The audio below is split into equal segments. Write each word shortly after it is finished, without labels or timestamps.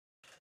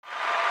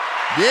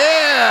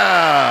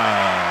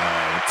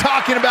Yeah!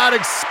 Talking about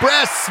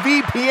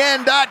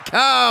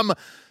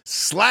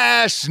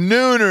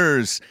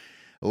expressvpn.com/nooners.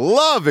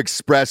 Love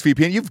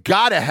ExpressVPN. You've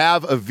got to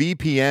have a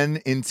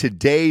VPN in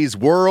today's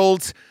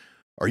world,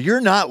 or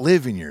you're not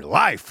living your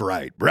life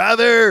right,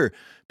 brother.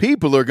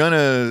 People are going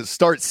to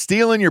start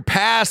stealing your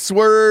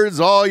passwords,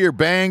 all your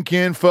bank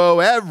info,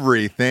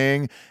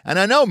 everything. And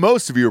I know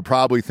most of you are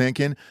probably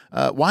thinking,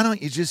 why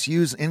don't you just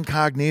use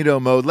incognito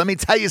mode? Let me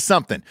tell you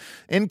something.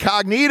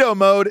 Incognito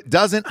mode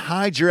doesn't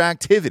hide your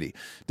activity.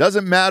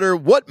 Doesn't matter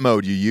what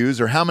mode you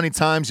use or how many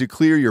times you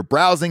clear your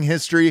browsing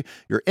history,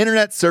 your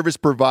internet service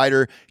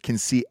provider can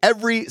see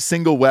every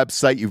single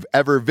website you've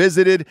ever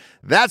visited.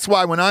 That's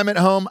why when I'm at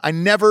home, I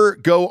never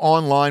go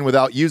online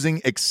without using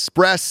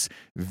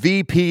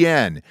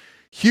ExpressVPN.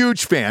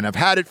 Huge fan. I've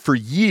had it for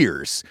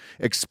years.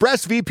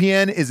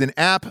 ExpressVPN is an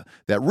app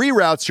that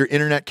reroutes your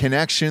internet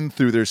connection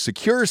through their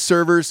secure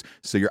servers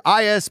so your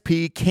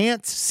ISP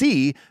can't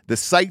see the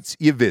sites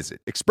you visit.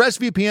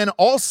 ExpressVPN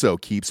also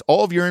keeps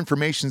all of your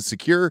information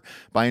secure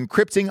by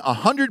encrypting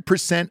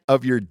 100%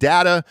 of your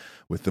data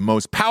with the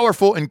most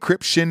powerful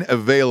encryption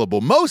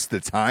available. Most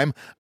of the time,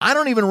 I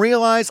don't even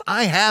realize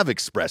I have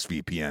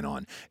ExpressVPN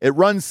on. It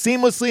runs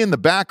seamlessly in the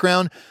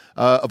background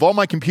of all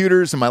my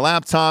computers and my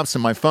laptops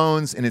and my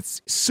phones, and it's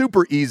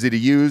super easy to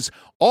use.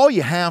 All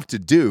you have to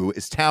do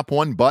is tap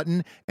one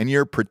button and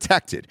you're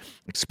protected.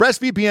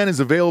 ExpressVPN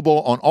is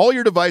available on all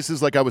your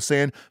devices, like I was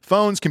saying,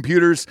 phones,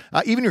 computers,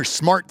 even your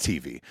smart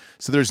TV.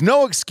 So there's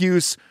no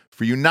excuse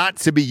for you not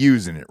to be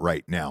using it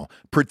right now.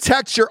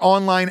 Protect your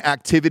online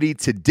activity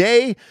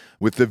today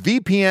with the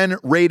VPN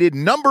rated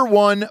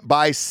 #1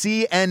 by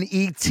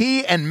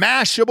CNET and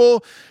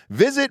Mashable.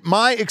 Visit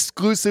my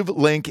exclusive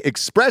link,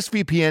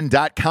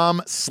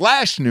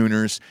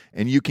 expressvpn.com/nooners,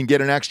 and you can get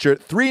an extra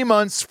 3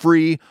 months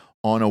free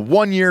on a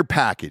 1-year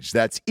package.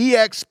 That's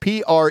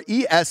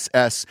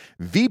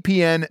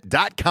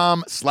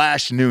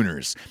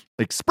expressvpn.com/nooners.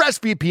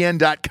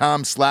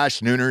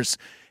 expressvpn.com/nooners.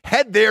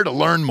 Head there to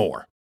learn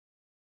more.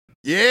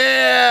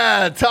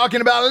 Yeah,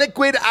 talking about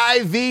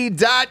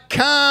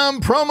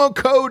liquidiv.com, promo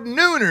code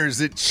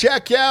Nooners at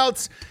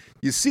checkout.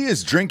 You see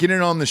us drinking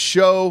it on the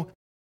show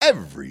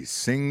every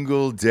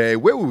single day.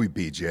 Where would we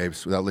be,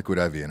 Jabes, without Liquid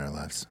IV in our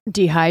lives?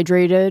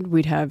 Dehydrated,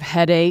 we'd have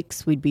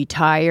headaches, we'd be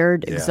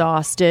tired,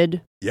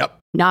 exhausted. Yep.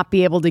 Not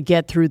be able to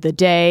get through the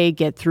day,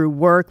 get through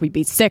work. We'd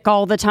be sick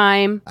all the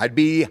time. I'd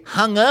be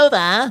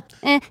hungover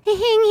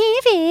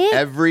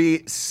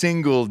every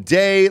single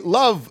day.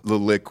 Love the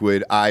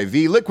Liquid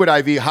IV. Liquid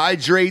IV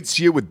hydrates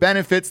you with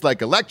benefits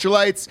like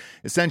electrolytes,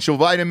 essential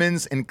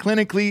vitamins, and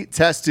clinically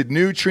tested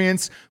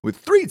nutrients with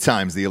 3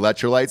 times the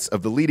electrolytes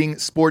of the leading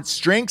sports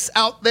drinks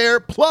out there,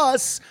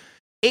 plus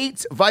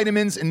 8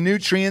 vitamins and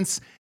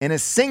nutrients in a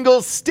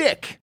single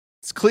stick.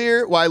 It's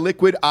clear why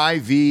Liquid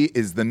IV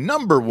is the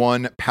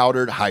 #1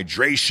 powdered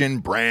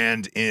hydration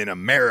brand in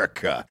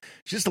America.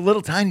 Just a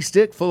little tiny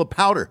stick full of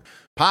powder.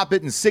 Pop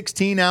it in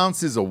 16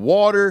 ounces of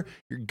water.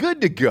 You're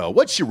good to go.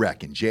 What you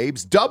reckon,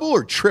 Jabes? Double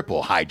or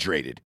triple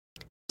hydrated?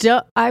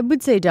 I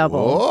would say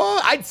double. Oh,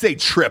 I'd say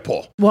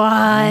triple.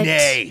 What?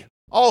 Nay,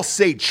 I'll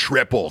say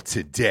triple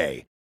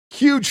today.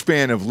 Huge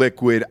fan of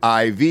Liquid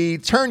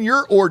IV. Turn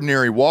your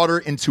ordinary water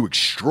into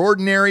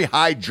extraordinary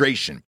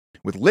hydration.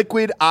 With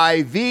Liquid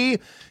IV,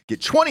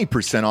 get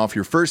 20% off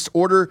your first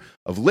order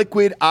of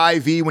Liquid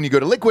IV when you go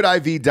to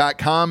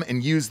liquidiv.com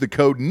and use the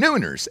code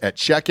Nooners at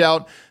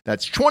checkout.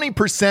 That's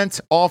 20%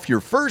 off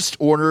your first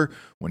order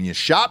when you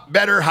shop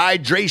Better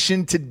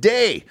Hydration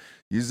today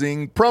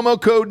using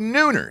promo code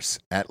Nooners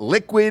at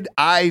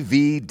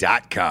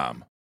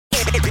liquidiv.com.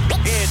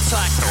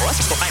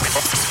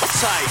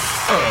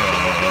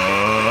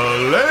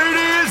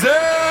 Ladies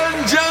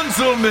and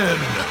gentlemen,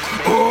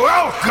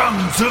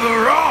 welcome to the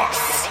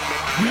Ross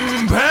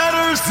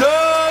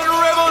Patterson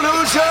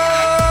Revolution!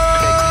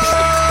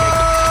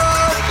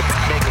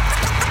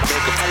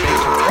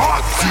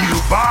 Brought to you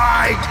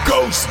by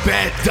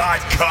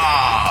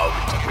GhostBed.com.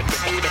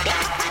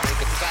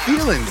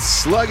 Feeling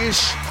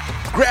sluggish?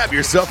 Grab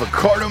yourself a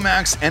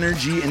Cardomax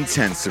Energy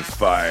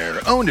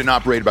Intensifier. Owned and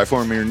operated by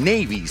former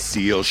Navy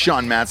SEAL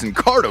Sean Matson,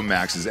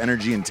 Cardomax's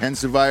Energy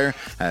Intensifier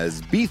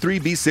has B3,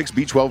 B6,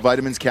 B12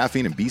 vitamins,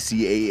 caffeine, and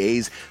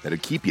BCAAs that'll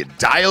keep you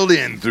dialed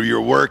in through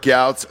your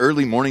workouts,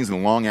 early mornings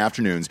and long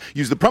afternoons.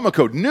 Use the promo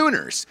code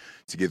Nooners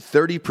to get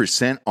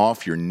 30%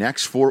 off your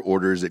next 4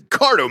 orders at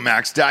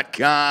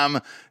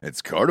Cardomax.com.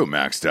 It's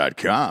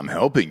Cardomax.com,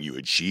 helping you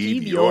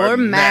achieve your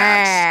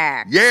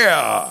max.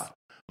 Yeah!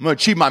 I'm going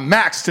to achieve my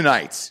max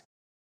tonight.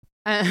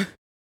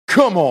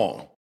 Come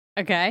on.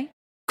 Okay.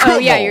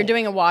 Come on. on. You're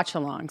doing a watch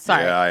along.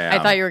 Sorry. Yeah, I am.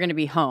 I thought you were going to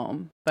be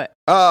home, but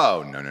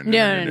No. No.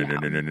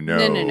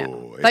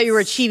 Thought you were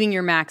achieving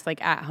your max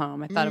like at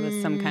home. I thought it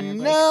was some kind of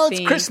like No, it's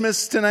thing.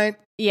 Christmas tonight.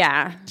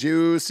 Yeah.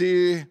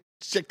 Juicy.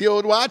 Check the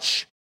old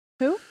watch.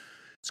 Who?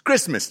 It's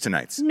Christmas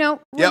tonight.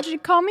 No. What Yep. did you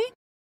call me?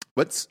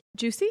 What's?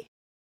 Juicy?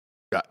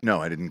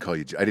 No, I didn't call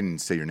you. I didn't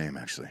say your name,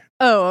 actually.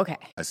 Oh, okay.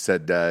 I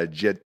said,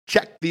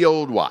 check the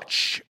old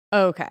watch.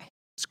 Okay.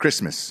 It's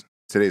Christmas.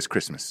 Today's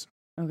Christmas.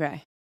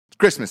 Okay. It's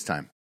Christmas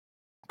time.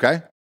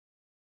 Okay?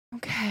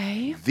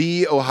 Okay.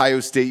 The Ohio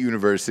State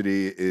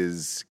University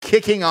is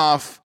kicking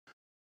off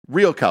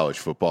real college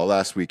football.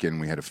 Last weekend,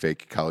 we had a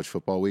fake college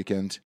football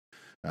weekend.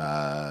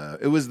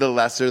 It was the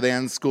lesser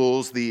than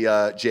schools,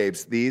 the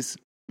Jabes, these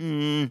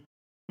lesser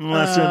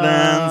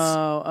thans.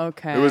 Oh,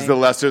 okay. It was the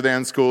lesser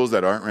than schools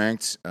that aren't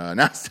ranked.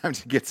 Now it's time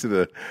to get to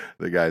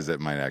the guys that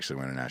might actually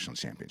win a national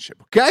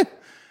championship. Okay?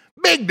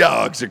 Big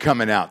dogs are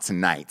coming out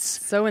tonight.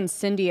 So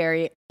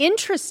incendiary.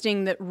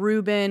 Interesting that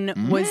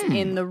Ruben was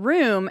in the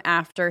room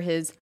after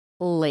his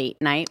late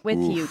night with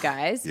you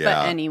guys.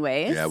 Yeah. But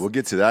anyways. Yeah, we'll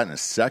get to that in a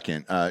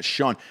second.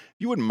 Sean,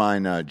 you wouldn't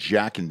mind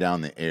jacking down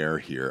the air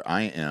here.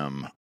 I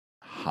am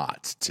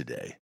hot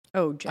today.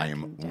 Oh, I Jack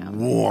am down.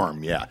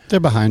 warm. Yeah. They're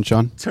behind,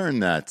 Sean.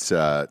 Turn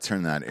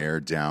that air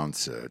down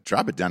to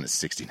drop it down to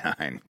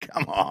 69.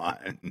 Come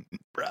on,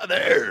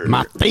 brother.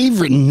 My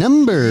favorite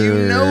number. You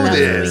know That's what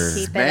we this,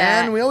 keep it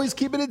man. at. We always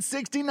keep it at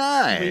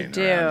 69. We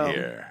do. around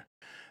here.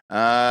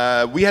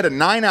 We had a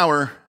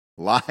 9-hour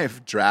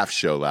live draft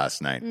show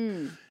last night.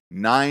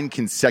 9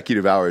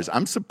 consecutive hours.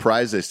 I'm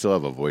surprised I still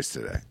have a voice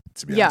today,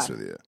 to be honest with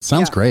you.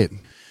 Sounds Yeah. great.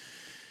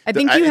 I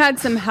think you had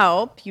some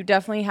help. You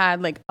definitely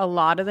had like a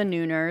lot of the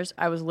Nooners.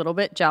 I was a little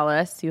bit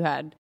jealous. You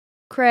had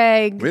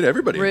Craig, We had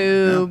everybody.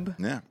 Rube,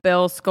 Yeah.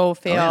 Bill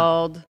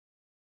Schofield.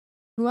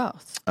 Who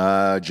else?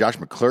 Josh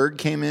McClurg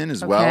came in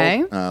as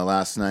Okay. well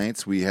last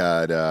night. We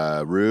had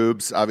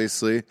Rubes,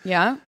 obviously.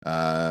 Yeah.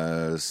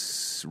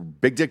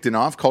 Big Dick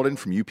Danoff called in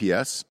from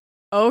UPS.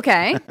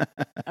 Okay.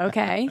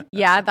 Okay.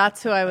 Yeah,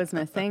 that's who I was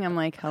missing. I'm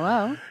like,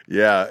 hello.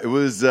 Yeah, it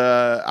was. We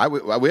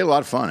had a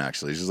lot of fun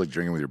actually. It's just like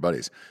drinking with your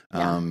buddies.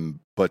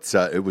 But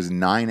it was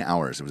 9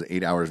 hours. It was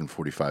 8 hours and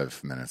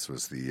 45 minutes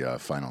was the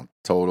final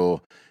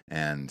total.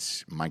 And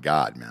my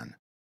God, man,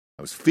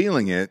 I was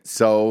feeling it.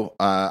 So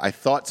I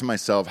thought to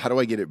myself, how do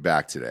I get it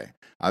back today?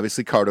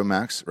 Obviously,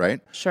 Cardomax,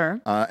 right?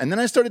 Sure. And then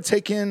I started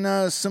taking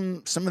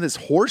some of this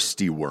horse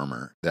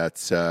dewormer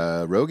that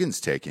Rogan's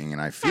taking,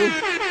 and I feel.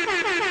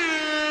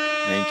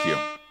 Thank you.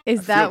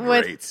 Is I that feel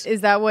what great.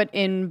 is that what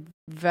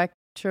Invectra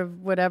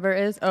whatever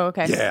is? Oh,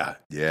 okay. Yeah,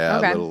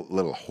 Okay.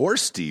 little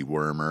horse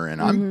dewormer,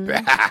 and I'm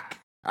back.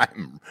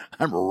 I'm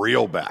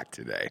real back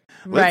today.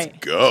 Let's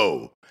Right.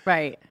 go.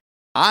 Right.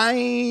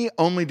 I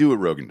only do what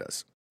Rogan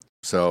does.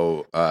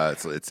 So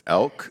it's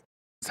elk,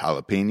 it's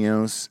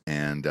jalapenos,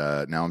 and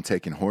now I'm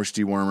taking horse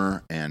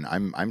dewormer, and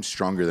I'm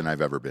stronger than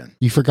I've ever been.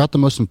 You forgot the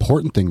most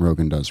important thing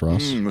Rogan does,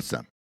 Ross. What's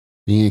that?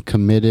 Being a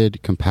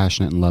committed,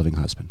 compassionate, and loving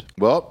husband.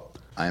 Well,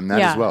 I am that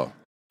Yeah. as well.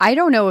 I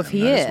don't know if I'm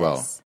he that is. as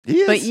well. He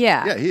is. But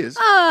yeah. Yeah, he is.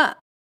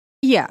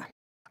 Yeah.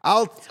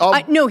 I'll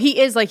No, he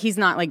is like he's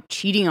not like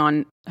cheating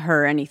on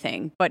her or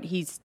anything, but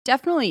he's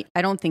definitely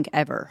I don't think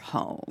ever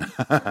home.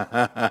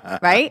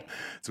 Right?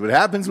 That's what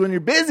happens when you're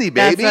busy,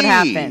 baby. That's what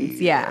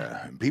happens,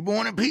 yeah. People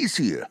want a piece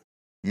of you.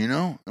 You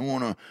know, they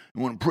want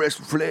to press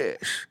the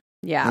flesh.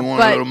 Yeah. They want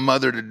a But little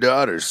mother to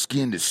daughter,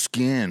 skin to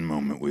skin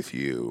moment with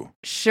you.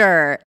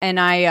 sure. And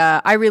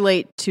I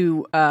relate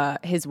to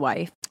his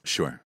wife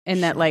Sure.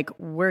 in that like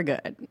we're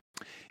good.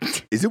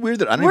 Is it weird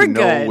that I don't We're even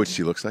know good. what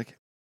she looks like?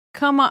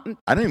 Come on.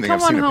 I don't even think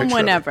Come I've seen on a home picture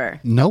of her. whenever.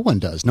 No one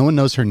does. No one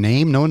knows her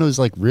name. No one knows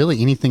like really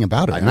anything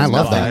about her. And I know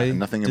love that.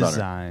 nothing about her.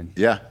 Design.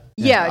 Yeah.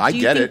 Yeah. I Do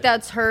you get think it.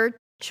 that's her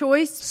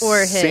choice or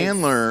his?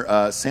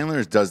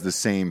 Sandler does the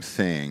same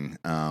thing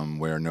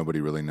where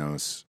nobody really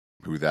knows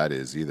who that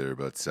is either,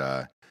 but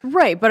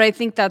Right, but I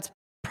think that's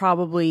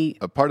probably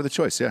a part of the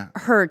choice, yeah.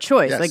 her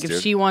choice. Yes, like if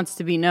dude. she wants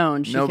to be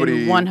known, she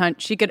Nobody-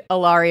 she could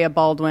Ilaria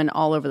Baldwin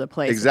all over the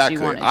place. Exactly. If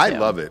she wanted I to.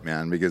 love it,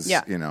 man, because,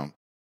 Yeah. you know,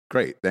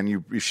 great.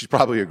 Then she's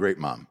probably a great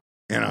mom,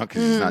 you know,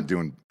 because she's not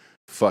doing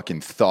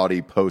fucking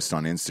thoughty posts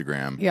on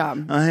Instagram. Yeah.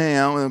 Oh, hey,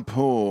 out in the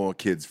pool,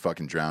 kids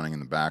fucking drowning in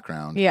the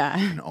background. Yeah.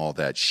 And all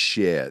that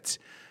shit.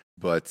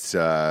 But,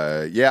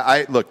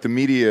 look, the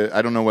media,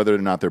 I don't know whether or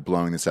not they're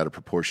blowing this out of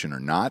proportion or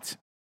not.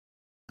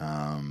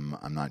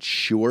 I'm not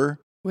sure.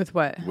 With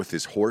what? With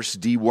this horse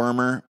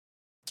dewormer,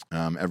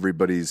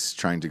 everybody's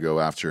trying to go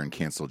after and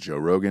cancel Joe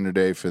Rogan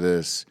today for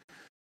this,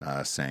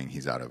 saying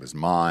he's out of his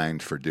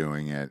mind for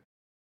doing it.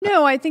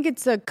 No, I think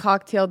it's a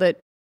cocktail that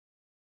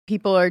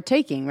people are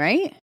taking,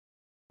 right?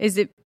 Is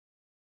it?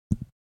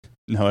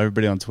 No,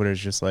 everybody on Twitter is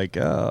just like,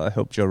 oh, I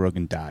hope Joe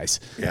Rogan dies.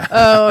 Yeah.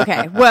 Oh,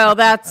 okay. Well,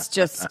 that's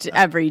just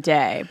every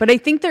day. But I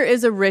think there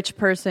is a rich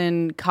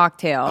person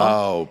cocktail.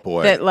 Oh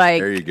boy. That,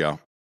 like- there you go.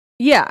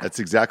 Yeah. That's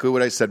exactly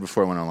what I said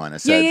before I went online. I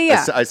said,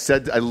 Yeah.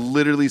 I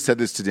literally said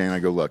this today, and I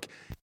go, look,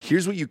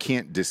 here's what you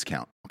can't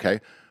discount.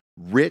 Okay,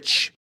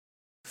 rich,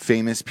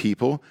 famous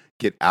people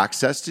get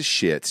access to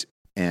shit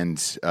and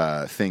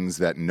things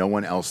that no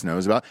one else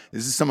knows about.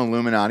 This is some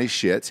Illuminati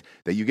shit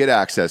that you get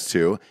access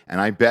to,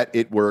 and I bet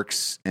it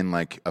works in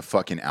like a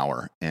fucking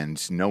hour,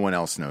 and no one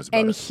else knows about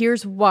And it.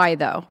 here's why,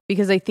 though,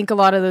 because I think a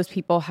lot of those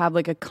people have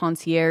like a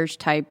concierge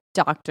type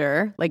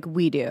doctor like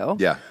we do,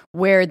 Yeah.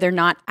 where they're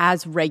not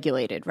as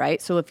regulated,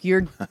 right? So if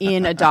you're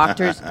in a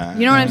doctor's,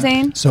 you know what I'm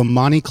saying? So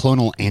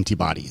monoclonal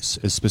antibodies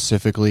is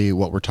specifically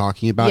what we're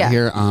talking about Yeah.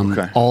 here.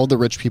 Okay. All the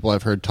rich people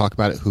I've heard talk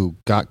about it who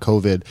got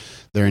COVID,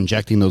 they're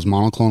injecting those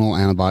monoclonal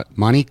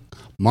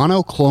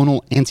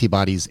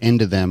antibodies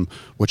into them,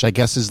 which I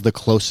guess is the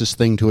closest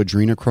thing to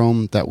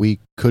adrenochrome that we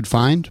could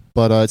find,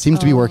 but it seems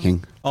to be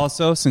working.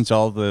 Also, since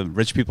all the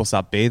rich people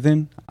stopped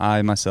bathing,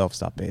 I myself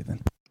stopped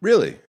bathing.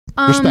 Really?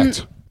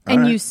 Respect. And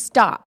All right. you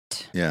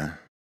stopped Yeah.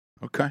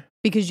 Okay.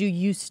 because you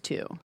used to.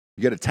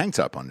 You got a tank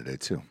top on today,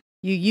 too.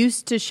 You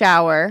used to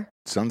shower.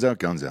 Sun's out,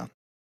 guns out.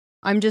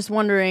 I'm just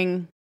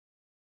wondering.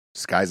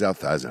 Sky's out,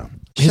 thighs out.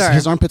 Sure.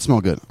 His armpits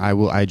smell good.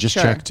 I just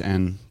Sure. checked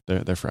and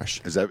they're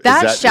fresh. Is that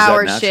That is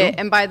shower natural? shit.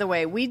 And by the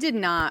way, we did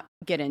not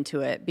get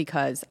into it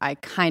because I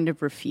kind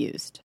of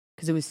refused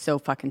because it was so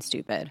fucking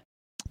stupid.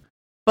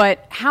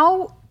 But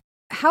how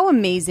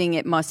amazing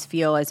it must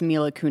feel as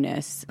Mila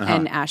Kunis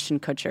and Ashton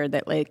Kutcher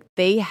that like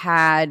they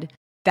had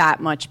that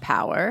much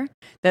power,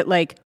 that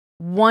like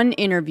one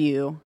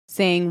interview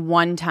saying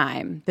one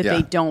time that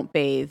they don't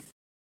bathe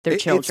their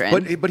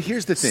children But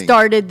here's the thing.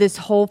 started this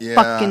whole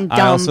fucking dumb.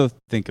 I also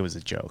think it was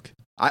a joke.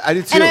 I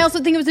did too. And I also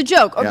think it was a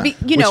joke. Or Yeah.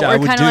 you know, Which I or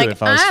would kind do of like,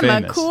 if I was I'm a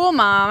famous. cool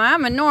mom.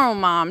 I'm a normal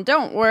mom.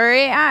 Don't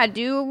worry. I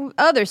do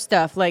other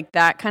stuff like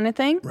that kind of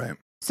thing. Right.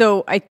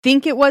 So I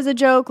think it was a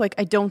joke. Like,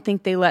 I don't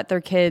think they let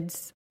their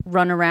kids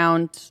run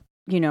around,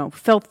 you know,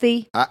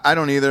 filthy. I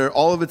don't either.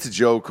 All of it's a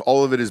joke.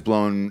 All of it is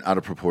blown out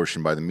of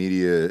proportion by the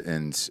media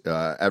and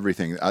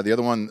everything. The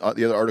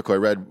other article I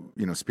read,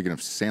 you know, speaking of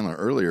Sandler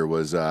earlier,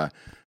 was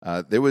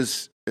there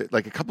was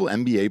like a couple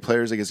NBA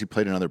players. I guess he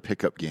played another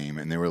pickup game,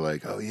 and they were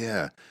like, "Oh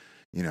yeah,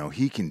 you know,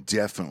 he can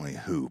definitely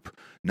hoop.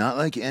 Not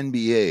like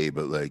NBA,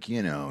 but like,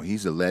 you know,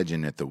 he's a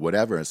legend at the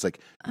whatever." It's like,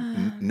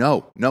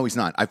 no, he's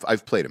not.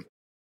 I've played him.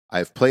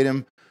 I've played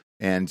him,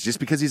 and just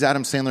because he's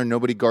Adam Sandler,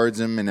 nobody guards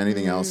him and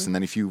anything else. And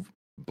then if you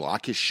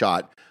block his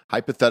shot,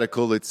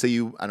 hypothetical, let's say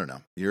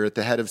you're at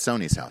the head of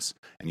Sony's house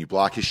and you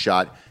block his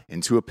shot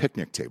into a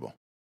picnic table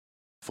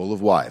full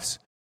of wives,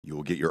 you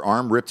will get your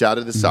arm ripped out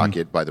of the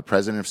socket by the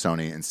president of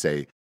Sony and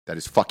say, that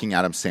is fucking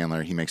Adam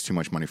Sandler. He makes too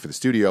much money for the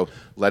studio.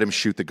 Let him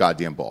shoot the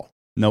goddamn ball.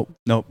 Nope.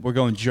 We're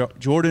going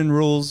Jordan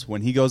rules.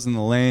 When he goes in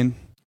the lane,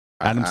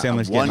 Adam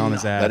Sandler's getting on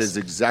his ass. That is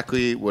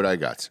exactly what I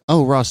got.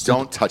 Oh, Ross,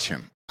 Don't touch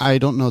him. I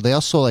don't know. They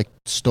also like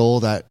stole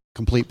that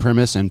complete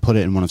premise and put it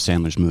in one of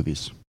Sandler's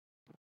movies.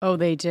 Oh,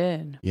 they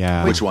did.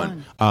 Yeah. Which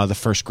one? The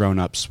first Grown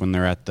Ups, when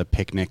they're at the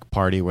picnic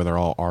party where they're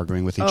all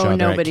arguing with each Oh, other.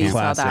 nobody at saw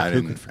camp. that. I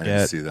Who didn't, could I didn't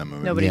forget? see that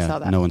movie. Nobody Yeah, saw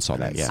that. no one saw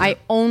that. Yeah, I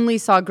only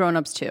saw Grown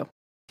Ups 2.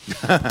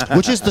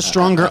 which is the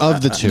stronger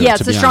of the two. Yeah, it's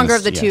to the be stronger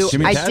honest. of the two. Yes.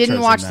 Jimmy I Patrick's didn't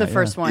in watch that, the yeah.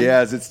 first one.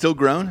 Yeah, is it still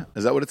grown?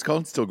 Is that what it's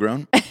called? Still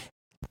grown?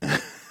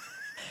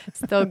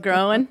 Still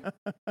growing.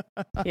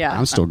 Yeah.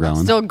 I'm still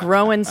growing. Still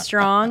growing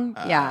strong.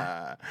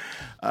 Yeah.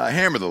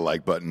 Hammer the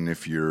like button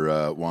if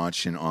you're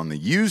watching on the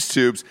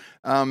YouTubes.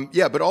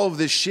 Yeah, but all of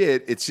this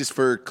shit, it's just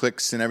for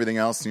clicks and everything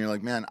else. And you're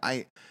like, man,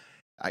 I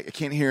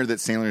can't hear that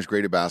Sandler's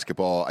great at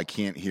basketball. I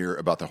can't hear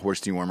about the horse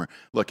dewormer.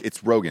 Look,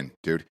 it's Rogan,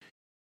 dude.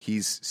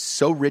 He's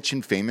so rich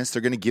and famous.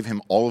 They're going to give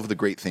him all of the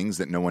great things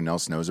that no one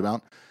else knows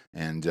about,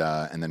 and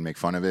then make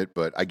fun of it.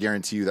 But I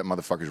guarantee you that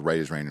motherfucker's right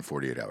as rain in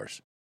 48 hours.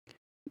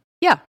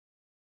 Yeah.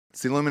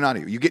 It's the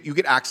Illuminati. You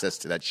get access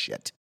to that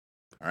shit.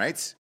 All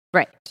right.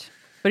 Right.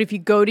 But if you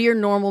go to your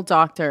normal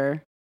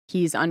doctor,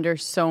 he's under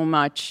so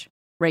much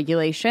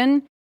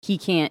regulation, he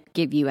can't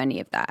give you any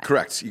of that.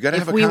 Correct. You got to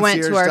If have a we concierge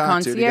went to our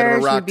doc, dude. You gotta have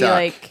a concierge, rock we'd be doc.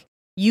 like,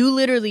 you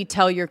literally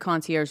tell your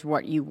concierge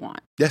what you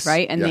want. Yes,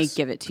 Right? And yes. they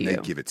give it to And you.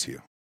 They give it to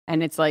you.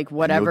 And it's like And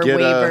whatever you'll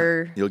get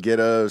waiver. you'll get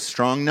a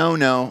strong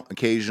no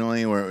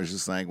occasionally where it was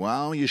just like,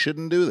 well, you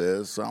shouldn't do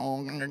this.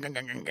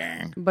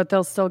 But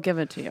they'll still give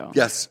it to you.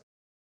 Yes.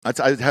 Have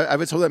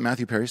I told that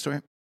Matthew Perry story?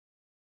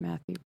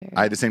 Matthew Perry.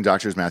 I had the same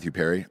doctor as Matthew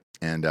Perry,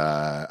 and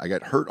I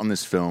got hurt on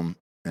this film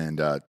and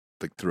like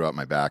threw out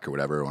my back or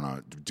whatever when I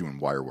was doing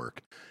wire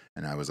work.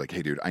 And I was like,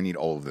 hey, dude, I need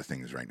all of the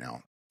things right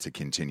now to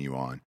continue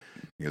on.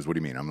 He goes, what do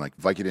you mean? I'm like,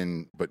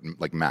 Vicodin, but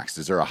like max.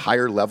 Is there a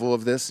higher level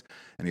of this?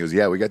 And he goes,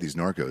 yeah, we got these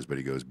Norcos, but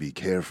he goes, be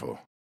careful.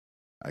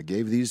 I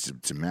gave these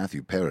to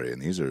Matthew Perry, and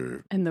these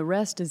are, and the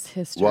rest is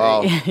history.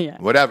 well, yeah.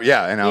 whatever.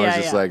 Yeah, and I was Yeah,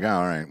 just yeah. like, oh,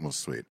 all right, well,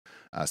 sweet.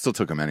 Still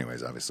took them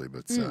anyways, obviously,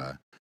 but,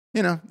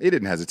 you know, he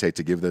didn't hesitate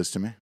to give those to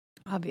me,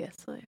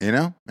 Obviously. you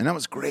know? And that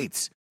was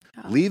great.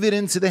 Yeah. Leave it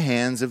into the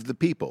hands of the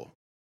people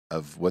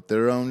of what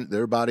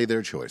their body,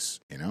 their choice,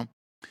 you know?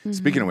 Mm-hmm.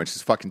 Speaking of which,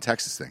 this fucking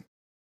Texas thing.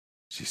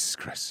 Jesus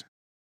Christ.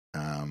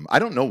 I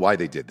don't know why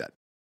they did that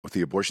with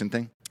the abortion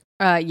thing.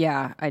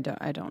 Yeah, I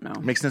don't know.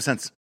 It makes no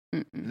sense.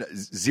 Mm-mm.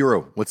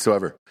 Zero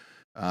whatsoever.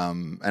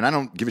 And I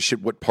don't give a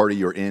shit what party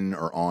you're in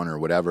or on or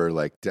whatever.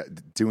 Like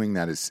doing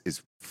that is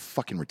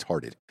fucking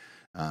retarded.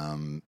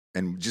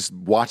 And just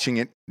watching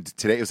it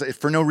today, it was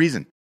for no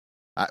reason.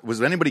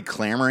 Was anybody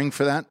clamoring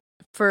for that?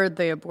 For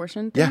the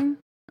abortion Yeah. thing?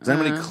 Was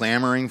anybody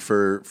clamoring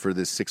for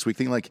this 6 week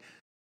thing? Like,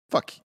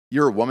 fuck,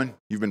 you're a woman.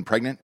 You've been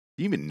pregnant.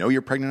 Do you even know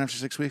you're pregnant after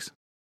 6 weeks?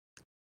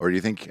 Or do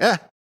you think, I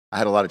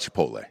had a lot of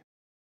Chipotle?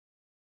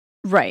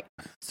 Right.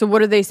 So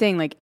what are they saying?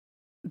 Like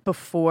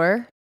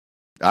before?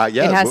 Yeah.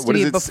 It has to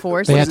be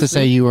before. They have to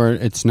say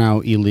it's now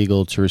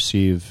illegal to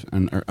receive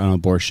an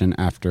abortion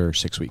after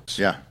 6 weeks.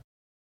 Yeah.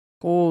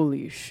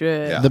 Holy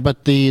shit. Yeah.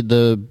 But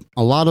a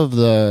lot of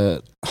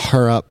the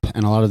hurry-up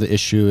and a lot of the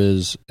issue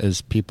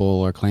is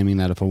people are claiming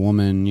that if a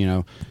woman,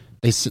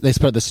 they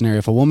spread the scenario.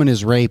 If a woman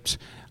is raped,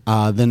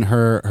 then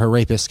her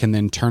rapist can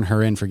then turn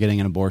her in for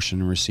getting an abortion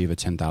and receive a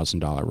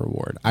 $10,000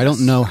 reward. I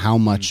don't know how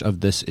much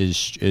of this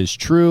is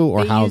true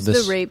or how this. They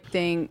use the rape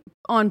thing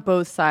on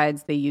both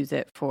sides. They use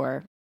it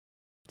for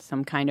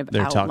some kind of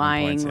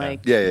outlying,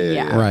 points,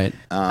 yeah. Right.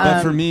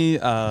 But for me,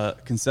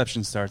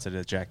 conception starts at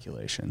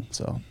ejaculation.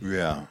 So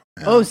Yeah.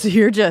 Oh, so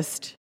you're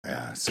just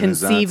as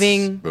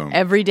conceiving boom.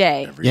 every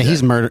day. Yeah,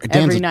 he's murder.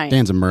 Every night.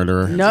 Dan's a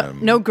murderer.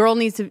 No girl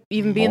needs to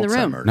even be in the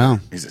room. Multi-murder. No.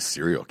 He's a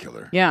serial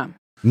killer. Yeah.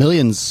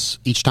 Millions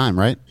each time,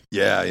 right?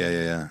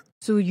 Yeah.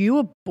 So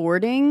you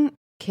aborting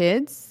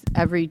kids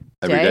every day?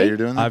 Every day you're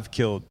doing that? I've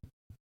killed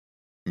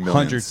Millions.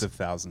 hundreds of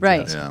thousands.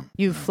 Right. Yes. Yeah.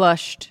 You've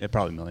flushed. Yeah,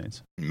 probably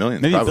millions.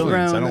 Millions. Maybe probably.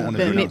 billions. I Thrown don't want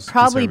to bi- be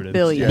probably conservative.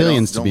 billions.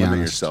 Billions, don't to be limit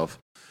honest. yourself.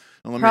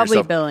 Don't limit Probably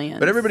yourself. billions.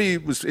 But everybody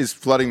is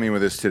flooding me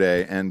with this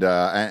today, and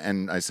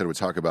I said we'd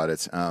talk about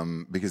it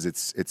because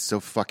it's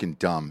so fucking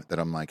dumb that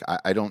I'm like,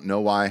 I don't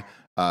know why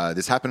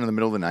this happened in the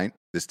middle of the night,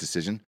 this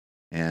decision,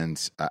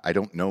 and I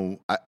don't know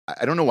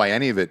I don't know why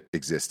any of it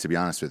exists, to be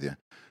honest with you.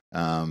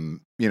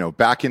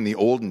 Back in the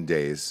olden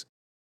days,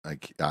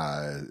 like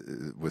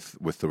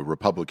with the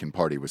Republican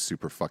Party was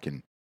super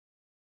fucking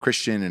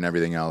Christian and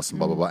everything else and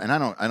blah blah blah. And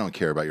I don't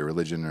care about your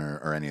religion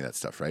or any of that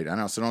stuff, right? I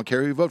also don't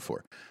care who you vote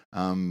for.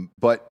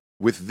 But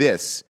with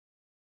this,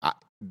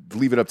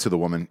 leave it up to the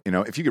woman.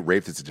 If you get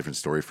raped, it's a different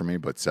story for me.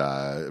 But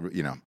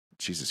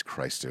Jesus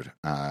Christ, dude.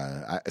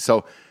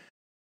 So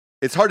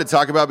it's hard to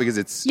talk about because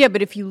it's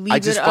but if you leave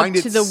it up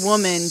to the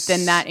woman, s-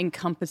 then that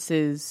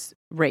encompasses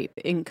rape,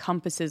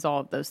 encompasses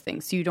all of those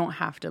things. So you don't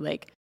have to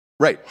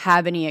right,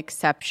 have any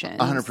exceptions.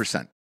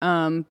 100%.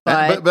 But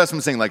that's what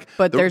I'm saying. Like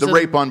but there's the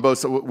rape on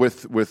both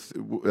with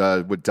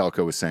what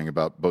Delco was saying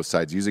about both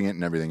sides using it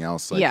and everything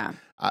else. Like,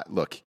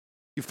 look,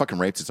 you fucking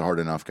raped. It's a hard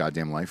enough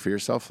goddamn life for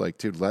yourself. Like,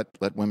 dude, let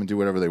women do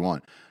whatever they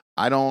want.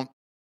 I don't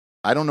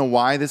know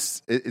why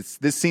this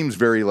seems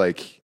very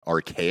like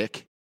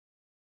archaic,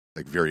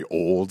 like very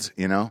old.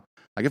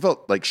 Like I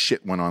felt like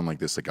shit went on like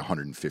this like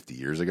 150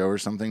 years ago or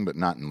something, but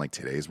not in like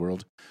today's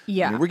world.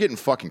 Yeah, I mean, we're getting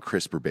fucking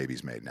CRISPR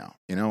babies made now.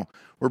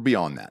 We're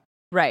beyond that.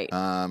 right.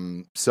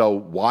 So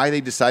why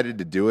they decided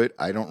to do it,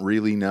 I don't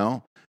really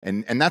know.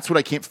 And that's what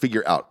I can't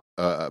figure out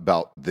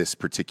about this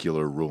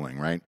particular ruling,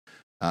 right?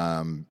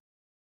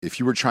 If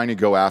you were trying to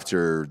go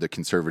after the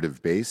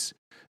conservative base,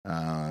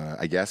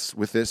 I guess,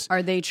 with this.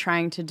 Are they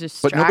trying to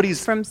distract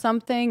from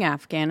something?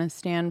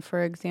 Afghanistan,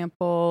 for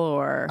example?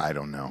 Or I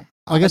don't know.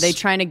 I guess are they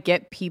trying to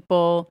get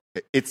people?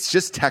 It's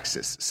just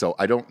Texas, so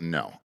I don't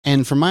know.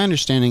 And from my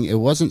understanding, it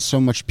wasn't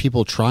so much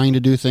people trying to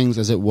do things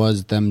as it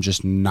was them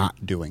just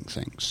not doing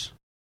things.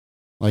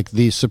 Like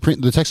the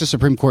Texas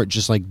Supreme Court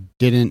just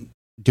didn't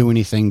do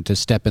anything to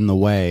step in the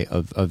way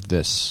of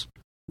this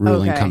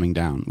ruling coming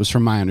down. Was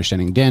from my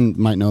understanding. Dan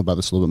might know about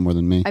this a little bit more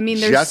than me. I mean,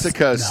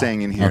 Jessica is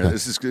saying in here, Okay.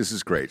 this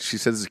is great. She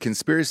says the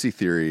conspiracy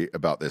theory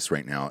about this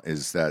right now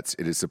is that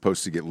it is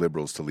supposed to get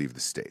liberals to leave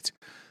the state.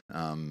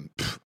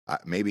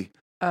 Maybe.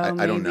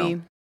 I don't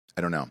know.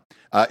 I don't know.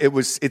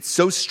 It's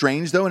so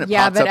strange though, and it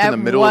pops up in the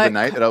middle of the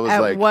night that I was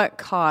like, at what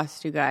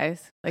cost, you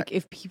guys? Like,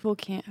 if people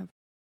can't have,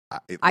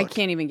 I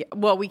can't even get.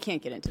 Well, we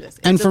can't get into this.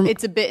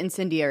 It's a bit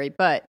incendiary,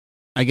 but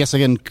I guess,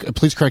 again,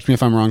 please correct me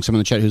if I'm wrong, someone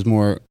in the chat who's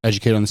more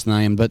educated on this than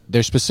I am, but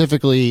they're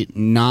specifically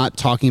not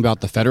talking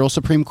about the federal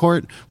Supreme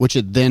Court, which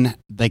it then,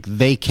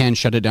 they can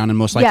shut it down and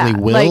most likely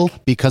will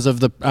because of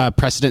the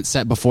precedent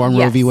set before on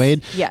Roe v.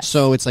 Wade. Yes.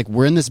 So it's like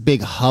we're in this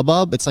big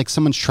hubbub. It's like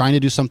someone's trying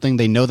to do something.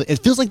 They know that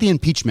it feels like the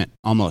impeachment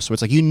almost, where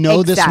it's like,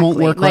 this won't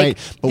work right.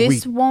 But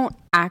this won't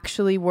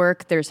actually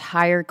work. There's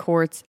higher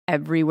courts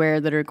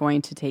everywhere that are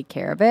going to take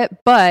care of it.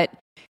 But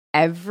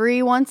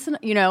every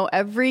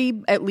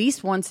at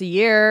least once a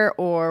year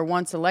or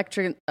once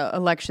election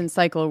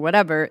cycle or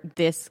whatever,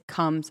 this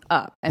comes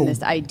up. And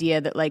this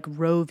idea that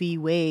Roe v.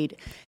 Wade,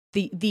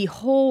 the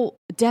whole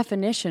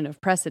definition of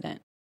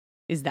precedent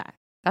is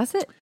that's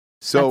it.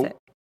 so. That's it.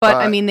 But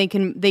I mean, they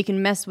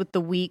can mess with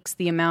the weeks,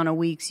 the amount of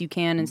weeks you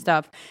can and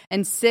stuff.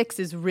 And 6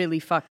 is really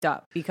fucked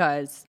up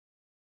because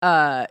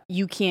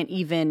you can't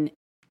even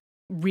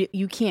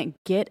you can't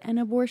get an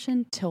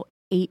abortion till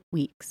 8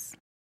 weeks.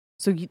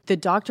 So the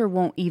doctor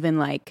won't even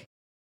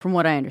from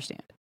what I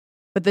understand,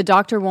 but the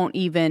doctor won't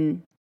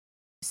even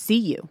see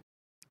you.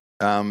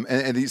 So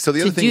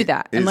the other thing do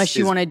that unless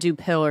you want to do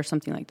pill or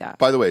something like that.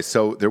 By the way,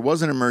 so there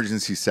was an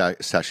emergency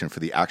session for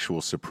the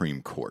actual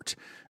Supreme Court,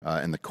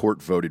 and the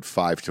court voted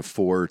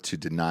 5-4 to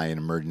deny an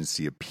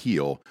emergency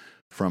appeal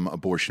from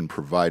abortion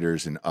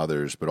providers and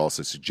others, but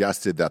also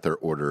suggested that their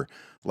order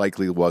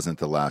likely wasn't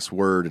the last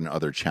word and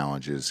other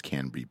challenges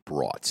can be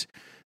brought.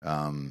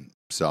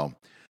 So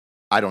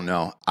I don't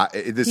know.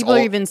 People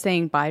are even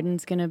saying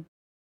Biden's going to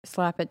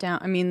slap it down.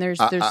 I mean, there's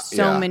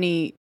so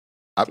many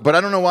But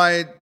I don't know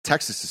why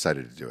Texas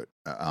decided to do it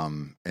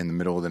in the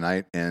middle of the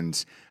night.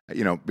 And,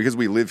 because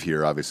we live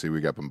here, obviously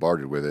we got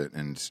bombarded with it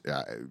and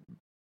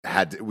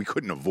we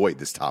couldn't avoid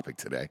this topic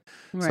today.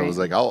 Right. So I was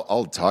like,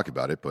 I'll talk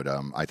about it, but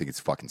I think it's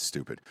fucking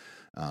stupid.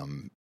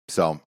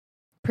 So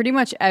pretty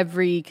much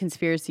every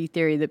conspiracy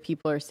theory that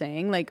people are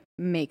saying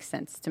makes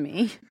sense to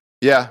me.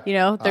 Yeah.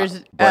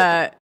 There's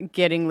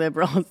getting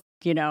liberals,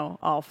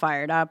 all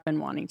fired up and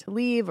wanting to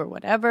leave or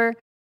whatever.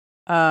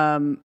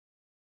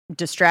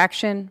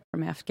 Distraction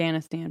from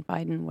Afghanistan,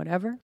 Biden,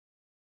 whatever.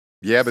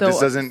 Yeah, but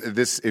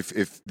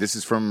if this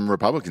is from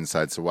Republican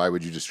side, so why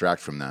would you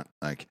distract from that?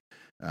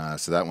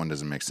 So that one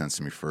doesn't make sense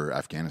to me for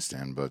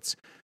Afghanistan, but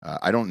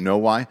I don't know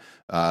why.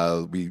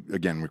 We,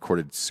 again,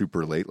 recorded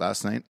super late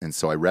last night, and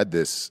so I read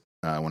this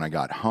when I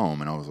got home,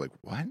 and I was like,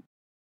 what?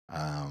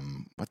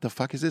 What the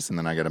fuck is this? And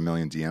then I got a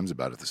million DMs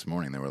about it this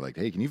morning. They were like,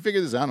 hey, can you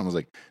figure this out? And I was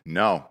like,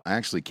 no, I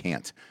actually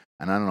can't.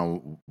 And I don't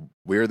know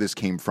where this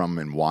came from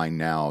and why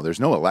now. There's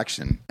no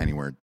election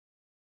anywhere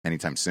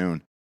anytime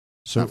soon.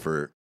 So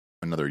for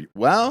another,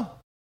 I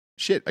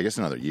guess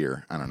another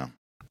year. I don't know.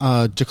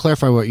 To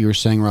clarify what you were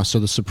saying, Russ, so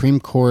the Supreme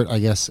Court, I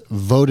guess,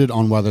 voted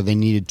on whether they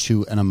needed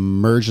to an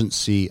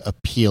emergency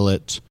appeal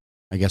it,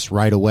 I guess,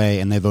 right away,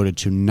 and they voted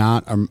to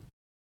not to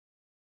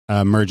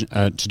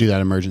do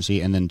that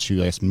emergency and then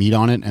to, I guess, meet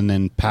on it and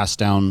then pass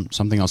down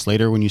something else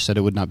later when you said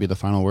it would not be the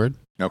final word.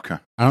 Okay.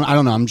 I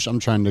don't know. I'm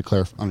trying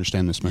to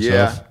understand this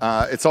myself.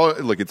 Yeah. It's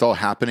all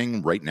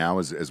happening right now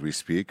as we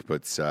speak,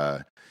 but it's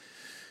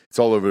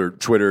all over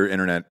Twitter,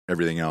 internet,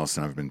 everything else,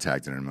 and I've been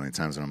tagged in it a million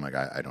times, and I'm like,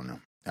 I don't know.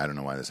 I don't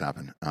know why this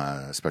happened,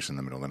 especially in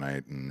the middle of the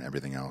night and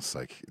everything else.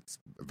 It's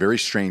a very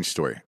strange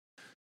story.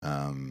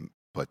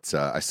 But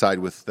I side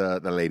with the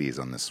ladies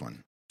on this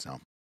one. So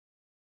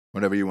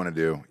whatever you want to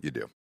do, you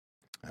do.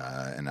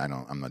 And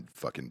I'm not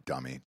fucking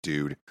dummy,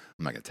 dude.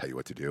 I'm not going to tell you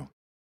what to do.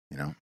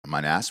 I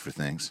might ask for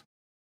things.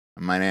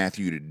 I might ask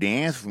you to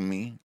dance for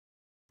me.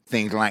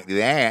 Things like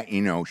that,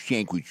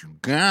 shake what you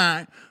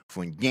got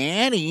for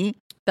daddy.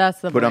 That's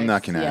the But I'm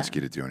not going to ask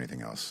you to do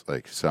anything else.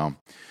 So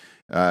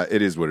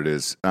it is what it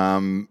is.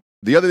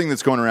 The other thing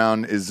that's going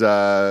around is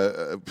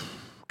Kanye.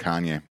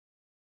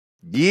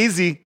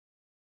 Yeezy.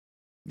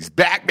 He's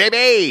back,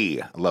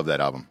 baby. I love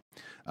that album.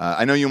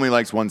 I know you only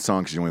liked one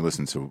song because you only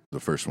listened to the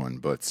first one,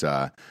 but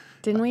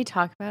didn't we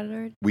talk about it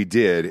already? We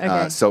did.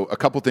 Okay. So a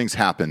couple things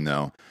happened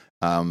though.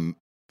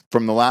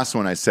 From the last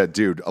one, I said,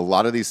 dude, a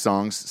lot of these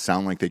songs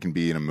sound like they can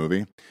be in a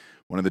movie.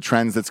 One of the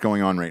trends that's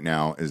going on right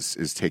now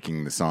is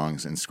taking the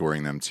songs and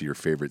scoring them to your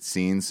favorite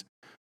scenes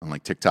on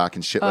TikTok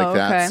and shit like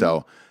that.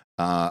 So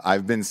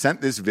I've been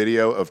sent this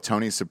video of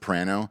Tony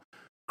Soprano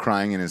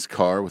crying in his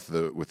car with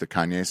the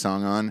Kanye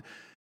song on.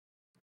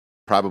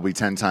 Probably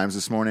 10 times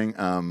this morning.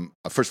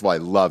 First of all, I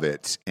love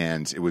it,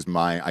 and it was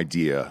my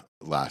idea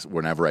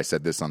whenever I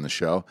said this on the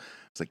show.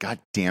 It's like, God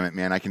damn it,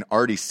 man! I can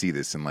already see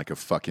this in a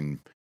fucking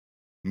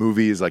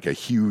movie is a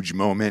huge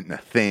moment and a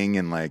thing,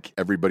 and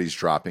everybody's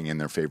dropping in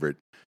their favorite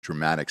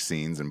dramatic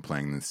scenes and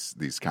playing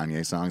these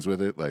Kanye songs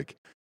with it.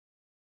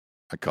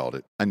 I called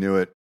it. I knew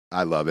it.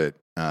 I love it,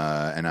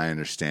 and I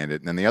understand it.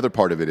 And then the other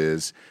part of it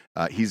is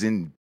he's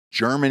in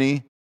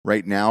Germany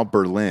right now,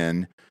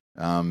 Berlin.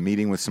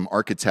 Meeting with some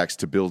architects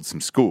to build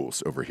some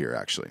schools over here,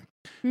 actually.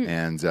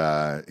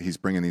 And he's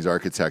bringing these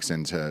architects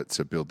in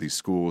to build these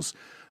schools.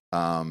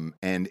 And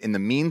in the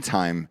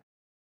meantime,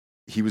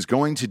 he was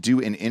going to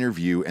do an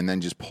interview and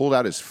then just pulled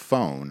out his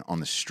phone on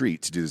the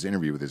street to do this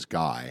interview with this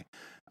guy,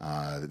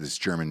 this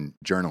German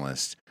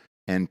journalist,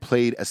 and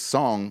played a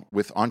song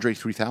with Andre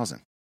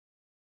 3000.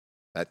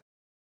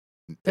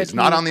 It's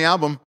not on the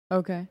album.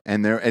 Okay.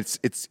 And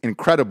it's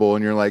incredible.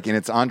 And you're and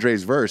it's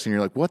Andre's verse. And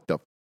you're like, what the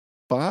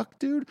fuck,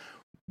 dude?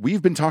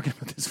 We've been talking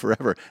about this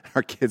forever.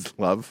 Our kids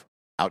love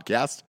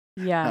Outkast.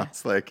 Yeah.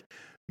 It's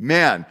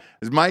man,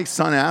 as my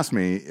son asked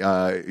me,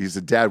 he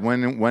said, Dad,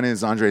 when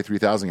is Andre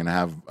 3000 going to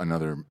have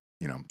another,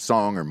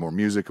 song or more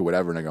music or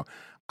whatever? And I go,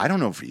 I don't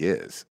know if he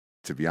is,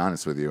 to be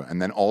honest with you.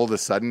 And then all of a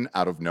sudden,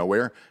 out of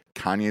nowhere,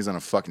 Kanye's on a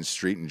fucking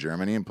street in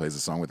Germany and plays a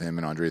song with him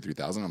and Andre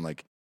 3000. I'm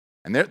like,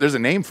 and there's a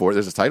name for it.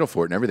 There's a title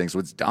for it and everything. So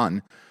it's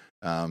done.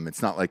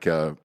 It's not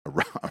a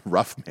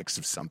rough mix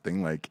of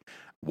something.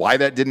 Why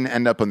that didn't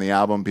end up on the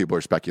album, people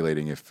are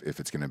speculating if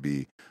it's going to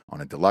be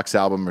on a deluxe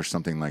album or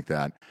something like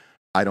that.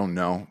 I don't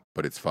know,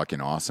 but it's fucking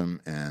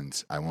awesome,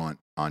 and I want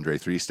Andre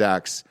 3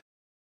 Stacks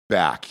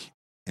back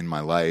in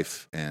my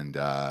life, and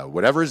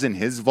whatever's in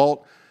his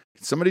vault,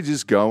 can somebody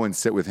just go and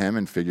sit with him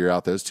and figure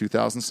out those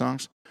 2,000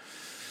 songs?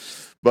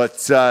 But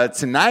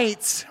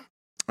tonight,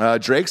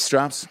 Drake's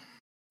drops.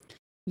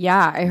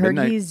 Yeah, I heard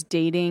Midnight. he's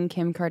dating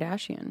Kim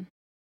Kardashian.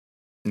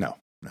 No,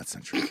 that's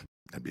not true.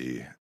 That'd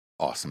be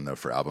awesome, though,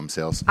 for album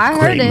sales. I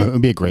heard it. It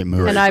would be a great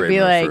move. And I'd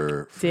be like,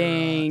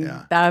 dang,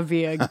 that'd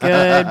be a good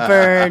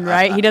burn,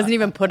 right? He doesn't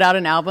even put out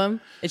an album.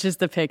 It's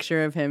just a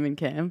picture of him and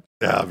Kim.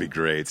 That'd be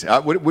great.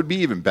 What would be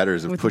even better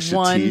is if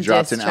Pusha T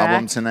dropped an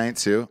album tonight,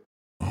 too.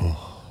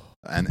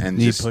 And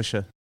Need just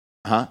Pusha.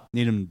 Huh?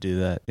 Need him to do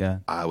that. Yeah.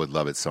 I would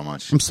love it so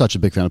much. I'm such a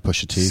big fan of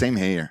Pusha T. Same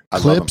here. I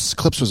love him.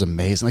 Clips was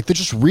amazing. Like they're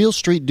just real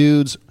street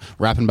dudes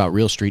rapping about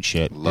real street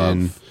shit.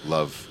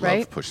 Love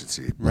Right? Pusha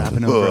T.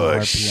 Rapping over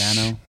our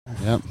piano.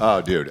 Yep.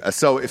 Oh, dude.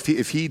 So if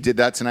he did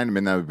that tonight, I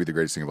mean, that would be the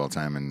greatest thing of all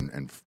time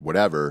and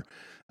whatever.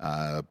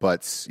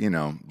 But, you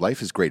know,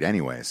 life is great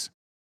anyways.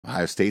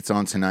 Ohio State's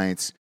on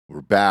tonight. We're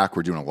back.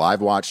 We're doing a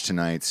live watch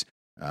tonight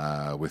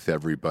with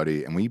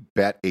everybody. And we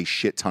bet a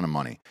shit ton of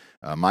money.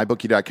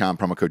 MyBookie.com,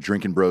 promo code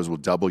Drinking Bros will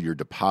double your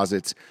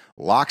deposits.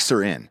 Locks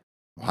are in.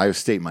 Ohio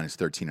State minus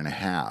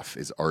 13.5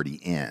 is already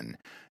in.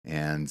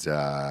 And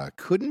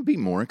couldn't be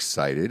more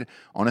excited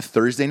on a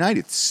Thursday night.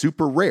 It's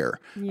super rare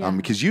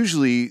because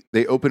usually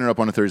they open it up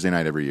on a Thursday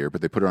night every year,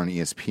 but they put it on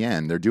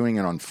ESPN. They're doing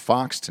it on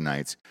Fox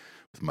tonight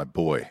with my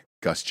boy,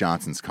 Gus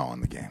Johnson's calling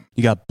the game.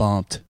 You got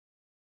bumped.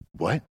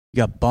 What? You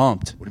got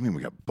bumped What do you mean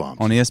we got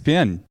bumped? on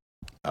ESPN.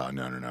 Oh,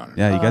 no.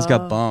 Yeah, you guys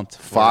got bumped.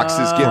 Fox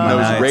is getting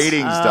those Nice.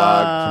 ratings,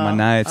 dog. For my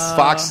nights.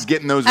 Fox is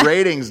getting those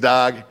ratings,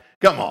 dog.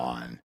 Come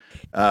on.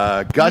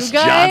 Gus You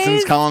guys-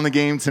 Johnson's calling the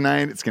game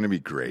tonight. It's going to be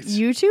great.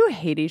 You two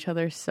hate each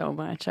other so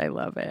much. I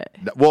love it.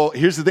 Well,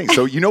 here's the thing.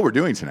 So you know what we're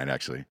doing tonight,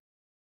 actually.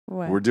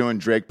 What? We're doing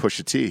Drake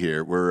Pusha T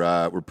here.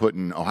 We're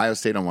putting Ohio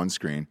State on one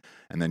screen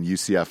and then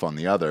UCF on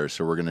the other.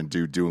 So we're going to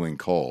do dueling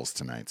calls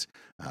tonight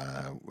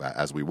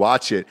as we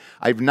watch it.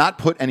 I've not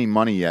put any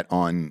money yet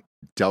on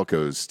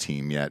Delco's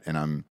team yet,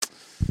 and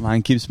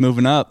Line keeps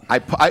moving up.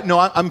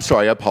 I'm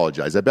sorry. I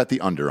apologize. I bet the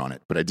under on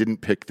it, but I didn't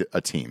pick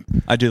a team.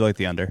 I do like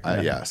the under.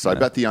 So I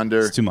bet the under.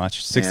 It's too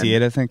much.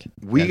 68, I think.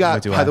 We Yeah, got, way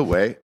too by high. the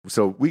way,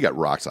 so we got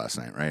rocks last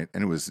night, right?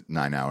 And it was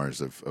 9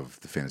 hours of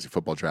the fantasy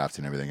football draft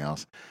and everything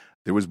else.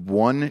 There was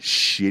one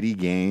shitty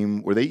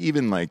game where they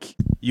even like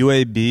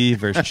UAB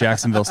versus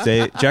Jacksonville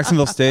State.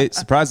 Jacksonville State,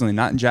 surprisingly,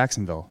 not in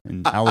Jacksonville,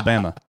 in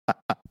Alabama.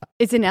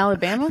 It's in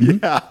Alabama?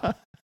 yeah.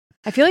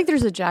 I feel like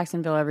there's a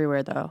Jacksonville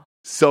everywhere, though.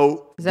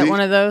 So Is that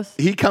one of those?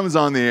 He comes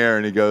on the air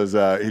and he goes,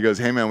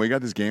 hey man, we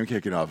got this game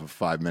kicking off in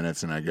 5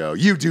 minutes, and I go,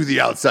 you do the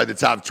outside the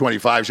top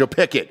 25, she'll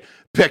pick it,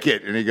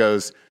 and he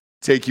goes,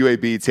 take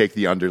UAB, take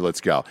the under,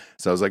 let's go.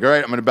 So I was like, all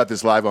right, I'm going to bet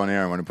this live on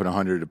air. I'm going to put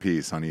 100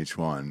 apiece on each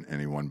one,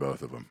 and he won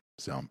both of them.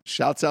 So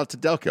shouts out to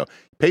Delco.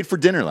 Paid for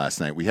dinner last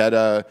night. We had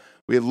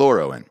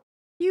Loro in.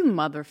 You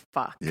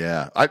motherfucker.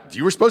 Yeah,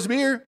 you were supposed to be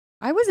here.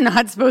 I was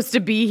not supposed to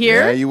be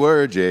here. Yeah, you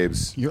were,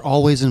 Jabes. You're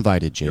always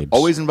invited, Jabes.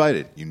 Always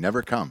invited. You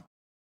never come.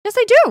 Yes,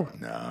 I do.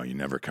 No, you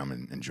never come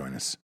and join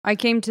us. I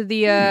came to the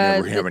You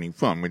never have any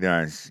fun with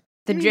us.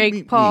 the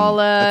Jake Paul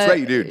That's right,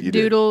 you do. You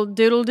did. doodle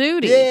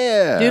duty.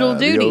 Yeah. Doodle The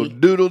duty.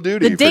 old doodle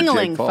duty. The for Jake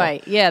dingling Paul.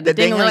 fight. Yeah, The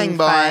dingling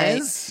fight.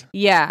 boys.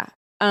 Yeah.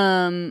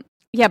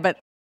 Yeah, but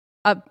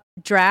a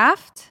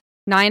draft?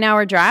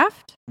 9-hour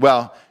draft?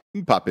 Well,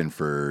 you can pop in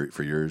for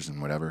yours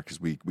and whatever,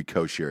 because we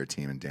co-share a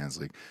team in Dan's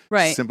league.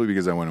 Right. Simply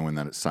because I want to win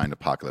that signed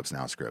Apocalypse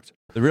Now script.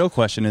 The real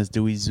question is,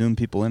 do we Zoom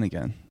people in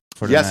again?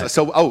 For Yes. tonight?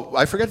 So,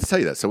 I forgot to tell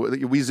you that. So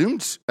we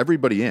Zoomed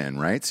everybody in,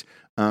 right?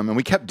 And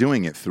we kept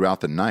doing it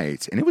throughout the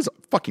night, and it was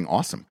fucking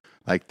awesome.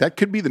 Like, that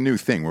could be the new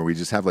thing where we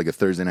just have like a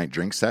Thursday night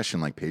drink session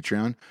like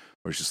Patreon,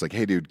 where it's just like,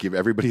 hey, dude, give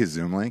everybody a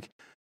Zoom link,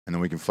 and then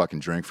we can fucking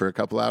drink for a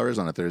couple hours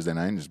on a Thursday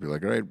night and just be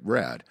like, all right,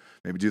 rad.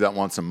 Maybe do that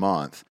once a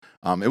month.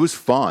 It was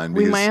fun.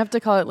 We because- might have to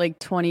call it like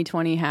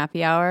 2020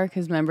 happy hour,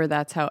 because remember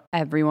that's how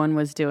everyone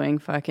was doing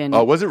fucking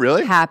Oh, was it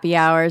really? happy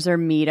hours or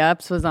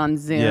meetups was on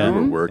Zoom. Yeah.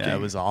 We were working. Yeah,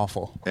 it was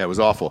awful. Yeah, it was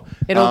awful.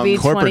 It'll be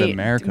corporate 20.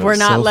 America We're was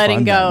not so letting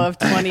fun go then. of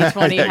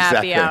 2020 Yeah, happy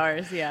exactly.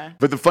 hours. Yeah.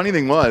 But the funny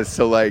thing was,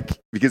 so like,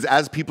 because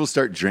as people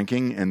start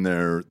drinking and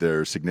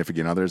their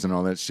significant others and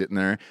all that shit in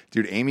there,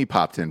 dude, Amy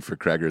popped in for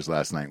Craigers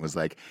last night and was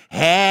like,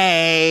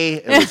 hey,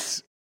 it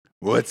was,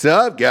 what's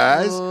up,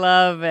 guys?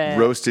 Love it.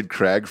 Roasted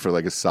Craig for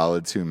like a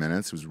solid 2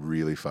 minutes. It was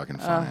really fucking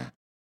funny.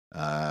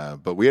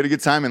 But we had a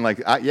good time, and like,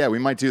 yeah, we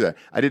might do that.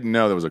 I didn't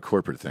know that was a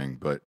corporate thing,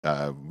 but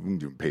we can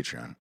do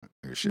Patreon.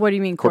 What do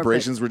you mean corporate?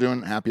 Corporations were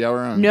doing happy hour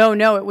on?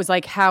 No, it was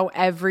like how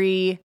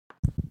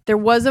there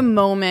was a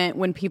moment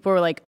when people were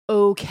like,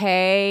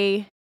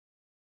 okay,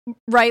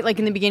 right? Like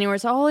in the beginning where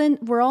it's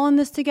we're all in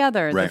this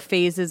together. Right. The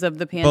phases of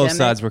the pandemic. Both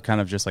sides were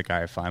kind of just like, all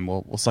right, fine,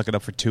 we'll suck it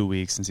up for 2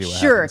 weeks and see what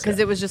Sure, happens. because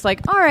it was just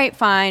like, all right,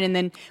 fine. And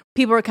then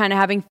people were kind of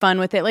having fun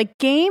with it. Like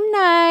game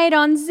night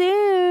on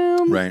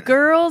Zoom. Right.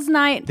 Girls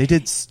night. They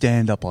did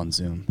stand up on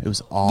Zoom. It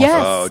was awful.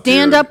 Yes, Oh,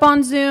 stand dude. up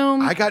on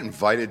Zoom. I got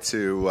invited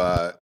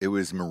to, it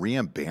was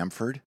Maria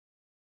Bamford,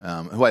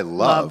 who I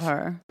love.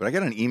 her. But I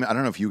got an email. I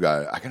don't know if you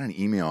got it. I got an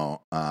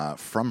email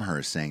from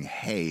her saying,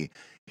 hey,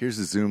 here's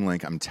the Zoom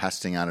link. I'm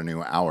testing out a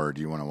new hour.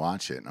 Do you want to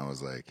watch it? And I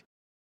was like,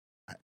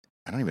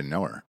 I don't even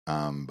know her.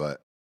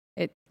 But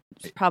It's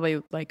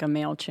probably like a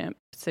MailChimp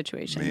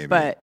situation. maybe.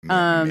 But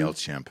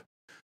MailChimp.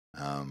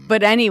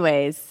 but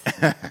anyways,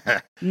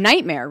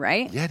 nightmare,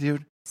 right? Yeah,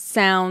 dude.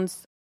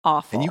 Sounds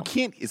awful. And you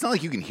can't, it's not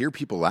like you can hear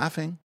people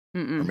laughing.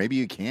 Or Mm-mm. maybe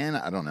you can.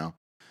 I don't know.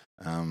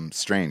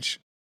 Strange.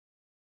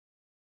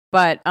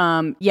 But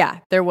yeah,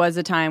 there was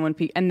a time when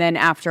and then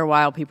after a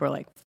while, people were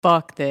like,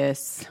 "Fuck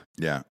this!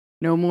 Yeah.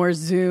 No more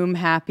Zoom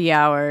happy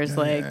hours." Yeah,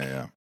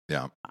 like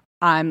yeah.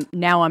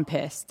 I'm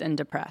pissed and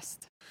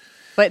depressed.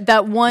 But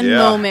that one Yeah.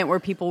 moment where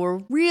people were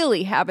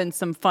really having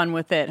some fun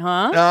with it,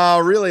 huh? Oh,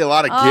 really? A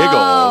lot of giggles.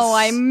 Oh,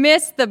 I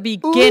missed the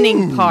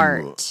beginning Ooh.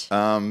 part.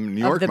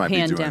 New York the might be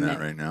doing pandemic.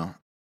 that right now.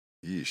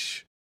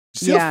 Yeesh.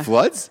 Did you see Yeah. the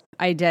floods?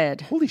 I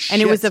did. Holy shit.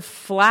 And it was a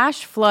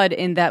flash flood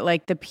in that,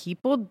 like, the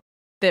people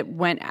that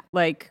went,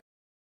 like,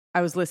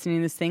 I was listening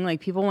to this thing,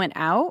 like, people went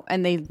out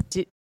and they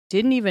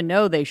didn't even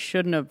know they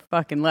shouldn't have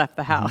fucking left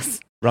the house.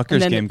 Rutgers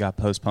And then game got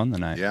postponed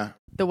tonight. Yeah.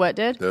 The what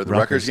did? The Rutgers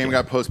Rutgers game game.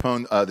 got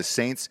postponed. The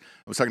Saints,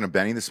 I was talking to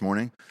Benny this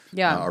morning,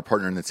 Yeah. our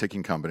partner in the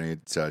ticketing company.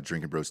 It's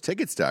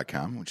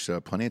drinkingbrostickets.com, which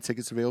plenty of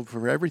tickets available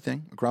for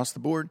everything across the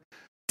board.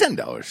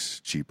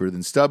 $10 cheaper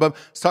than StubHub.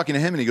 I was talking to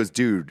him, and he goes,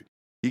 dude,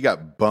 he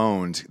got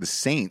boned. The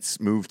Saints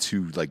moved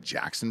to, like,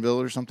 Jacksonville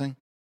or something.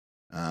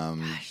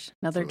 Gosh,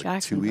 another for, like,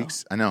 Jacksonville. 2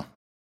 weeks. I know.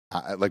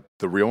 I like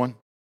the real one.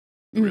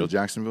 The real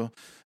Jacksonville.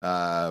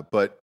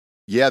 But,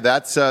 yeah,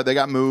 that's they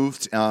got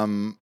moved.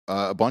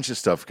 A bunch of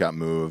stuff got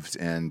moved,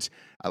 and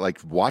I like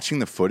watching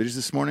the footage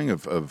this morning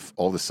of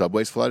all the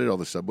subways flooded, all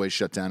the subways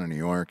shut down in New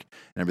York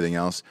and everything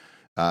else.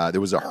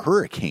 There was a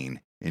hurricane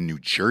in New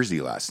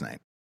Jersey last night,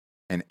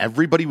 and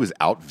everybody was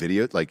out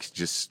videoed, like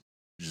just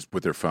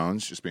with their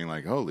phones, just being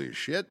like, holy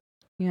shit,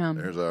 Yeah.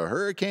 there's a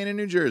hurricane in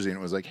New Jersey. And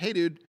it was like, hey,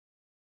 dude,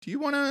 do you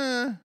want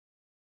to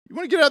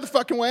get out of the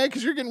fucking way?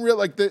 Because you're getting real,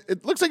 like,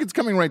 it looks like it's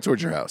coming right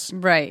towards your house.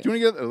 Right. Do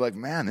you want to get like,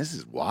 man, this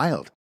is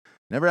wild.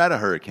 Never had a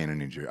hurricane in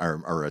New Jersey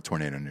or a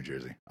tornado in New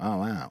Jersey. Oh,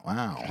 wow.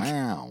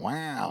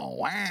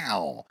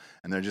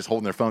 And they're just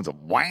holding their phones up.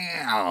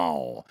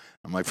 Wow.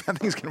 I'm like, that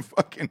thing's going to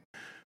fucking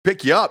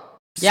pick you up,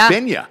 Yeah.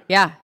 spin you.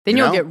 Yeah. Then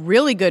You you'll know? get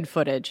really good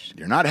footage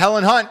You're not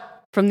Helen Hunt.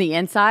 from the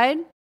inside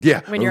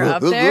Yeah. when you're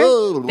up there.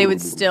 They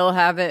would still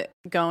have it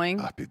going.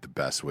 That'd be the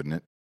best, wouldn't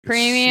it? It's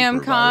Premium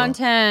super viral.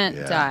 content.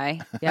 Yeah. Die.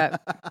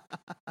 Yep.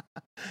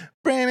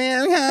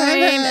 Premium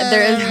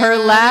content. Her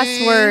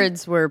last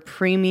words were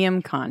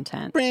premium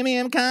content.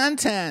 Premium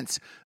content.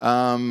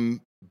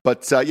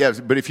 But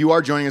if you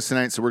are joining us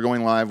tonight, so we're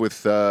going live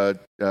with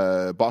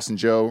Boston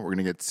Joe. We're going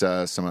to get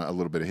a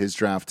little bit of his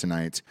draft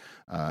tonight,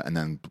 and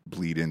then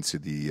bleed into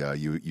the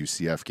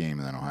UCF game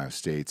and then Ohio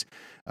State.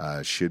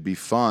 Should be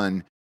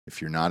fun if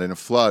you're not in a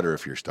flood or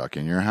if you're stuck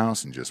in your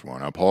house and just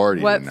want to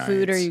party What tonight.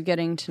 food are you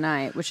getting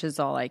tonight? Which is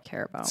all I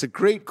care about. It's a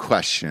great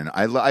question.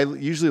 I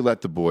usually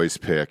let the boys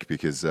pick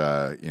because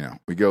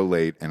we go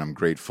late and I'm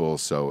grateful,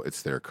 so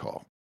it's their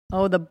call.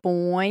 Oh, the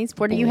boys.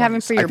 What are you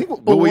having for your we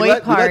boy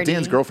let party?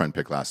 Dan's girlfriend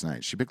pick last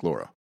night. She picked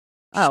Laura.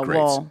 She's Oh, great.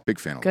 well, Big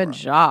fan of Good Laura.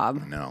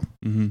 job. I know.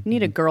 Mm-hmm.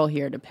 Need a girl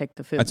here to pick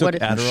the food. I took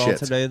What- Adderall Shit.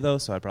 today, though,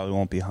 so I probably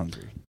won't be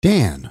hungry.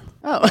 Dan,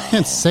 oh,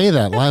 can't say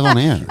that live on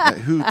air.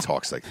 Who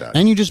talks like that?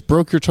 And you just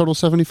broke your total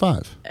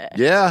 75.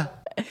 Yeah.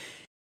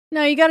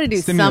 no, you got to do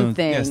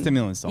something. Yeah,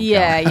 stimulants don't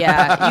Yeah, count.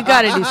 yeah. You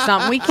got to do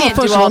something. We can't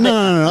first do of all all, this.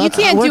 no. You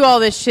can't What- do all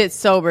this shit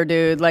sober,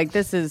 dude. Like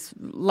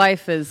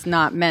life is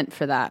not meant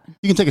for that.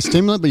 You can take a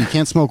stimulant, but you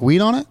can't smoke weed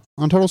on it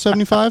on total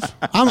 75.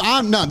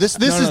 This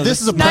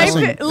is a Life-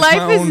 pressing life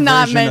my is own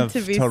not version meant of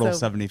to be total sober.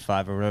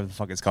 75 or whatever the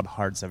fuck it's called,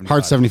 hard 75.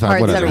 hard 75.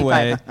 Hard whatever.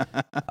 75.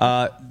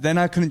 Either way, then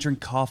I couldn't drink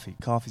coffee.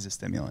 Coffee's a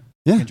stimulant.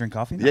 Yeah. You can't drink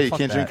coffee? No, Yeah, you fuck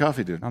can't drink that.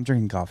 coffee, dude. I'm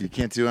drinking coffee. You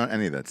can't do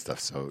any of that stuff,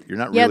 so you're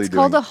not Yeah, really it's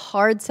called a doing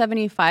hard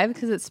 75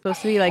 because it's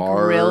supposed to be like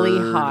really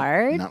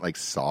hard. Not like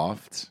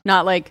soft.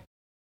 Not like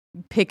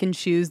pick and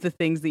choose the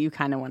things that you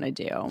kind of want to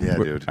do. Yeah,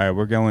 We're- dude. All right,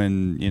 we're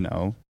going,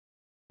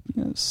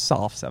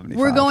 soft 75.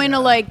 We're going to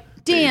yeah.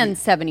 like Dan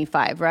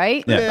 75,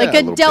 right? Yeah. Like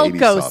Yeah, a little baby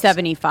Delco soft.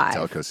 75.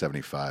 Delco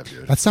 75,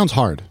 dude. That sounds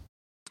hard.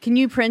 Can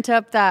you print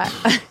up that?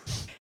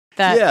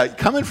 that Yeah,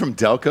 coming from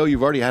Delco,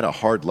 you've already had a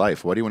hard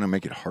life. Why do you want to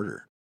make it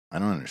harder? I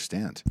don't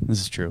understand. This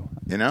is true.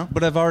 You know?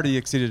 But I've already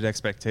exceeded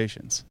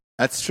expectations.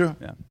 That's true.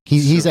 Yeah.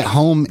 He's at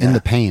home in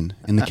the pain,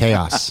 in the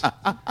chaos.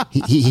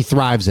 he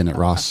thrives in it,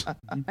 Ross.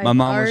 My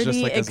mom was just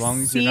already like, as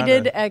long as you're not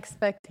exceeded a-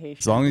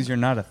 expectations. As long as you're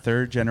not a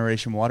third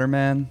generation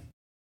waterman,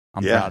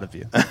 I'm Yeah. proud of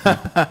you.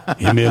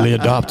 He merely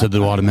adopted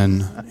the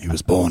waterman. He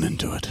was born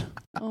into it.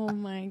 Oh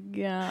my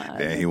god.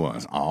 There he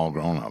was, all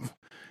grown up.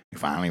 He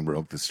finally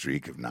broke the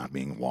streak of not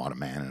being a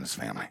waterman in his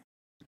family.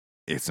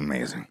 It's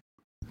amazing.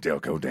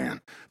 Delco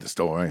Dan, the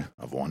story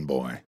of one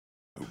boy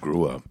who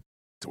grew up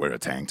to wear a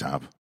tank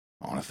top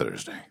on a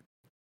Thursday.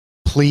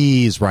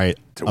 Please write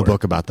To a work.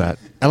 book about that.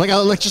 I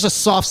like just a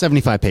soft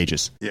 75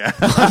 pages. Yeah.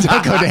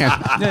 Go Dan.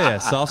 Yeah,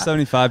 soft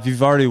 75.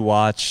 You've already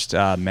watched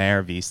Mayor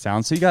of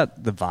Easttown, so you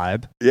got the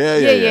vibe. Yeah.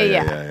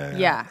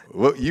 Yeah.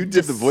 Well, you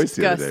did the voice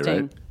the other day,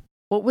 Disgusting. right?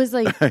 What was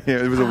like?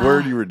 It was a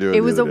word you were doing. It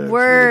the was a other day. It's really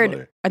word.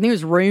 funny. I think it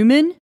was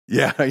roomin'.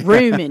 Yeah.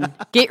 Roomin'.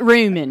 Get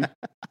roomin'.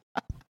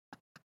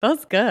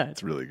 That's good.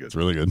 It's really good. It's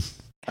really good.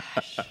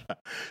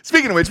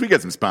 Speaking of which, we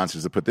got some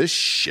sponsors to put this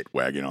shit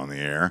wagon on the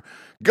air.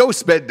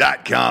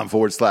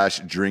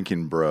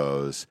 GhostBed.com/drinking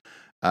bros.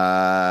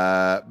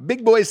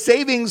 Big boy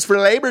savings for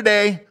Labor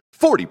Day.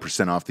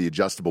 40% off the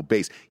adjustable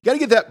base. You got to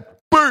get that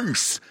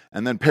base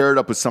and then pair it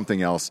up with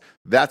something else.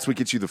 That's what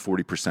gets you the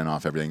 40%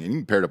 off everything. And you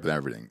can pair it up with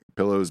everything.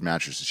 Pillows,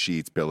 mattresses,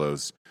 sheets,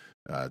 pillows.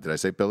 Did I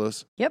say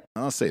pillows? Yep.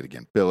 I'll say it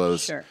again.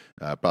 Pillows. Sure.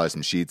 Probably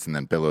some sheets and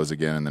then pillows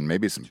again and then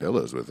maybe some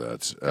pillows with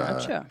that.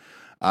 Gotcha.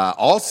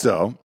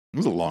 Also, it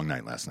was a long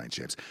night last night,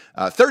 James.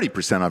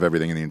 30% off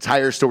everything in the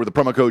entire store with the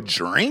promo code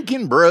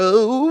Drinking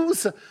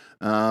Bros.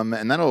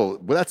 And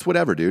that's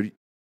whatever, dude.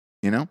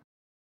 You know?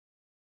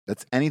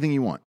 That's anything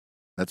you want.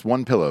 That's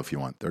one pillow if you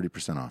want,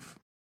 30% off.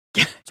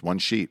 It's one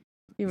sheet.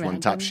 It's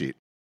one top sheet.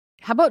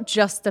 How about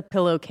just a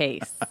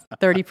pillowcase?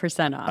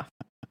 30% off.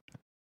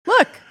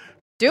 Look,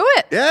 do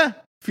it. Yeah.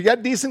 If you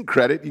got decent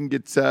credit, you can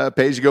get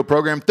pay-as-you-go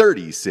program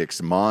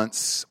 36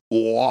 months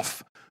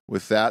off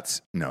with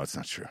that. No, it's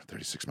not true.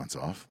 36 months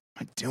off.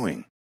 What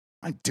am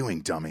I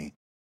doing, dummy?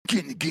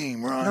 Get in the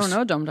game, Ross. I don't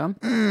know, dum-dum.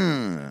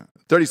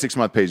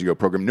 36-month pay-as-you-go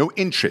program. No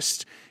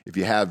interest if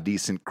you have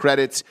decent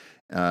credit.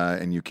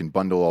 And you can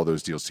bundle all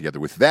those deals together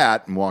with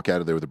that and walk out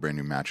of there with a brand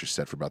new mattress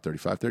set for about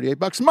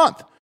 $38 a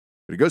month.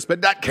 Go to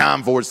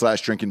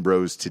ghostbed.com/drinking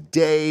bros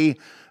today.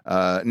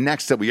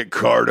 Next up, we get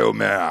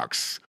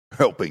Cardomax,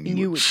 helping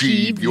you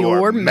achieve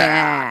your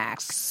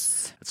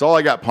max. That's all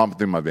I got pumping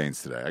through my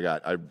veins today.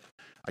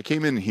 I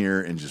came in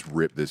here and just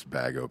ripped this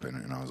bag open,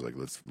 and I was like,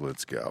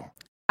 let's go.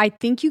 I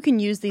think you can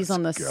use these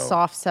on the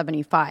Soft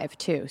 75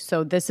 too.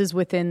 So this is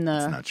within the.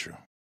 That's not true.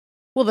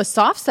 Well, the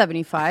soft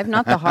 75,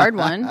 not the hard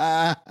one.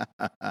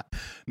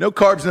 No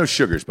carbs, no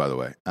sugars, by the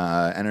way.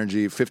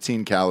 Energy,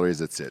 15 calories.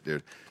 That's it,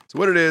 dude. So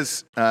what it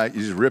is, you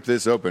just rip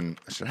this open.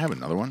 Should I have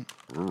another one?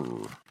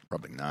 Ooh,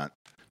 probably not.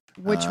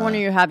 Which one are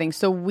you having?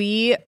 So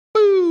we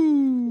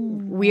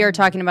are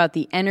talking about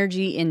the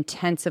energy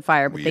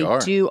intensifier, but they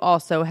do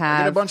also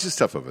have I got a bunch of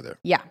stuff over there.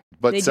 Yeah.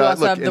 But they do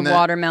also have the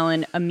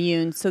watermelon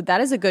immune. So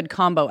that is a good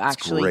combo,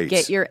 actually. Great.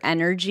 Get your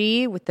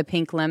energy with the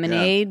pink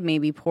lemonade,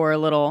 maybe pour a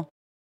little.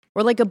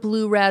 Or like a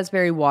blue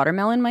raspberry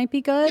watermelon might be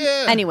good.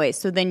 Yeah. Anyway,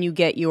 so then you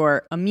get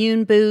your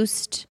immune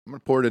boost. I'm going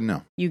to pour it in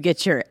now. You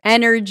get your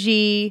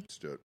energy. Let's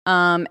do it.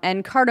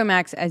 And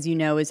Cardomax, as you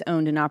know, is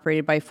owned and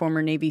operated by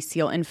former Navy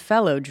SEAL and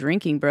fellow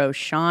drinking bro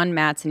Sean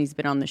Matson. He's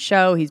been on the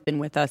show. He's been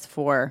with us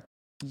for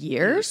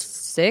years.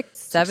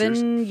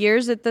 7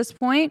 years at this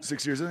point.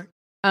 6 years, I think.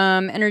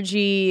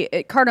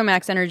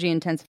 Cardomax Energy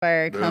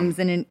Intensifier comes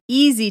in an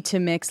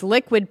easy-to-mix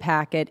liquid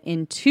packet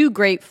in 2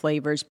 great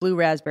flavors, blue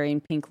raspberry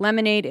and pink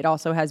lemonade. It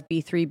also has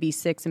B3,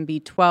 B6, and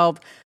B12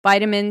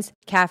 vitamins,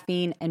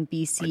 caffeine, and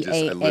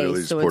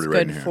BCAA. So it's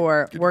good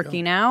for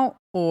working out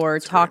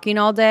or talking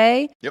all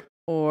day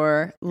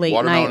or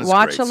late night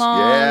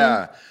watch-along.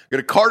 Yeah. Go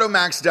to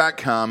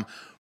cardomax.com,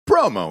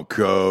 promo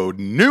code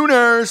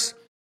Nooners.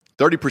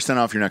 30%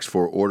 off your next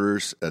 4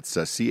 orders. That's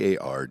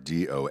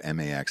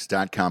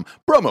cardomax.com.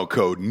 Promo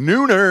code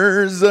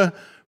Nooners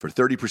for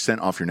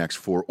 30% off your next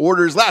 4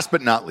 orders. Last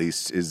but not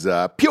least is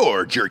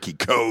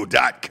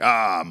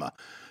purejerkyco.com.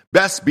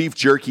 Best beef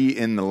jerky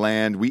in the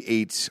land. We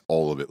ate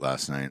all of it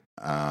last night.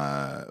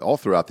 All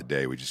throughout the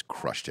day, we just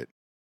crushed it.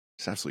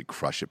 Just absolutely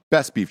crushed it.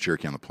 Best beef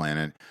jerky on the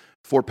planet.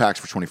 4 packs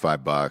for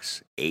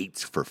 $25, 8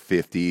 for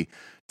 $50.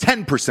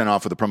 10%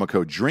 off with the promo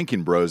code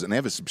Drinking Bros, and they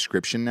have a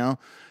subscription now.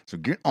 So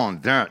get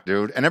on that,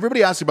 dude. And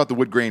everybody asked about the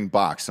wood grain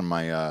box on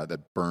my that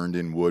burned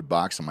in wood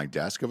box on my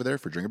desk over there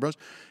for Drinking Bros.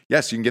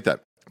 Yes, you can get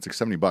that. It's like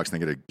 $70, and they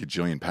get a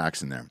gajillion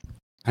packs in there.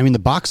 I mean, the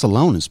box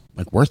alone is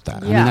like worth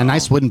that. Yeah. I mean, a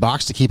nice wooden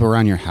box to keep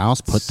around your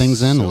house, put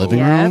things in the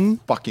living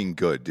room. Fucking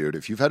good, dude.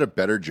 If you've had a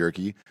better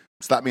jerky,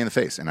 slap me in the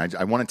face, and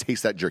I want to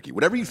taste that jerky.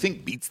 Whatever you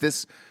think beats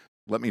this,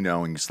 let me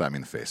know and slap me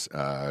in the face.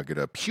 Go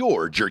to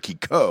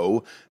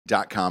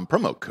purejerkyco.com,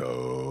 promo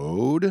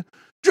code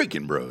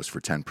Drinking Bros for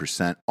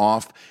 10%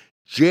 off.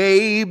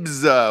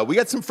 Jabes, we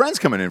got some friends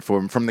coming in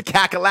from the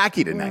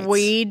Kakalaki tonight.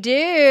 We do.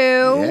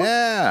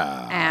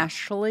 Yeah.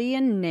 Ashley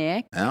and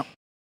Nick. Yeah.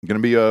 Going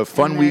to be a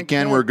fun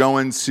weekend. Kids. We're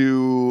going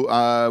to,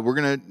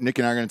 Nick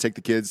and I are going to take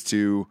the kids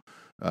to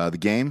the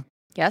game.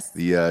 Yes.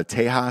 The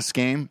Tejas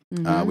game,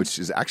 which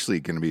is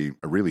actually going to be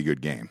a really good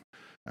game.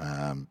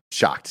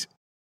 Shocked.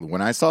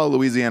 When I saw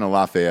Louisiana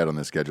Lafayette on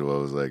the schedule, I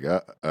was like,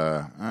 all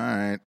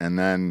right. And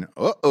then,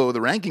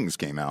 the rankings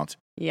came out.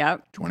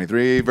 Yep.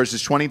 23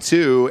 versus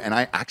 22. And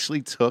I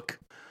actually took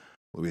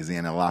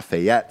Louisiana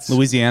Lafayette.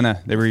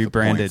 Louisiana. They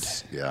rebranded.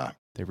 Yeah.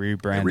 They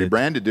rebranded. They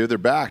rebranded, dude. They're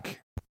back.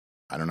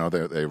 I don't know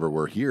if they ever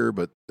were here,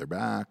 but they're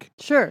back.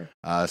 Sure.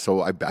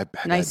 So I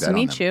nice to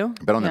meet you.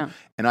 I bet on them.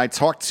 And I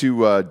talked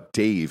to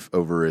Dave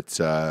over at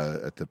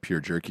the Pure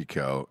Jerky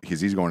Co.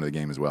 He's going to the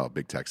game as well,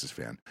 big Texas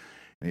fan.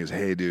 And he goes,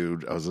 hey,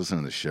 dude, I was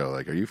listening to the show.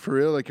 Like, are you for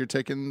real? Like, you're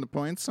taking the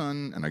points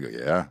on? And I go,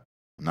 yeah,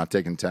 I'm not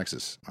taking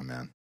Texas, my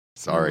man.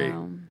 Sorry.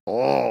 No.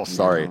 Oh,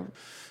 sorry. No.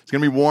 It's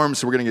going to be warm,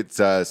 so we're going to get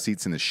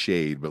seats in the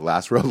shade. But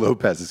Lázaro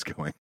Lopez is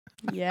going.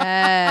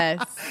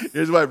 Yes.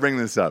 Here's why I bring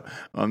this up.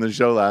 On the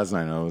show last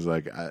night, I was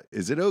like,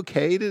 is it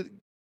okay to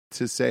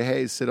say,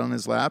 hey, sit on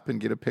his lap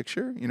and get a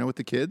picture, with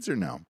the kids or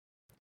no?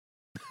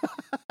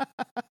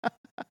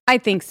 I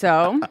think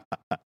so.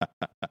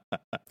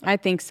 I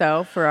think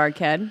so for our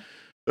kid.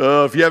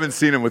 If you haven't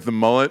seen him with the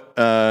mullet,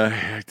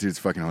 dude's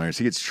fucking hilarious.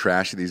 He gets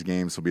trashed at these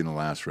games. He'll be in the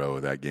last row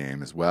of that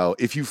game as well.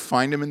 If you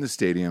find him in the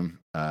stadium,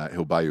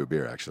 he'll buy you a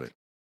beer, actually.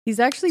 He's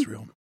actually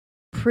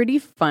pretty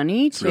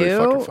funny, too. Really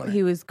fucking funny.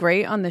 He was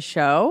great on the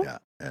show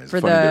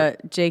for the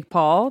Jake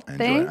Paul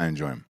thing. I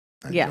enjoy him.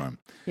 I enjoy Yeah. him.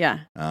 Yeah.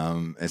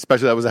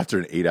 Especially that was after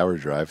an 8-hour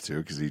drive too,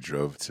 because he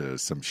drove to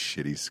some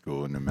shitty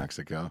school in New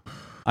Mexico.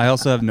 I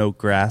also have no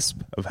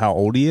grasp of how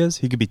old he is.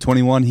 He could be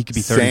 21. He could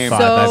be Same.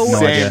 35. I have no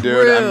So idea. Same,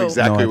 dude. I'm True.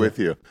 exactly No with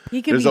you.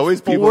 He could There's be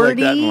always 40, people like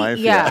that in life.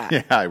 Yeah.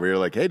 Yeah. Where you're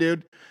like, hey,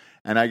 dude.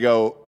 And I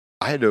go,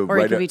 I had to Or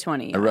he write could be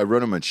 20. I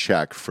wrote him a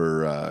check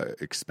for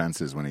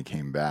expenses when he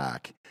came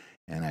back.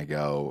 And I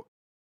go,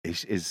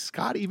 is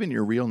Scott even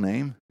your real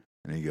name?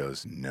 And he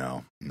goes,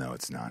 no,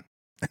 it's not.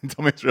 And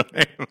told me his real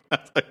name. I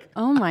was like,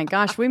 Oh my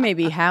gosh, we may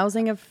be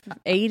housing of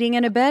aiding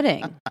and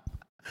abetting.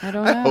 I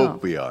don't know. I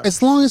hope we are.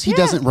 As long as he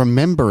doesn't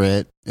remember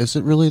it, is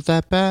it really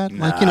that bad?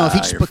 Like, if he Nah,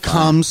 just you're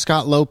becomes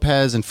Scott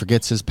Lopez and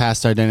forgets his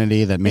past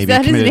identity that maybe Is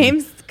that his committed-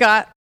 name,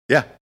 Scott?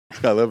 Yeah,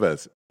 Scott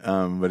Lopez.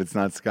 But it's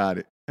not Scott.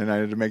 And I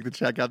had to make the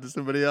check out to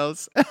somebody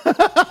else.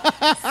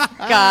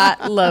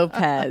 Scott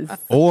Lopez.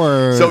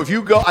 Or So if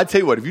you go, I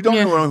tell you what, if you don't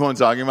Yeah. know what I'm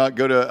talking about,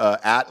 go to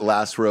at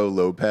Last Row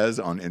Lopez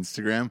on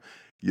Instagram.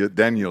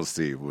 Then you'll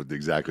see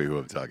exactly who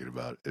I'm talking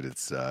about.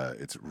 It's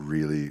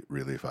really,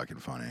 really fucking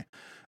funny.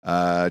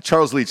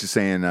 Charles Leach is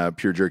saying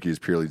pure jerky is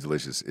purely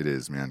delicious. It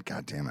is, man.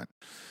 God damn it.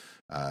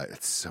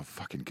 It's so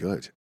fucking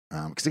good.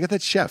 Because they got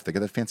that chef. They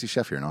got that fancy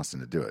chef here in Austin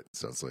to do it.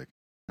 So it's like,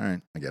 all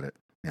right, I get it.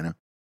 You know?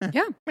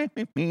 Yeah.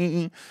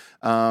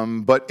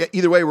 But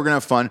either way, we're going to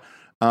have fun.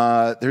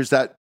 There's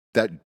that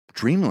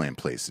Dreamland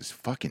place is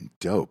fucking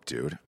dope,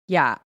 dude.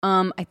 Yeah.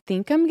 I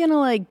think I'm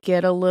gonna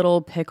get a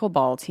little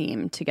pickleball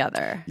team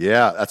together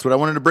Yeah, that's what I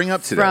wanted to bring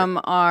up today. from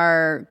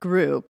our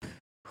group,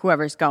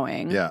 whoever's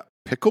going. Yeah,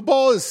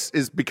 pickleball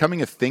is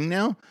becoming a thing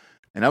now,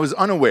 and I was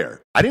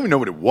unaware. I didn't even know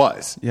what it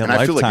was. Yeah, and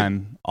I feel like a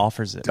Lifetime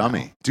offers it. dummy.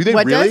 now. Do they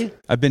What really? does?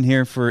 I've been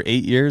here for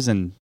 8 years,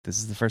 and this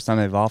is the first time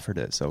they've offered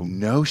it. So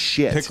No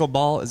shit.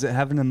 pickleball is it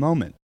having a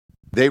moment?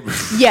 They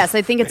Yes,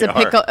 I think it's They a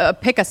are.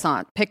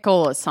 pickle-a-sant.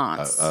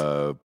 Pickle-a-sans.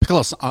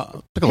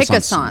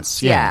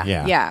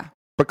 Yeah.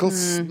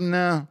 Pickles? Mm.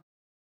 No,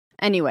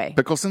 Anyway,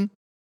 Pickleson.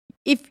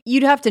 if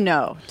you'd have to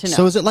know to know.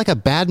 So is it like a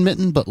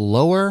badminton but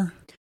lower?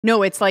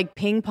 No, it's like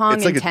ping pong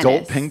It's and like tennis.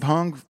 adult ping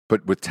pong,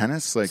 but with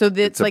tennis. Like So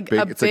it's like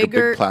a it's like a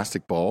bigger- big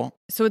plastic ball.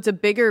 So it's a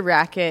bigger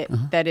racket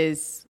that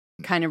is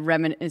kind of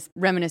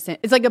reminiscent.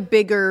 It's like a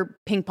bigger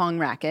ping pong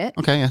racket.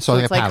 Okay, yeah, so, So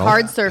like it's a like paddle.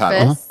 hard surface.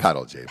 Paddle,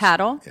 paddle, James.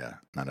 Paddle. Yeah,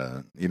 not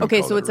a. You don't Okay,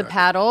 call so it it's a racket.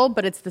 paddle,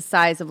 but it's the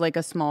size of like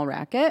a small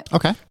racket.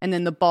 Okay. And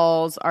then the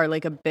balls are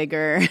like a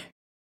bigger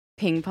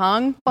ping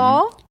pong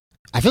ball.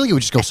 I feel like it would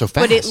just go so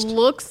fast. But it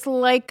looks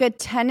like a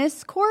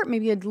tennis court,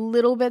 maybe a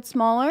little bit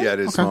smaller. Yeah, it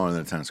is Okay. smaller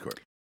than a tennis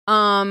court.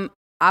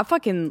 I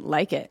fucking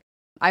like it.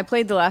 I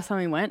played the last time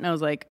we went and I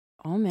was like,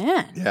 oh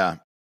man. Yeah.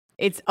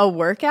 It's a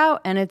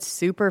workout and it's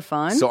super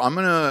fun. So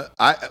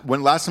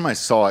when last time I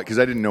saw it, because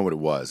I didn't know what it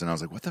was, and I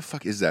was like, what the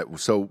fuck is that?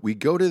 So we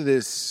go to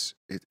this,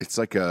 it's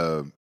like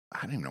I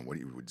don't even know what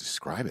you would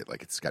describe it.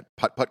 Like it's got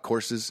putt-putt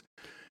courses.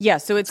 yeah,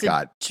 so it's It's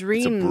a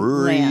dreamland.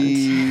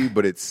 brewery,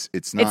 but it's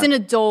not. It's an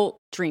adult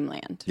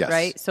dreamland, Yes.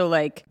 right? So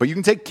like but you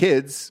can take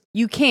kids.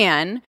 you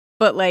can,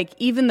 but like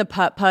even the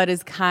putt-putt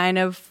is kind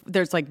of,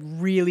 there's like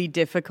really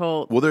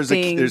difficult Well, there's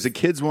things. a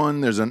kids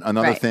one. There's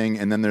another Right. thing,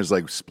 and then there's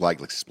like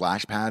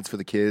splash pads for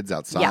the kids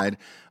outside.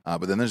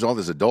 But then there's all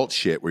this adult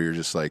shit where you're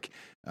just like,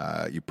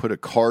 you put a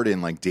card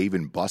in like Dave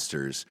and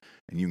Buster's,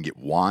 and you can get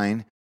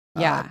wine,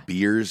 Yeah.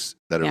 beers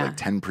that are Yeah. like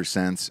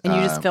 10%, and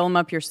you just fill them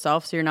up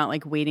yourself so you're not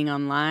like waiting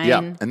online. Yeah,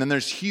 and then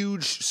there's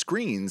huge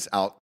screens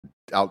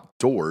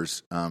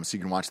outdoors, so you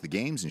can watch the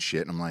games and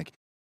shit. And I'm like,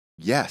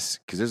 yes,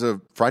 because there's a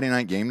Friday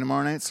night game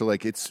tomorrow night, so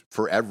like it's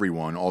for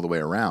everyone all the way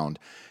around.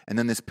 And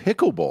then this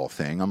pickleball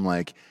thing, I'm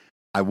like,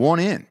 I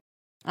want in.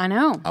 I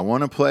know. I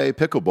want to play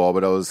pickleball,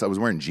 but I was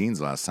wearing jeans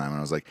last time, and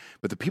I was like,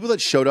 but the people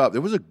that showed up,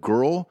 there was a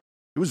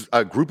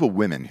group of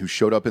women who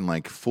showed up in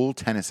like full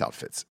tennis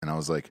outfits, and I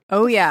was like,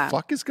 Oh yeah.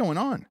 fuck is going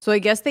on? So I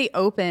guess they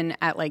open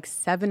at like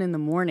 7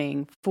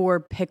 a.m. for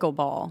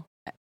pickleball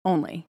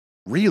only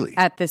Really?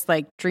 at this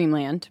like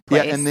dreamland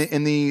place. Yeah, and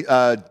in the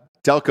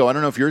Delco, I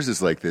don't know if yours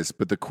is like this,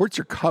 but the courts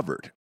are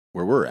covered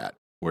where we're at,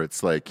 where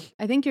it's like,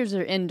 I think yours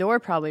are indoor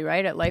probably,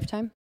 right? At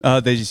Lifetime?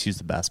 They just use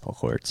the basketball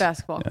courts.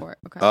 Basketball court.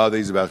 Okay. oh, they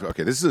use a basketball.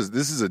 Okay, this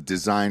is a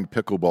designed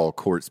pickleball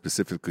court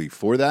specifically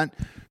for that,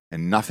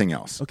 and nothing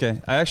else. Okay,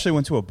 I actually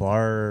went to a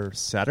bar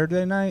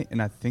Saturday night,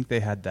 and I think they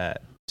had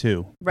that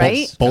too.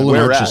 Right? Bowl and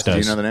Where Arches at? Do you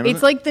does. know the name It's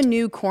of it? like the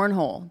new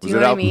cornhole. Do Was you it know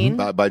what I out mean?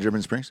 by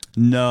Driven Springs?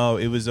 No,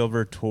 it was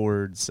over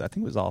towards, I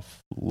think it was off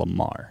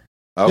Lamar.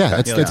 Okay. Yeah,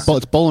 it's Yeah.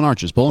 it's Bowl and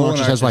Arches. Bowl and Bowl and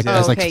Arches has like Arches, yeah.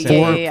 has like Okay,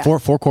 four, yeah.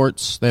 four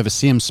courts. They have a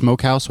CM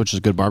Smokehouse, which is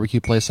a good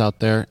barbecue place out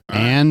there,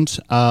 and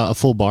a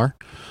full bar.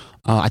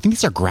 I think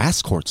these are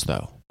grass courts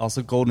though.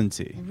 Also Golden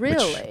Tee.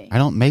 Really? I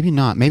don't. Maybe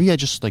not. Maybe I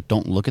just like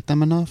don't look at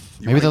them enough.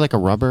 Maybe they're like a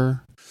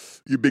rubber.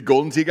 You a big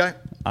Golden Tee guy?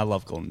 I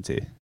love Golden Tee.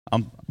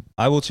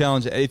 I will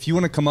challenge, if you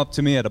want to come up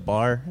to me at a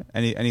bar,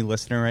 any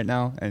listener right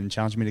now, and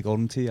challenge me to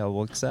Golden Tee, I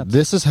will accept.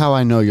 This is how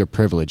I know you're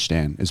privileged,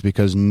 Dan, is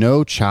because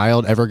no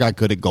child ever got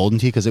good at Golden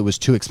Tee because it was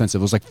too expensive.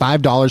 It was like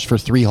 $5 for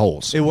 3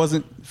 holes. It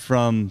wasn't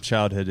from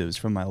childhood, it was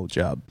from my old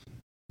job.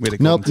 We had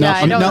a Nope, Golden Tee Yeah,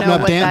 I no, don't no, know no.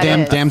 what that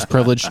is. Dam's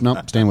privileged.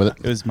 Nope, staying with it.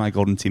 It was my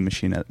Golden Tee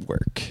machine at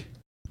work.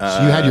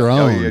 So you had your Oh,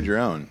 own. you had your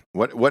own.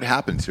 What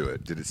happened to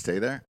it? Did it stay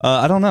there?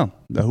 I don't know.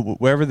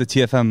 Wherever the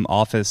TFM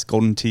office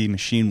Golden Tee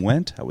machine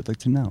went, I would like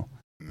to know.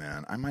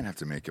 Man, I might have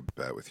to make a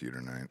bet with you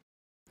tonight.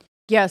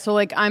 Yeah, so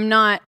like I'm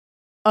not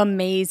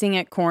amazing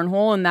at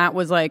cornhole, and that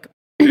was like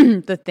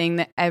the thing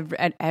that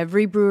at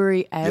every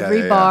brewery,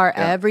 every bar,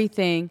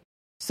 everything.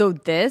 So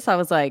this, I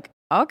was like,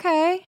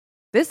 okay,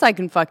 this I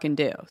can fucking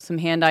do. Some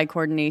hand-eye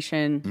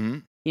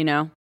coordination, you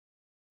know.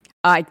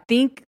 I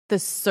think the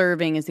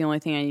serving is the only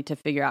thing I need to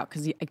figure out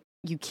because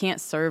you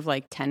can't serve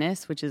like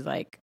tennis, which is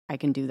like I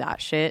can do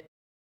that shit,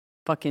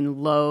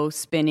 fucking low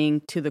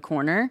spinning to the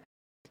corner.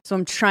 So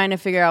I'm trying to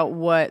figure out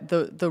what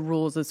the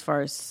rules as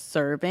far as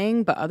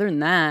serving. But other than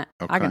that,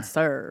 I can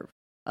serve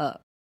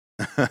up.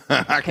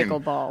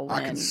 Pickleball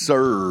I can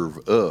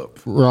serve up.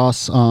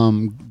 Ross,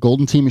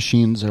 Golden Tee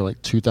machines are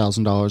like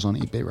 $2,000 on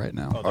eBay right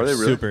now. Oh, Are they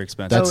really? super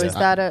expensive? So is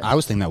that I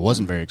was thinking that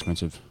wasn't very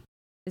expensive.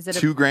 is it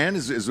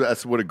 $2,000 is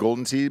that's what a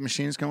Golden Tee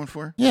machine is going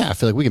for? Yeah, I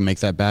feel like we can make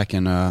that back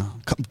and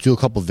do a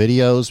couple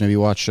videos. Maybe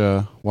watch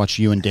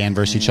you and Dan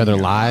versus each other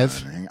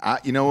live.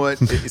 You know what?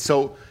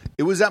 So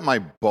it was at my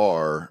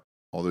bar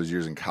all those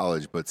years in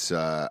college, but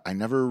I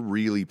never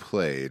really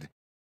played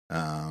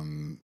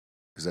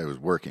because I was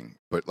working.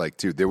 But like,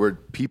 dude,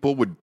 people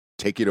would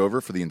take it over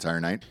for the entire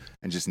night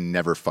and just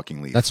never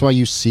fucking leave. That's why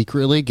you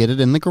secretly get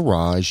it in the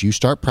garage. You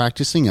start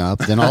practicing up.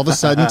 Then all of a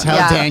sudden tell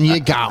Dan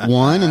you got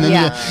one. And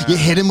then you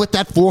hit him with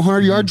that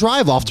 400-yard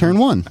drive off turn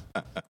one.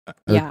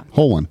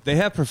 Hole one. They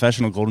have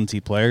professional Golden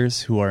Tee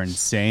players who are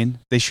insane.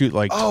 They shoot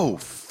like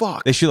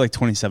fuck. They shoot like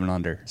 27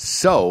 under.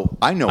 So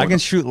I know I can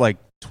shoot like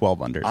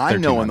 12 under. I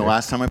know when under. the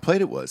last time I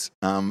played it was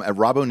at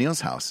Rob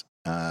O'Neill's house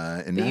in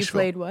Nashville. You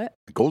played what?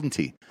 Golden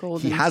Tee.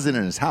 He has it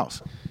in his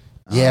house.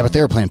 Yeah, but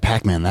they were playing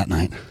Pac-Man that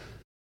night.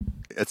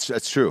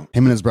 That's true.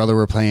 Him and his brother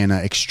were playing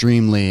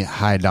extremely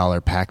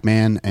high-dollar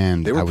Pac-Man,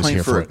 and They were I was playing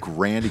here for it.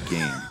 $1,000 a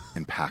game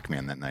in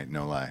Pac-Man that night.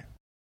 No lie.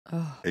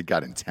 It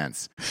got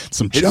intense.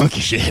 Some chunky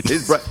shit.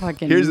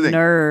 Fucking here's the thing.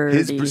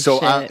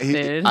 nerdy shit,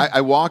 dude.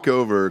 I walk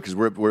over because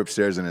we're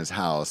upstairs in his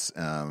house.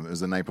 It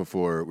was the night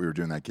before we were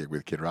doing that gig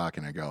with Kid Rock,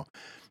 and I go,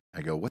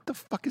 what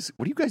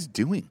are you guys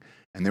doing?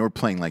 And they were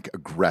playing like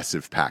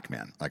aggressive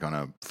Pac-Man, like on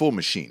a full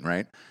machine,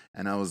 right?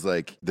 And I was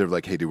like, they're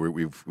like, hey, dude,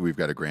 we've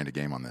got $1,000 a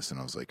game on this. And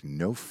I was like,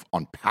 no,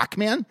 on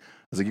Pac-Man? I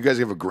was like, you guys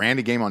have $1,000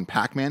 a game on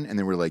Pac-Man? And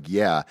they were like,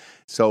 yeah.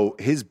 So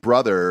his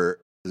brother,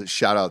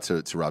 shout out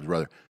to Rob's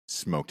brother,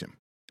 smoked him.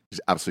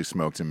 Just absolutely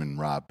smoked him. And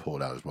Rob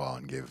pulled out his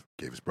wallet and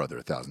gave his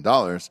brother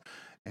 $1,000.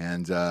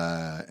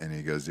 And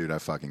he goes, dude, I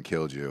fucking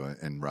killed you.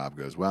 And Rob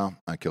goes, well,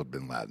 I killed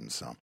Bin Laden,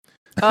 so.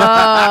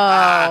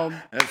 Oh,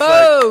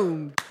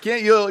 boom!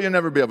 Like, you'll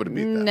never be able to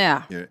beat that.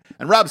 No. Yeah.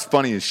 And Rob's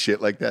funny as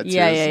shit like that too.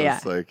 Yeah.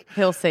 It's like,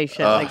 he'll say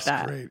shit like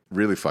that. Great.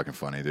 Really fucking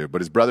funny, dude.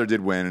 But his brother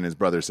did win, and his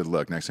brother said,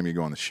 "Look, next time you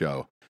go on the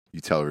show, you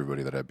tell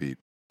everybody that I beat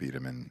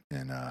him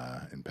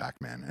in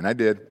Pac-Man." And I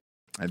did.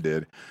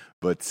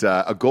 But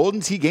a Golden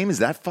Tee game is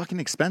that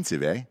fucking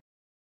expensive, eh?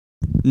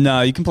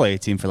 No, you can play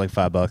 18 for like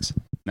 $5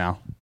 now.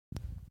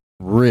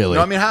 Really?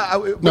 No, I mean,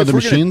 if the we're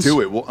machines? gonna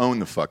do it, we'll own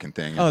the fucking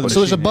thing. Oh,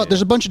 So there's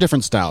a bunch of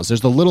different styles.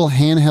 There's the little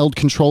handheld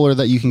controller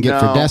that you can get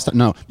for No. desktop.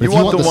 No, but You if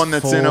want the this one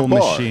that's in a full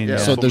bar. machine, Yeah, yeah.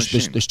 So full there's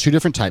machine. two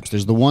different types.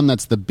 There's the one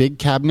that's the big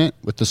cabinet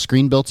with the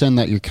screen built in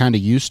that you're kind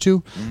of used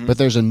to, but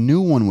there's a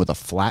new one with a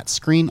flat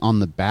screen on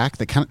the back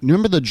that kind of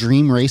remember the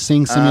Dream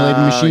Racing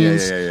simulating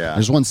machines. Yeah.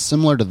 There's one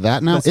similar to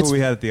that now. That's what we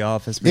had at the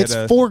office. It's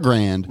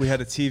 $4,000. We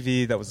had a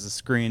TV that was the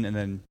screen, and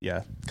then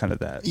kind of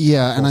that.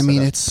 Yeah, and I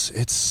mean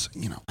setup. it's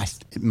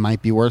it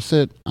might be worth it.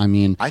 I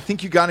mean, I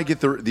think you got to get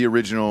the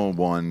original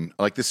one.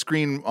 Like the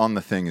screen on the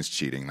thing is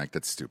cheating. Like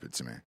that's stupid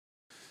to me.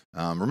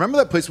 Remember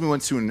that place we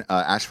went to in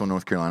Asheville,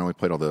 North Carolina? We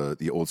played all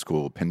the old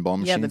school pinball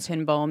machines. Yeah, the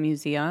pinball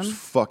museum. It was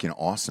fucking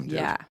awesome, dude.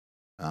 Yeah.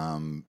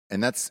 And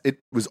it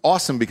was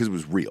awesome because it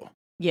was real.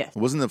 Yeah. It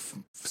wasn't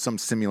some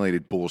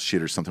simulated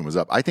bullshit or something was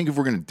up. I think if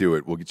we're gonna do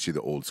it, we'll get you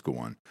the old school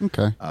one.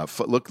 okay.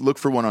 Look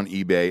for one on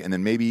eBay, and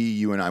then maybe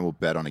you and I will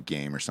bet on a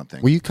game or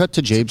something. Will you cut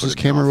to put it in James'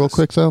 the camera real office.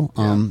 quick though?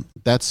 Yeah.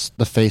 That's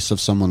the face of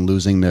someone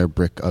losing their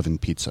brick oven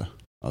pizza.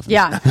 Oven.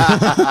 Yeah.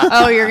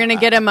 Oh, you're going to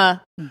get him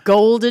a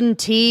Golden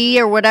Tee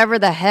or whatever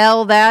the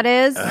hell that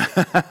is?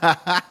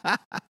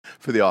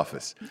 For the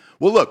office.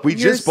 Well, look, we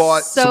You're just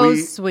bought. so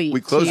sweet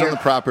We closed here. on the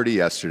property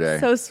yesterday.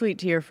 So sweet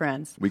to your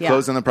friends. We Yeah.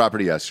 closed on the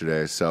property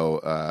yesterday,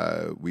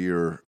 so we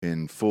are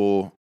in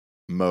full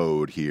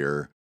mode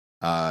here.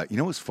 You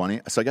know what's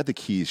funny? So I got the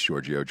keys,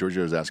 Giorgio.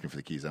 Giorgio was asking for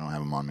the keys. I don't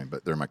have them on me,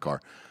 but they're in my car.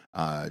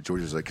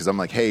 Giorgio's like, because I'm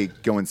like, hey,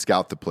 go and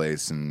scout the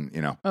place, and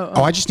you know.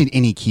 Oh, I just need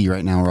any key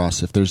right now,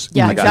 Ross. If there's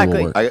Yeah, any key will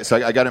exactly.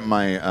 work. I got it in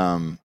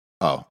my.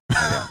 Yeah.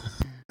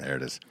 There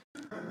it is.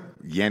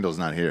 Yandel's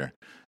not here.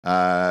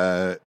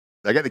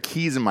 I got the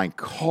keys in my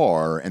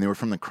car, and they were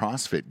from the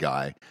CrossFit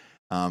guy.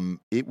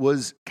 It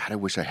was God. I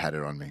wish I had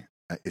it on me.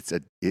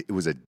 It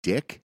was a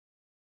dick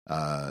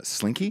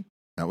slinky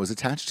that was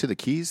attached to the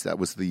keys. That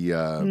was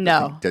the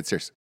No. thing. Dead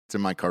serious. It's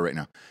in my car right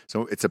now.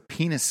 So it's a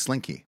penis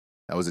slinky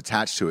that was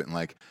attached to it, and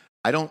like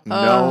I don't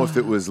know if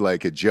it was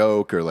like a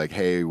joke or like,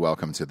 hey,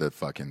 welcome to the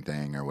fucking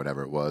thing or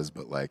whatever it was,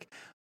 but like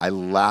I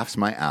laughed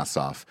my ass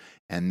off.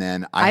 And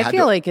then I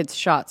feel like it's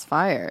shots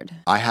fired.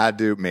 I had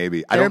to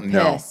maybe. I They're don't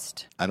know.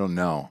 pissed. I don't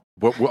know.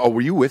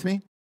 Were you with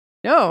me?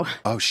 No.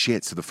 Oh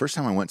shit! So the first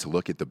time I went to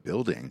look at the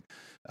building,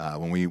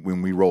 when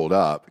we rolled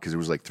up, because there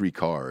was like 3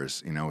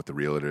 cars, with the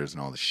realtors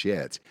and all the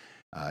shit.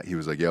 He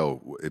was like,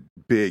 "Yo," a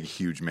big,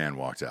 huge man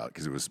walked out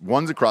because it was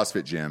one's a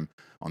CrossFit gym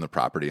on the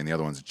property and the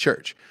other one's a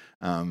church.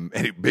 And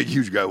a big,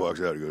 huge guy walks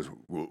out. He goes,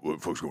 "What the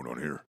fuck's going on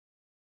here?"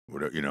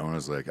 And I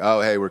was like,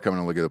 "Oh, hey, we're coming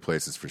to look at the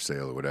places for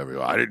sale or whatever."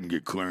 Goes, I didn't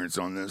get clearance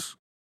on this.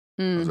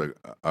 I was like,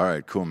 "All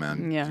right, cool,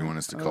 man. Yeah. Do you want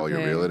us to call your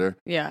realtor?"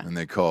 Yeah. And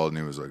they called, and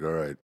he was like, "All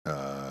right."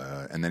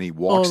 And then he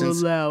walks. I'll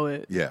allow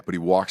it. Yeah, but he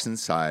walks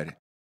inside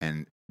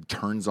and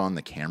turns on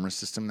the camera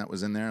system that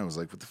was in there. I was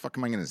like, "What the fuck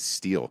am I going to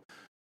steal?"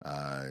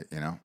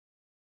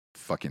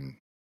 Fucking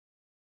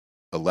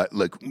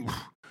like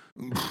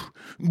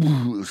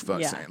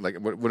Yeah. like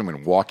what am I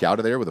going to walk out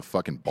of there with a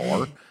fucking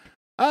bar?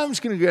 I'm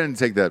just going to go ahead and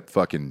take that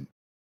fucking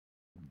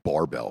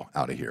barbell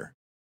out of here.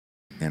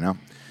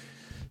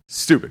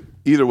 Stupid.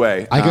 Either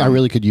way, I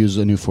really could use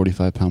a new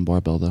 45-pound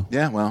barbell, though.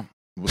 yeah. Well,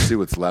 we'll see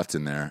what's left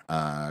in there.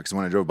 Because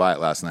when I drove by it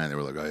last night, they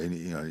were like,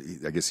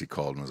 I guess he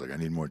called and was like, "I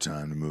need more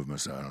time to move my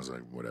side." And I was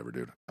like, "Whatever,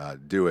 dude,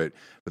 do it."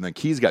 But then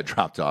keys got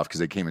dropped off because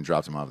they came and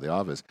dropped him off at the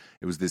office.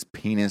 It was this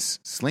penis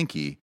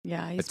slinky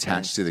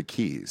attached to the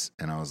keys,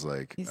 and I was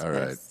like, He's "All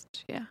right,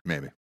 pissed. Yeah.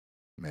 maybe."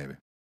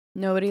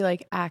 Nobody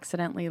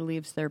accidentally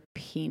leaves their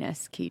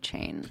penis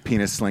keychain.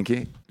 Penis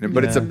slinky,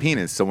 but it's a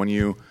penis. So when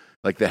you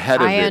the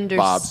head of it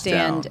bobs down.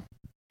 I understand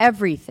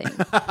everything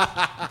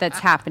that's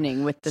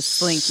happening with the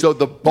slinky. So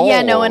the balls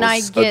and I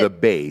get, are the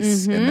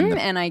base, and then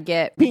the and I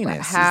get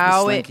penis how is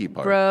the slinky it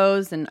part.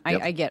 grows, and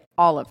I get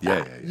all of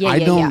that. Yeah. I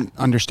don't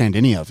understand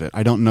any of it.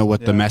 I don't know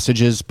what the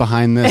message is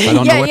behind this. I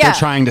don't know what they're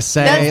trying to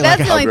say.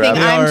 That's the only thing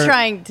I'm are-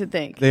 trying to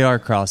think. They are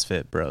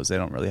CrossFit bros. They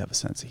don't really have a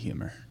sense of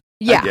humor.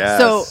 Yeah.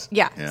 So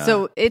Yeah.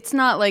 So it's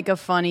not like a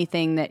funny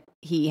thing that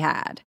he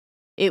had.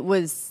 It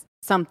was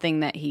something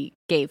that he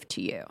gave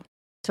to you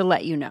to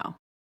let you know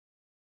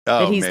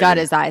that he's got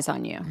his eyes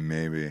on you.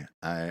 Maybe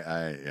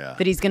yeah.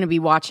 That he's going to be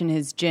watching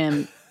his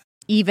gym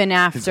even His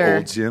after.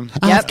 old gym.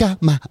 Yep. I've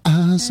got my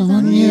eyes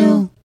on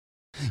you.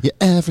 You're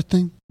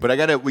everything.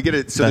 But we get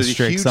it. So Best there's a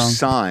Drake huge song.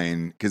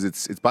 sign because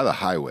it's by the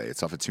highway.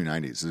 It's off of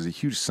 290. So there's a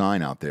huge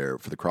sign out there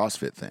for the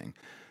CrossFit thing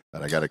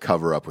that I got to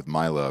cover up with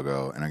my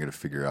logo, and I got to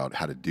figure out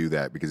how to do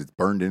that because it's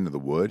burned into the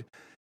wood.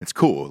 It's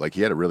cool. Like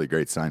he had a really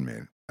great sign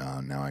made.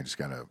 Now I just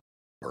got to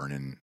burn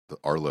in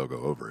our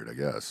logo over it, I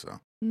guess. So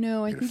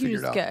No, I gotta think you figure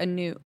it just out. get a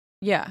new.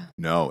 Yeah.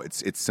 no,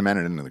 it's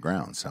cemented into the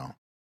ground. So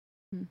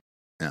Hmm.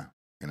 yeah,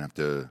 gonna have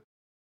to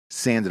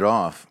sand it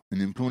off and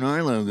then put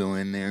our logo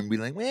in there and be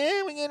like,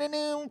 "Well, we got a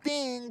new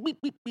thing." Beep,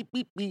 beep, beep,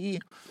 beep,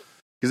 beep.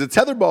 Because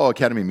the Tetherball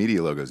Academy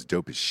Media logo is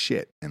dope as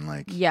shit,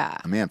 and Yeah.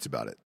 I'm amped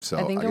about it. So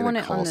I think I gotta want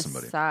it call on the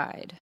somebody.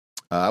 side.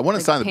 I want to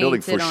Like sign the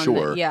building for painted on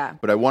sure. yeah.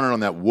 But I want it on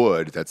that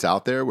wood that's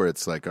out there where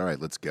it's like, all right,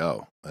 let's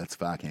go. Let's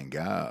fucking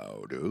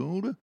go,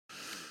 dude.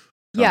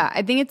 Yeah.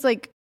 I think it's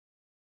like,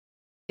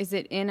 is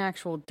it in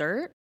actual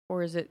dirt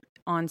or is it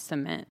on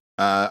cement?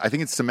 I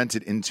think it's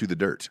cemented into the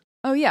dirt.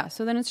 Oh, yeah.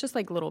 So then it's just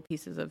like little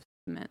pieces of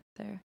cement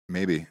there.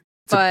 Maybe.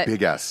 It's But- a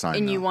big ass sign.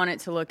 And you though. want it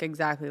to look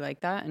exactly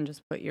like that and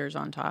just put yours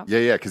on top?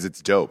 Yeah, because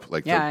it's dope.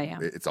 Like, Yeah.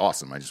 it's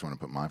awesome. I just want to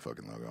put my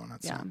fucking logo on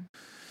that. Yeah.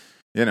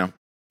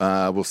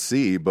 So, we'll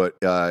see. But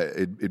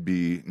it'd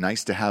be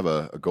nice to have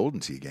a Golden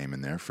Tee game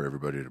in there for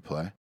everybody to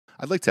play.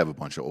 I'd like to have a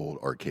bunch of old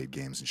arcade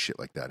games and shit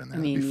like that in there.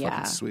 I mean, That'd be yeah.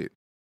 fucking sweet.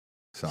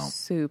 So,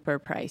 Super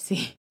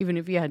pricey, even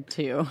if you had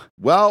two.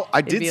 well, I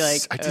It'd did. be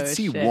like, I did oh,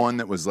 see shit. one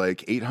that was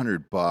like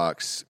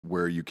 $800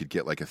 where you could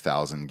get like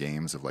 1,000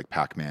 games of like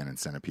Pac-Man and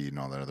Centipede and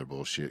all that other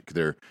bullshit.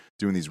 They're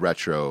doing these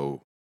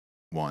retro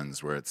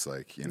ones where it's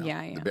like,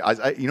 Yeah.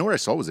 you know what I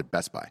saw was at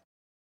Best Buy.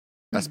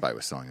 Best Buy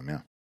was selling them.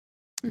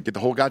 Yeah, get the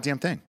whole goddamn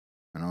thing.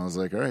 And I was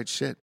like, all right,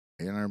 shit,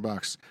 $800.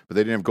 But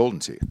they didn't have Golden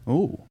Tee.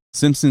 Oh,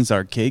 Simpsons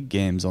arcade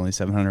game's only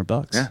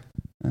 $700. Yeah.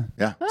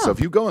 Yeah. Oh, So if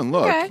you go and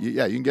look, okay. you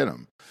can get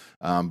them.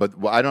 But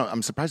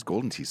I'm surprised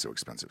Golden Tee's so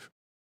expensive.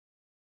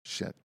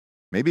 Shit.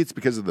 Maybe it's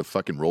because of the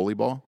fucking rolly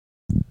ball.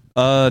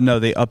 No,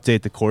 they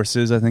update the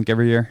courses, I think,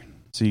 every year.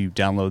 So you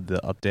download the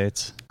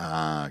updates.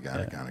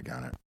 Got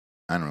it.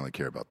 I don't really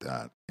care about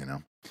that,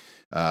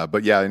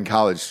 But yeah, in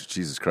college,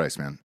 Jesus Christ,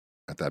 man.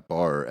 At that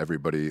bar,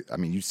 everybody, I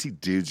mean, you see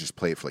dudes just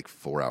play it for like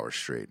 4 hours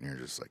straight, and you're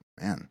just like,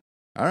 man,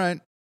 all right,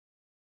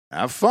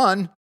 have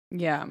fun.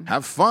 Yeah.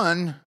 Have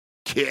fun,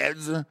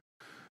 kids.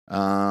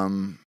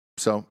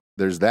 So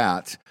there's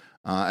that.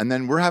 And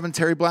then we're having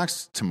Terry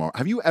Black's tomorrow.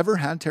 Have you ever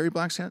had Terry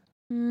Black's yet?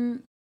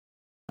 Mm,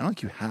 I don't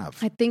think you have.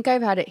 I think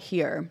I've had it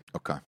here,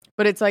 Okay.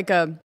 but it's like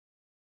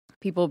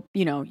people,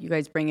 you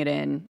guys bring it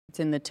in. It's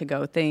in the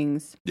to-go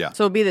things. Yeah.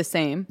 So it'll be the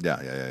same,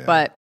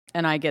 Yeah.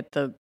 and I get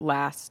the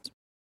last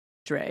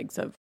dregs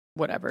of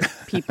whatever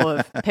people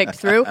have picked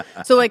through.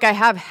 So like I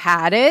have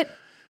had it.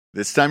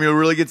 This time you'll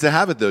really get to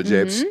have it though,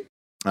 Japes.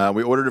 Mhm.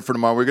 We ordered it for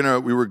tomorrow.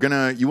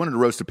 You wanted to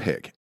roast a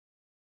pig.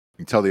 You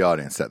can tell the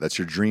audience that. That's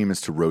your dream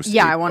is to roast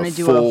Yeah, I want to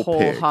do a whole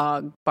pig.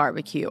 hog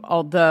barbecue.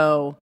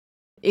 Although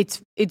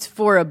it's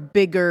for a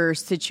bigger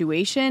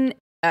situation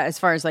as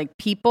far as like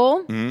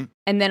people. Mhm.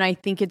 And then I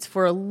think it's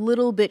for a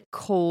little bit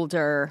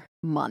colder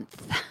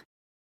month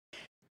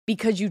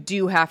because you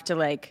do have to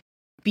like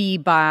be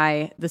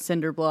by the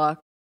cinder block,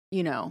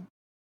 you know,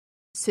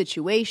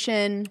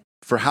 situation.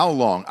 For how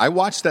long? I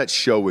watched that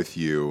show with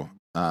you,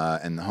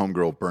 and the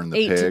homegirl burned the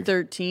 8 to pig.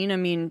 13. I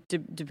mean,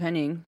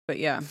 depending, but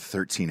yeah,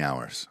 13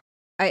 hours.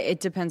 it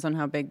depends on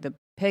how big the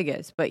pig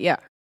is, but yeah.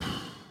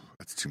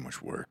 That's too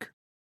much work.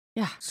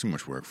 Yeah. It's too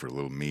much work for a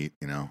little meat,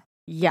 you know?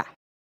 Yeah.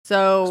 'Cause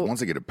So,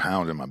 once I get a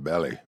pound in my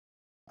belly,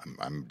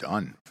 I'm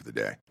done for the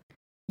day.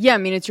 yeah, I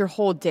mean, it's your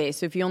whole day.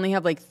 So if you only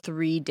have like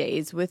 3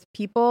 days with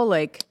people,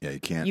 like Yeah, you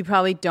can't you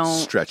probably don't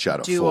stretch out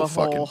a do full a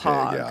fucking whole pig.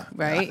 hog, Yeah.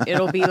 right?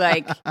 It'll be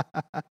like,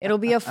 it'll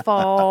be a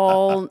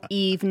fall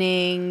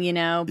evening, you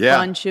know, Yeah.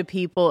 bunch of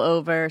people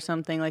over,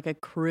 something like a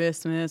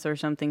Christmas or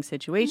something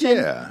situation.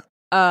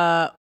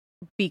 Yeah.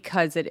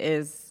 Because it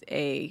is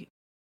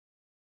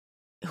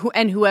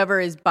whoever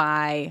is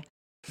by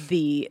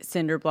the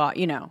cinder block,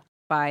 you know,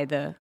 by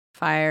the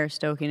fire,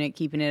 stoking it,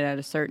 keeping it at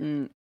a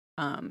certain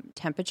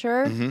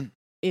temperature, hmm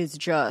is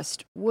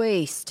just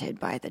wasted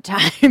by the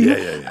time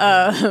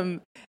Yeah.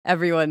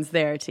 everyone's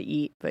there to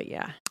eat. But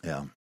yeah.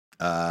 Yeah.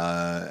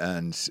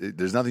 And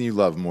there's nothing you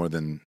love more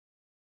than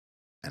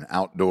an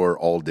outdoor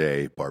all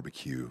day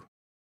barbecue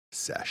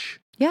sesh.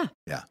 Yeah.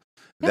 Yeah.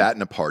 Yeah. That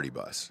and a party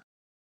bus. I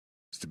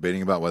was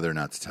debating about whether or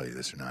not to tell you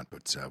this or not,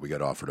 but we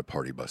got offered a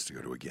party bus to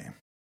go to a game,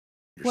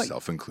 What?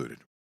 yourself included.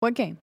 What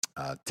game?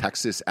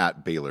 Texas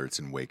at Baylor. It's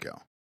in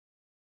Waco.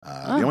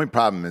 The only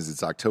problem is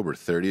it's October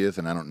 30th,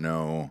 and I don't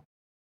know.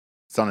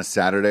 It's on a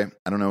Saturday.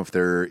 I don't know if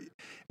they're,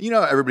 you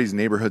know, everybody's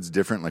neighborhood's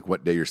different, like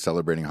what day you're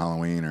celebrating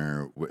Halloween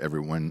or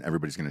when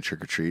everybody's going to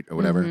trick or treat or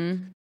whatever.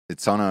 Mhm.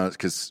 It's on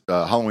because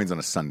Halloween's on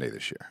a Sunday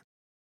this year.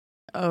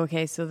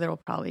 Okay, so they'll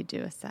probably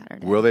do a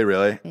Saturday. Will they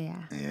really?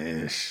 Yeah.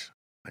 Ish.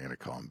 I got to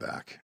call them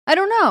back. I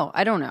don't know.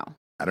 I don't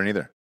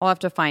either. I'll have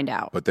to find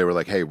out. But they were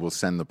like, hey, we'll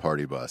send the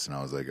party bus. And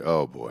I was like,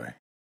 oh, boy.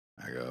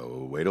 I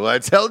go, wait till I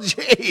tell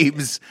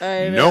Jabes.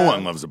 I No know.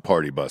 one loves a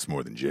party bus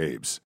more than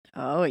Jabes.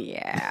 Oh,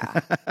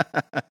 yeah.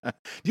 Do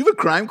you have a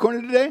crime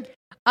corner today?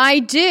 I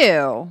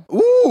do.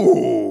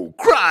 Ooh,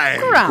 crime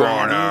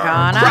corner.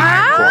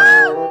 Crime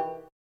corner.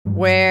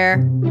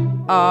 Where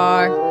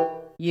are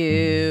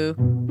you,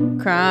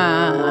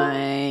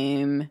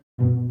 crime?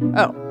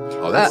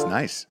 Oh, that's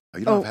nice. Oh,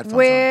 you don't have headphones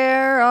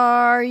where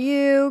are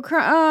you,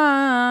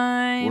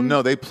 crime? on. Well,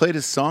 no, they played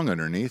a song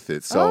underneath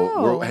it. So,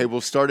 Oh.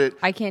 we'll start it.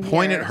 I can't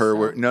Point hear at it, her.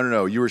 so-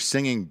 No. You were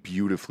singing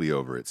beautifully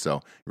over it.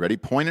 So, ready?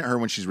 Point at her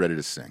when she's ready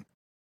to sing.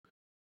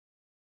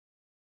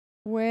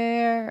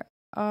 Where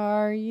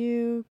are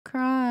you,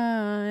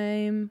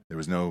 crime? There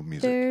was no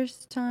music.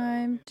 There's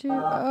time to.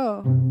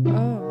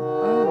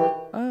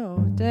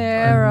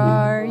 There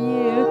are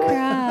you,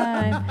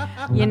 crime.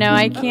 You know,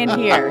 I can't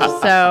hear.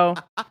 So,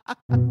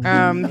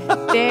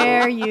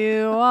 there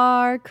you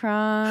are,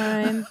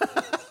 crime.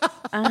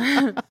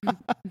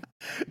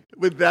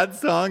 With that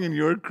song and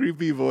your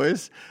creepy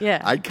voice,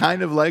 Yeah. I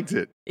kind of liked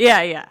it.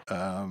 Yeah.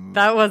 Um,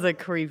 That was a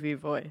creepy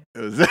voice. it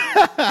was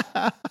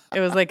It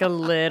was like a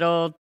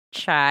little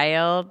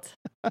child.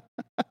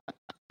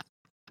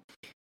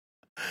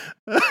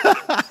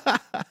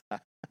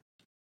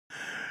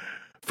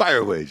 Fire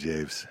away,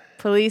 James.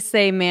 Police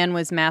say man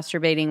was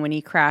masturbating when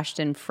he crashed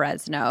in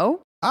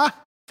Fresno. Ah,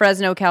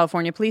 Fresno,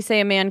 California. Police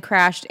say a man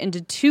crashed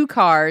into 2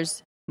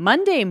 cars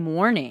Monday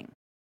morning.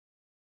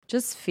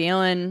 Just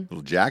feeling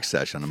little jack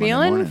sesh on a Monday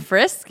morning.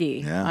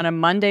 frisky Yeah. on a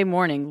Monday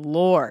morning.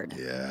 Lord,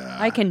 Yeah.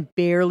 I can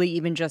barely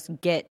even just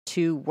get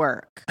to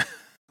work.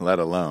 Let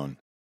alone.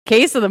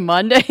 Case of the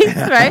Mondays,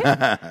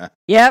 right?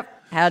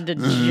 Yep. Had to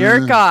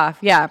jerk off.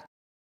 Yeah.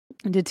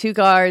 Into 2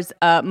 cars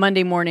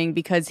Monday morning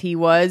because he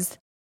was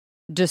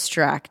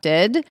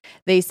distracted.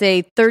 They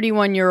say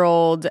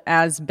 31-year-old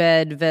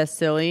Asbed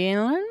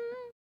Vasilian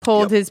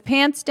pulled his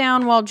pants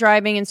down while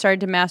driving and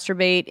started to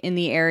masturbate in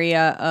the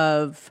area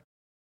of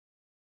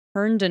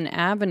Herndon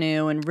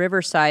Avenue and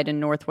Riverside in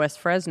Northwest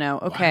Fresno.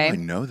 Okay. Why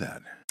do I know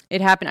that?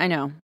 It happened, I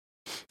know.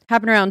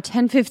 Happened around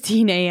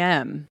 10:15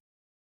 a.m.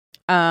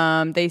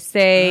 They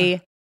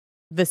say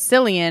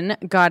Vasilian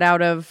got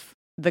out of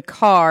the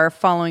car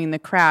following the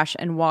crash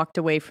and walked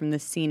away from the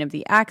scene of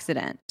the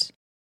accident.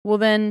 Well,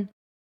 then,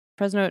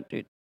 Fresno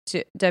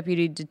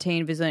deputy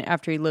detained Vasilian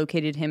after he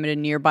located him at a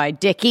nearby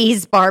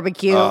Dickie's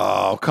barbecue.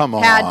 Oh, come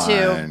on. Had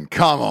to.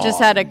 Come on. Just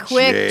had a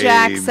quick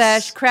jack James.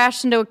 sesh,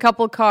 crashed into a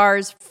couple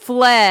cars,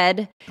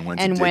 fled, And went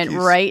to and went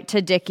Dickie's. right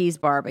to Dickie's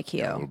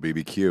barbecue. Yeah, little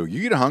BBQ.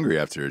 You get hungry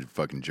after a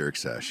fucking jerk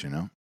sesh, you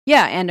know?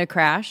 Yeah, and a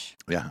crash.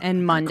 Yeah. And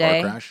A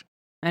Monday. car crash.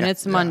 And Yeah,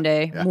 it's yeah,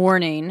 Monday yeah.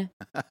 morning.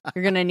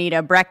 You're going to need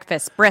a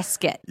breakfast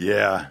brisket,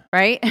 Yeah.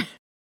 right?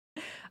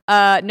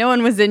 No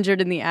one was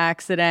injured in the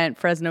accident.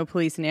 Fresno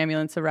police and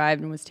ambulance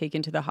arrived and was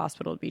taken to the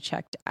hospital to be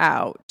checked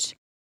out.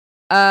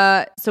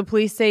 So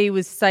police say he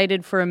was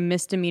cited for a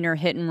misdemeanor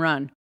hit and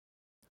run.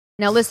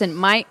 Now, listen,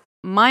 my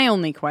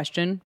only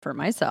question for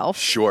myself,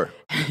 Sure.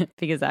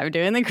 because I'm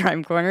doing the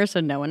crime corner, so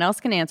no one else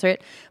can answer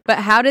it, but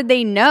how did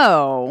they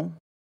know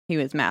he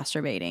was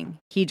masturbating.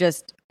 He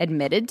just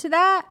admitted to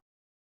that.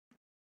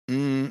 Might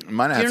have Do you know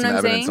some what I'm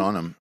evidence saying? on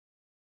him.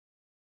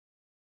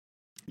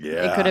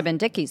 Yeah, It could have been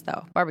Dickies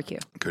though, barbecue.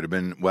 Could have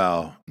been.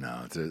 Well,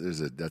 no,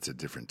 that's a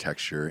different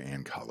texture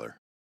and color.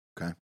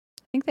 I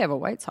think they have a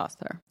white sauce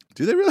there.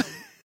 Do they really?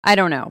 I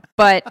don't know,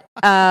 but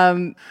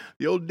The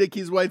old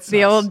Dickies white sauce.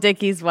 the old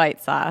Dickies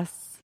white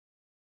sauce.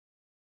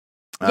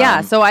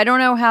 Yeah, so I don't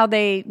know how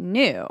they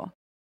knew.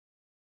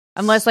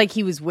 Unless like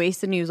he was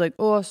wasted and he was like,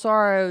 "Oh,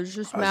 sorry, I was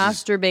just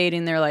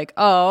masturbating." They're like,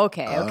 "Oh,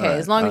 okay.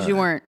 As long as you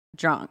weren't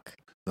drunk."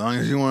 As long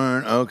as you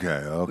weren't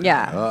okay.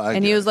 Yeah. Well, I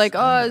and he was guess, like,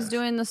 I was guess.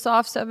 doing the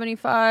soft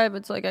 75.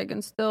 It's like I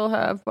can still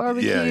have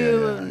barbecue,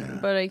 Yeah.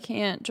 but I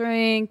can't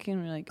drink.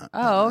 And we're like,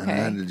 oh, And I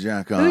okay. had to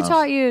jack Who off.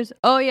 taught you?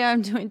 Oh, yeah,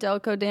 I'm doing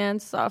Delco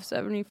dance, soft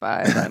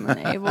 75. I'm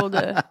unable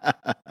to.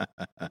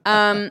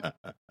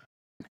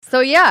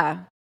 So, yeah.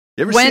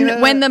 You ever seen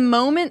When the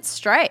moment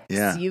strikes,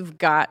 Yeah. you've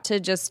got to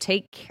just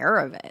take care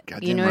of it.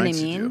 Goddamn You know what I right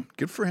you mean? do.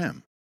 Good for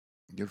him.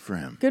 Good for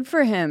him. Good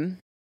for him.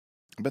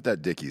 I bet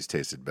that Dickies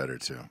tasted better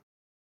too.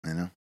 You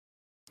know,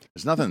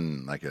 there's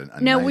nothing like a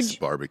Now, nice would you-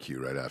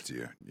 barbecue right after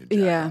you jack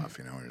Yeah. off.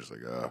 You know, you're just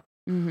like, oh,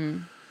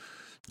 hmm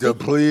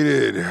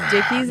depleted.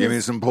 Dickies Give me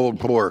is- some pulled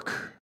pork.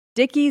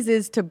 Dickies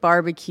is to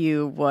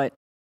barbecue what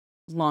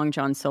Long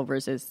John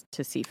Silver's is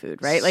to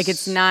seafood, right? Like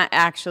it's not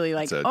actually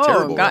like, It's a oh,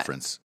 terrible God.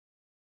 reference.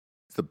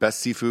 It's the best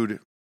seafood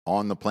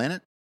on the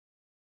planet.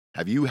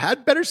 Have you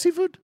had better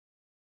seafood?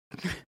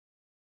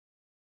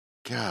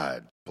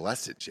 God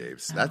bless it,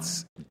 James.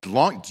 That's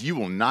long. You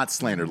will not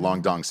slander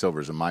Long Dong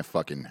Silver's in my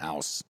fucking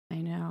house. I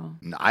know.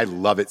 I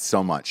love it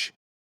so much.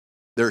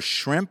 Their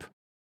shrimp,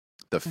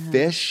 the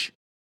fish,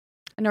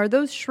 And are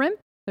those shrimp?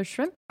 They're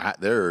shrimp?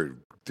 they're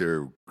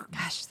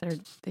Gosh, they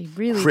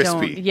really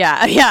Crispy. don't.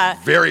 Yeah.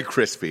 very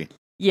crispy.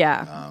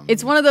 Yeah.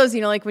 It's one of those,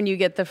 like when you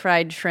get the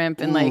fried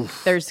shrimp and like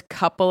there's a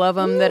couple of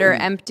them that are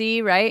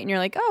empty, right? And you're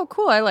like, oh,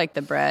 cool, I like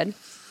the bread.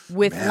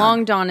 With Man.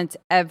 Long John, it's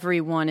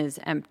everyone is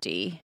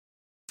empty.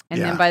 And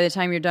Yeah. then by the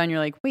time you're done, you're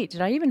like, wait,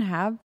 did I even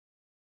have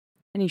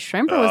any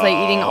shrimp? Or was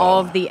I eating all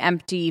of the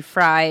empty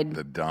fried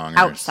The dongers.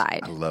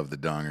 outside? I love the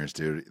dongers,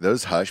 dude.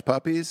 Those hush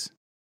puppies.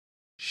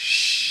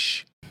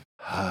 Shh.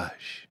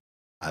 Hush.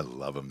 I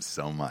love them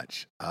so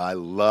much. I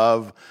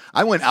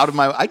went out of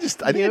my, I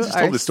think I You just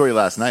are told the story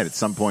last night at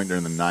some point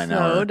during the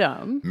 9-hour So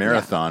dumb.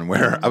 marathon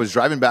where I was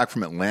driving back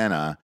from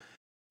Atlanta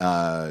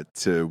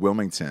to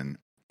Wilmington,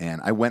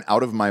 and I went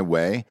out of my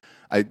way.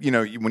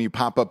 When you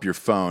pop up your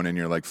phone and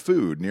you're like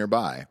food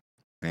nearby,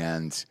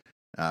 and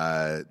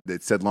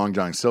it said Long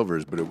John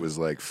Silver's, but it was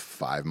like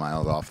 5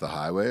 miles off the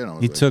highway, and I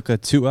was He like, took a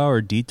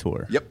 2-hour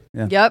detour. Yep.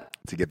 Yeah. Yep.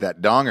 to get that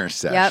donger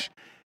sesh. Yep.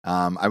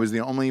 I was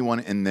the only one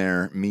in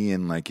there, me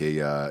and like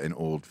an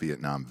old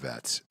Vietnam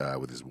vet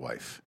with his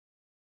wife.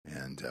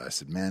 And I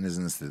said, man,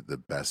 isn't this the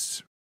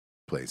best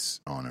place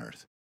on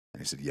earth?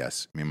 And he said,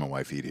 yes, me and my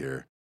wife eat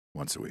here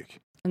once a week.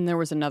 And there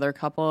was another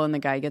couple, and the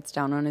guy gets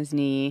down on his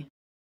knee,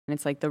 and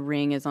it's like the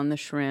ring is on the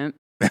shrimp.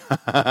 Right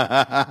Did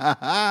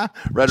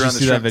you around the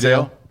see that shrimp video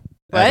tail?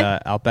 What?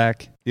 at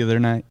Outback the other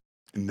night?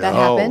 No. That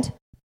happened?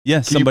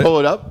 Yeah, Can you pull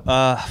it up?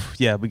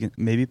 Yeah, we can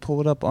maybe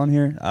pull it up on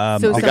here. So I'll A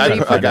somebody guy, try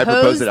to a find guy it.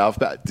 proposed at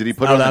Outback. Did he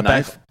put it on Out the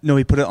Outback- knife? No,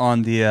 he put it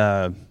on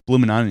the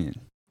Bloomin' Onion.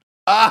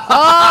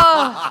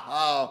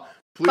 Oh!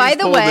 Please By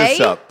the pull way, this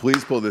up.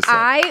 Please pull this up.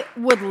 I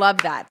would love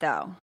that,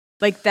 though.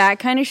 Like, that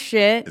kind of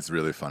shit It's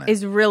really funny.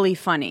 is really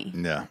funny.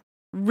 Yeah.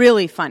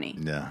 Really funny.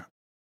 Yeah.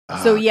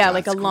 So, Ah, yeah, God,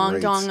 like a it's long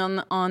great.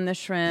 dong on the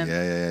shrimp,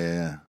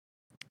 Yeah.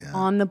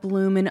 on the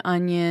bloomin'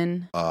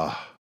 onion.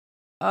 Ah,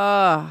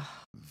 Ugh.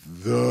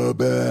 the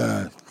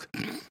best.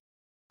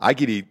 I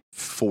could eat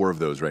 4 of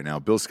those right now.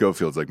 Bill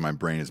Schofield's like, my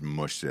brain is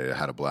mush today. I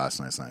had a blast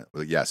last night.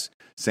 But yes,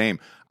 same.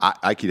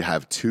 I could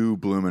have 2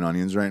 bloomin'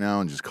 onions right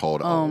now and just call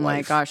it a Oh, my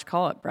life. gosh.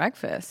 Call it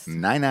breakfast.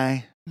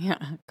 Nine. Yeah.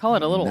 Call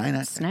it a little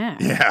Nine.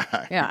 snack.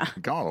 Yeah. Yeah.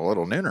 Call it a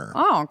little nooner.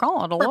 Oh,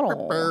 call it a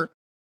little.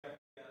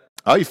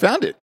 Oh, you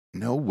found it.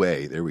 No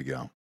way. There we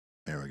go.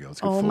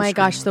 Let's go Oh, full my screen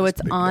gosh. with So this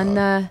it's big on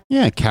dog.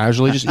 Yeah,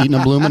 casually just eating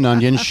a bloomin'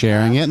 onion,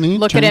 sharing it, and then you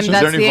Look turn at him. it-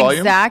 there That's any the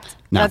volume? exact.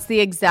 No. That's the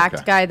exact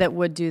Okay. guy that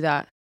would do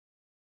that.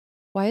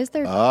 Why is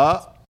there?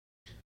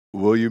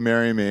 Will you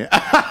marry me?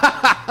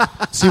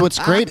 See, what's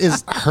great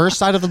is her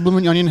side of the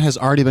bloomin' onion has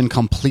already been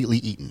completely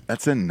eaten.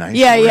 That's a nice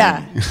Yeah, ring.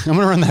 yeah. I'm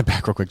gonna run that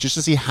back real quick just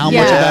to see how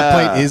Yeah. much of that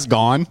plate is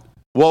gone.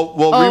 Well,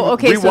 Oh,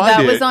 okay, so rewind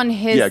that it. was on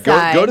his yeah,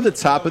 side. go to the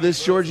top of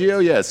this, Giorgio.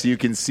 Yeah, so you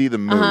can see the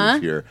move Uh-huh.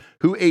 here.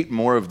 Who ate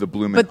more of the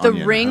bloomin' But the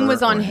onion? ring her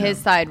was on or his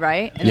him? side,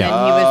 right? And Yeah.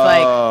 then he was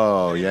like,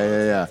 Oh,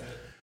 yeah.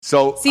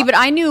 So see, but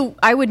I knew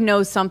I would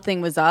know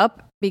something was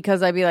up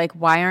because I'd be like,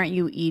 why aren't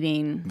you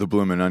eating the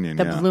bloomin' onion.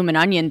 the yeah. bloomin'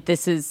 onion?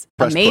 This is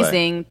Press play.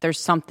 amazing. There's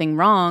something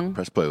wrong.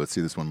 Press play. Let's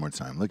see this one more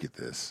time. Look at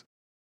this.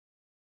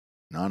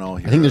 Not all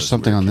heroes. I think there's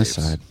something wear on this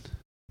capes. side.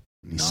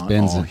 He Not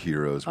spins all it.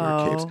 heroes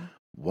wear capes. Oh,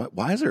 What?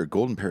 Why is there a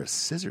golden pair of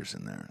scissors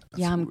in there?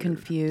 That's I'm weird.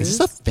 confused. Is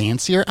this a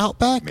fancier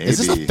Outback? Maybe. Is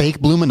this a fake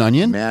bloomin'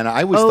 onion? Man,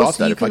 I always Oh, thought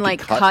so that you if I can could like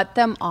cut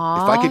them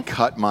off. if I could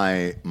cut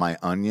my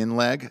onion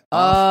leg Oh,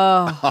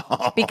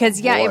 off.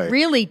 because boy. it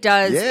really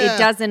does. Yeah. It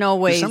doesn't 'Cause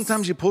always.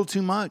 sometimes you pull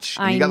too much.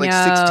 And I you got like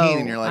know, 16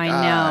 and you're like,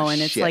 I know,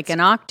 and it's shit. like an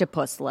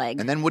octopus leg.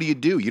 And then what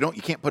do? You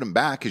can't put them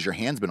back because your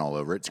hand's been all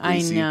over it. It's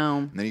greasy. I know.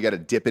 And then you got to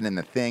dip it in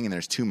the thing, and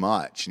there's too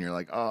much, and you're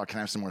like, oh, can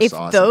I have some more if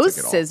sauce? those And take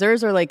it all.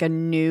 scissors are like a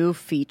new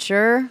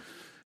feature,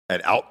 at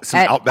at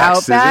Outback Outback,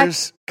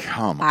 scissors,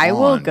 come I on,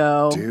 will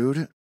go.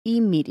 dude.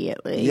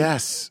 immediately.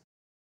 Yes,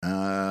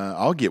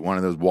 I'll get one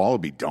of those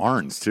Wallaby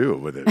Darns too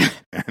with it,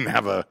 and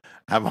have a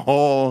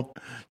whole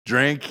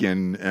drink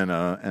and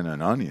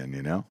an onion.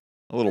 You know,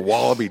 a little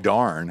Wallaby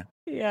Darn.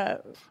 Yeah.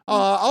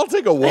 I'll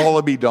take a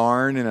Wallaby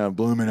Darn and a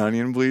bloomin'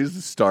 onion, please,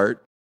 to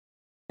start.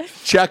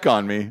 Check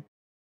on me.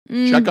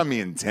 Check on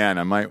me in 10.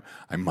 I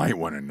might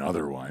want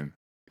another one.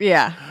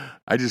 Yeah.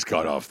 I just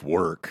got off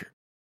work.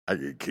 I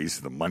get a case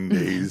of the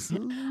Mondays.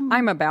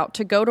 I'm about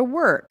to go to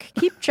work.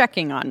 Keep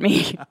checking on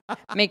me.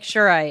 Make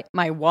sure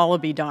my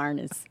Wallaby Darn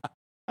is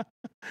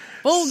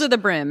full to the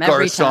brim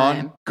every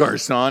time.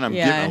 Garcon, I'm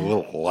Yeah. getting a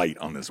little light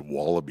on this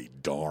Wallaby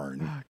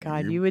Darn. Oh,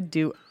 God, you would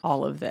do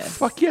all of this.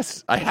 Fuck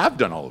yes, I have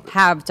done all of it.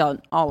 Have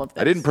done all of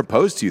this. I didn't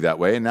propose to you that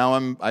way, and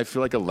now I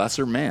feel like a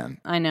lesser man.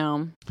 I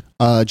know.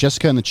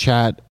 Jessica in the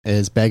chat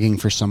is begging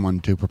for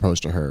someone to propose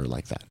to her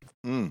like that.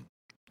 Mm.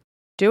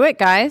 Do it,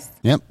 guys.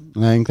 Yep. I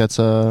think that's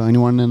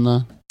anyone in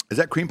the... Is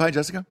that cream pie,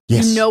 Jessica?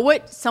 Yes. You know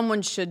what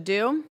someone should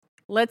do?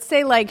 Let's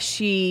say like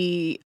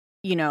she,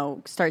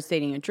 starts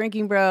dating a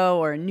drinking bro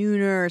or a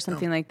nooner or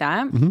something like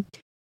that. Mhm.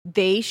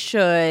 They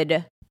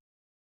should...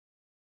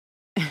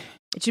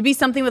 It should be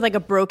something with like a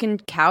broken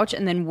couch,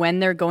 and then when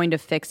they're going to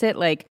fix it,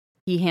 like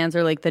he hands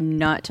her like the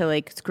nut to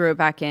like screw it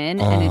back in,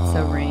 and it's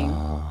a ring.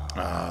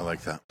 I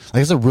like that.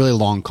 Like, it's a really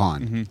long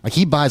con. Mm-hmm. Like,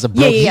 he buys a...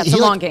 Yeah, he- it's he,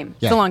 a long like- game.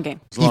 yeah. It's a long game.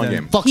 It's a long He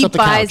game. fucks He up the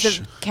buys couch.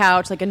 a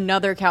couch, like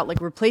another couch,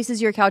 like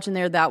replaces your couch in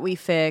there that we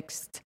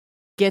fixed,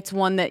 gets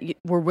one that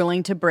we're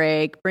willing to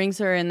break, brings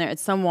her in there.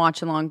 It's some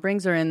watch along,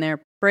 brings her in there,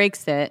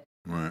 breaks it,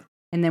 Right.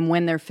 and then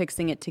when they're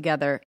fixing it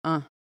together,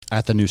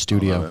 At the new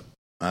studio.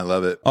 I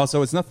love it.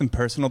 Also, it's nothing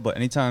personal, but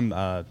anytime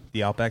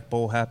the Outback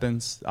Bowl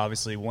happens,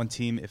 obviously one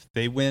team, if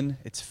they win,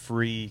 it's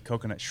free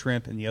coconut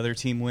shrimp, and the other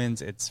team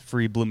wins, it's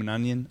free bloomin'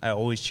 onion. I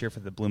always cheer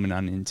for the bloomin'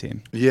 onion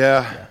team.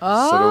 Yeah.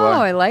 oh, So do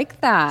I I. like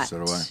that.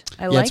 So do I.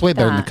 I Yeah, like it's way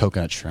better than the that.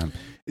 coconut shrimp.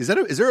 Is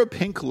there a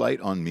pink light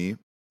on me?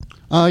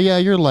 Yeah,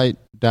 your light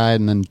died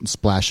and then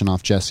splashing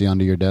off Jesse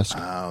onto your desk.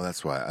 Oh,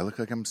 that's why. I look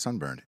like I'm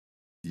sunburned.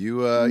 You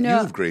No.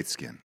 have great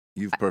skin.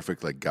 You've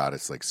perfect, like,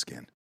 goddess-like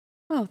skin.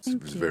 Oh, It's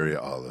thank you. very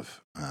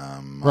olive.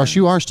 Rush,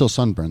 you are still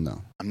sunburned,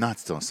 though. I'm not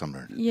still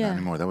sunburned. Yeah. Not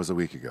anymore. That was a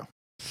week ago.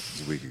 It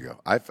was a week ago.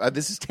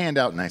 This is tanned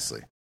out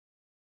nicely.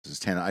 This is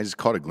tanned out. I just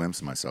caught a glimpse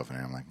of myself, and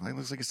I'm like, it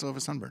looks like I still have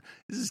a sunburn.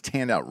 This is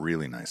tanned out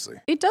really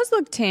nicely. It does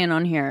look tan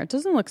on here. It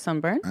doesn't look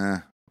sunburned.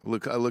 I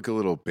look a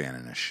little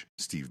Bannon-ish,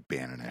 Steve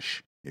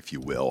Bannon-ish, if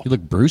you will. You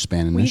look Bruce Well,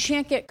 you Bannon-ish.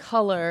 can't get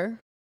color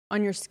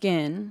on your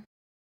skin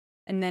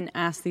and then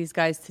ask these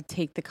guys to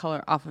take the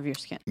color off of your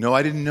skin. No,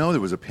 I didn't know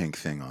there was a pink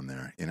thing on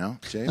there. You know,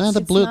 James?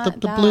 The It's blue,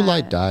 not the blue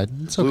light that. died.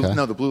 It's okay.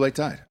 No, the blue light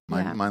died.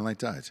 Yeah. My light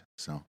died.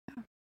 So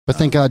But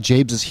thank God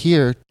James is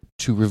here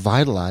to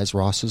revitalize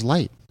Ross's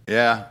light.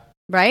 yeah,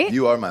 Right?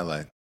 you are my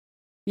light.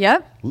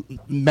 Yep.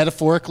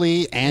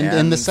 Metaphorically and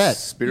in the set.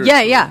 Spiritually,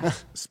 Yeah, yeah.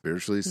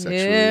 Spiritually, sexually,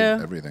 Yeah.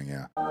 everything.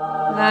 Yeah.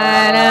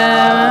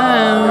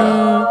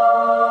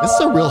 This is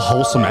a real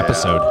wholesome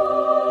episode.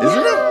 Isn't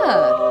it?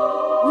 Yeah.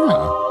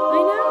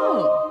 I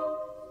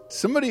know.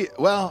 Somebody,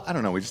 well, I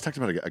don't know. We just talked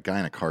about a guy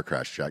in a car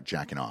crash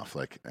jacking off.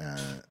 Like,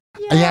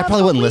 Yeah, I probably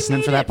but wasn't we listening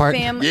made for that it part.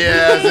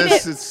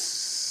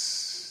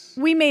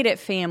 We made it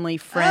family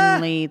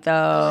friendly,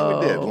 though.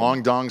 we did.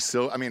 Long dong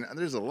still. I mean,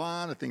 there's a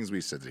lot of things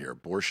we said here.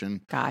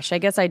 Abortion. Gosh, I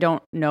guess I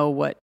don't know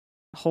what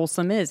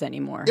wholesome is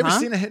anymore. You ever huh?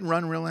 seen a hit and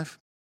run in real life?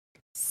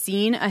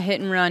 Seen a hit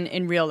and run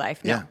in real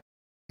life? No. Yeah.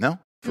 No?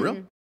 For real?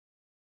 Mm-mm.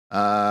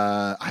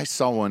 I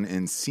saw one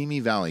in Simi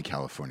Valley,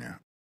 California.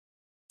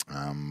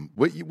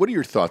 What are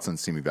your thoughts on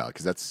Simi Valley?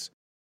 Because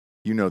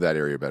you know that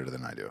area better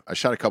than I do. I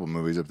shot a couple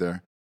movies up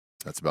there.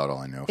 That's about all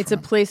I know. It's a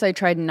from place I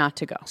tried not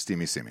to go.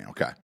 Steamy Simi.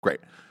 Okay,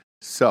 great.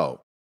 So,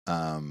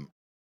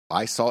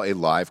 I saw a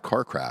live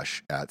car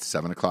crash at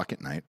 7:00 at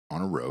night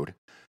on a road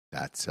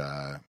that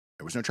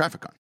there was no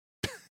traffic on.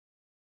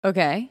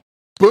 Okay.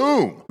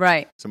 Boom!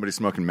 Right. Somebody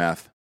smoking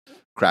meth,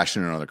 crashed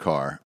into another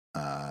car.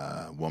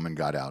 Woman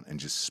got out and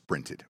just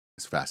sprinted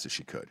as fast as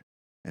she could.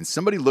 And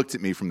somebody looked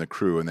at me from the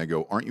crew and they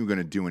go, "Aren't you going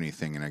to do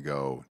anything?" And I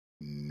go,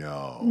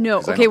 "No." No.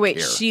 'cause I Okay, don't wait.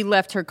 care." She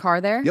left her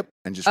car there? Yep,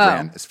 and just Oh,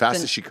 ran as fast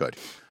then- as she could.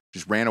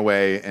 Just ran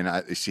away,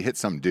 and she hit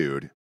some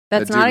dude.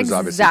 That's That dude not was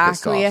obviously pissed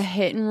exactly a off.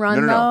 hit and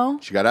run, No. though.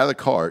 She got out of the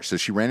car, so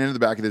she ran into the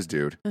back of this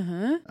dude,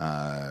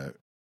 Uh-huh.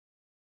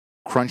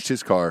 crunched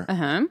his car,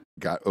 Uh-huh.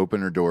 got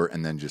opened her door,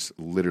 and then just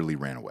literally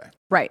ran away.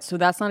 Right. So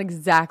that's not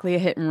exactly a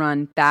hit and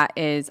run. That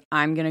is,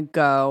 I'm going to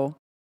go,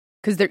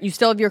 because you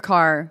still have your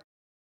car,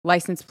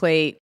 license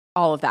plate,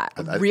 all of that.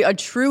 A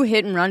true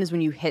hit and run is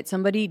when you hit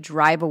somebody,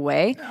 drive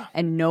away,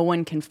 and no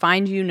one can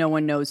find you. No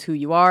one knows who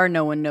you are.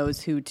 No one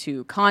knows who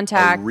to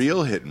contact. A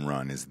real hit and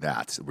run is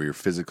that, where you're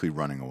physically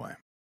running away.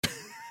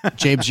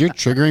 James, you're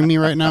triggering me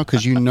right now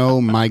because you know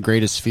my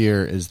greatest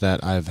fear is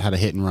that I've had a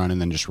hit and run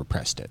and then just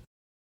repressed it.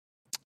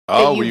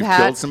 Oh, where you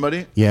killed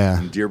somebody? Yeah.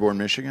 In Dearborn,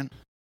 Michigan?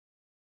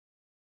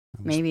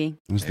 Maybe.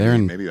 I was there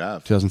in maybe you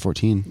have.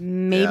 2014.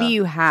 Maybe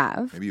you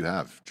have. Maybe you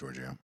have,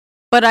 Giorgio.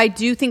 But I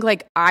do think,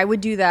 like, I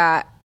would do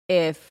that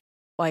if,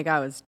 like, I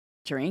was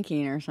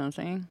drinking or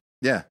something.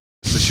 Yeah.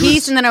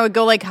 Peace, and then I would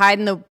go, like, hide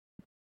in the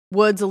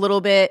woods a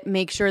little bit,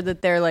 make sure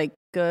that they're, like,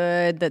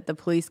 good, that the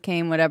police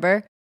came,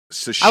 whatever.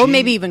 So I would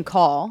maybe even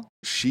call.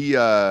 She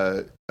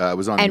was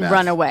on and meth.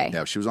 Run away.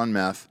 Yeah, she was on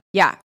meth.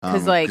 Yeah,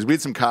 because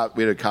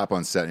we had a cop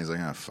on set, and he's like,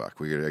 "Oh fuck,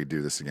 we gotta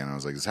do this again." And I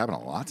was like, "This happened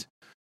a lot.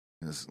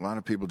 There's a lot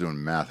of people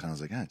doing meth," and I was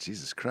like, "Ah,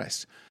 Jesus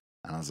Christ."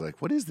 And I was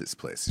like, what is this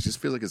place? It just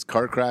feels like it's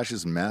car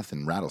crashes, meth,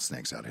 and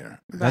rattlesnakes out here.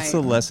 That's the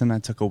lesson I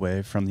took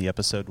away from the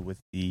episode with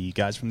the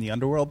guys from the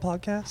Underworld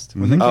podcast.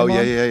 When Mm-hmm. they Oh,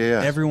 came yeah.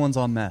 on. Everyone's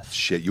on meth.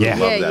 Shit, you would love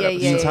that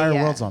episode. The entire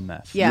world's on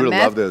meth. Yeah, you would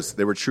meth, love those.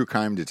 They were true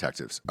crime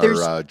detectives, There's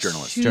or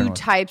journalists. two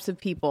types of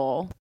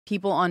people.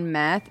 People on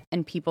meth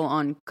and people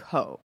on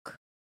coke.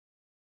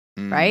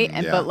 Right?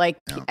 And yeah, but like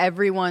yeah.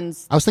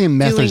 everyone's I was thinking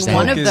meth doing or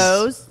one of Xanax.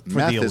 those. For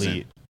the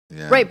elite.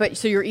 Yeah. Right, but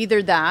so you're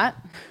either that,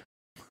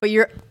 but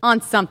you're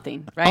on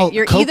something, right? Oh,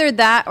 you're coke- either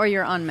that or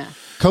you're on meth.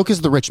 Coke is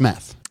the rich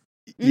meth.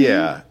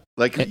 Yeah,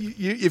 like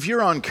if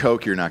you're on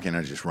coke, you're not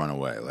gonna just run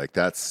away. Like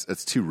that's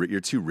you're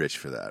too rich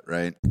for that,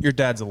 right? Your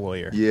dad's a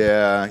lawyer.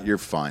 Yeah, you're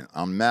fine.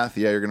 On meth,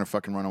 yeah, you're gonna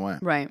fucking run away.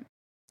 Right.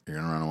 You're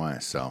gonna run away.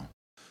 So,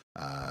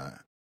 I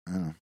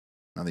don't know.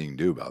 Nothing you can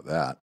do about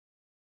that.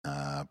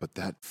 But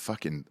that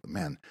fucking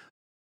man.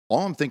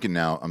 All I'm thinking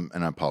now,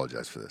 and I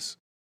apologize for this,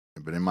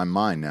 but in my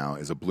mind now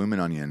is a bloomin'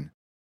 onion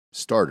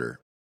starter,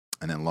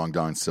 and then Long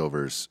Dong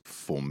Silver's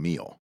full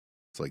meal.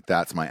 It's like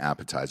that's my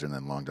appetizer, and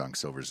then Long Dong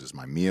Silver's is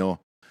my meal.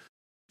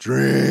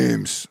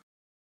 Dreams.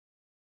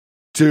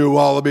 2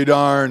 Wallaby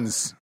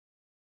Darns.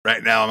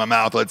 Right now in my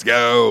mouth. Let's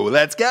go.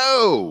 Let's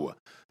go.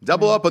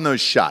 Double up on those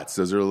shots.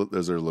 Those are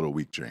little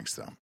weak drinks,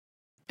 though.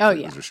 Oh,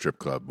 yeah. Those are strip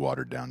club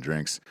watered down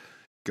drinks.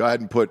 Go ahead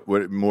and put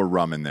more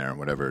rum in there,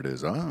 whatever it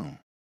is.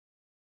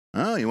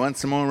 Oh, you want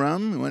some more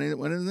rum? What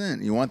is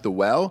it? You want the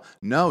well?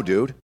 No,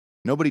 dude.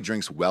 Nobody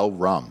drinks well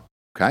rum.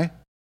 Okay?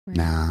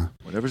 Nah.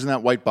 Whatever's in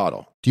that white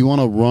bottle. Do you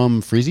want a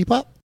rum freezy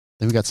pop?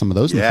 Then we got some of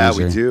those in the Yeah,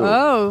 freezer. we do.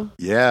 Oh.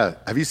 Yeah.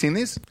 Have you seen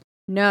these?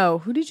 No.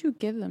 Who did you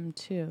give them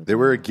to? They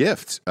were a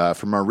gift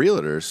from our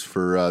realtors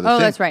for the thing.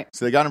 that's right.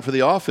 So they got them for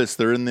the office.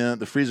 They're in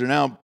the freezer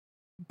now.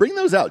 Bring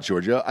those out,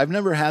 Georgia. I've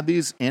never had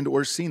these and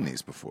or seen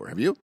these before. Have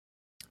you?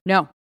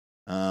 No.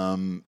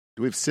 Do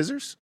we have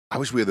scissors? I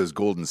wish we had those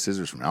golden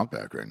scissors from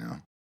Outback right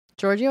now.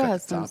 Giorgio Cut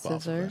has the some top off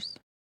of scissors.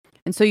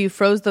 And so you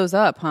froze those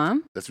up, huh?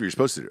 That's what you're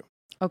supposed to do.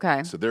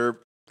 Okay. So they're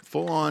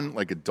full on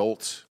like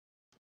adult.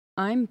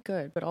 I'm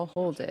good, but I'll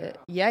hold it.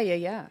 Yeah.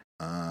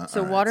 So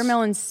all right.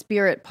 watermelon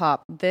spirit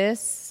pop.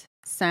 This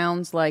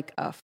sounds like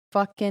a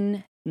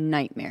fucking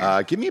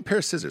nightmare. Give me a pair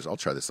of scissors. I'll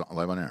try this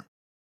live on air.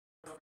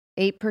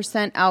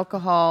 8%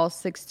 alcohol,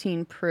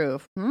 16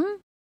 proof.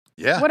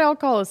 Yeah. What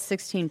alcohol is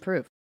 16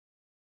 proof?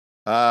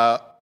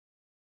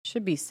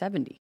 Should be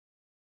 70.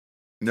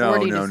 No.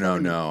 40 to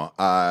 70.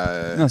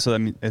 No, so I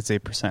mean it's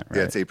 8%, right?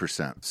 Yeah, it's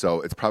 8%.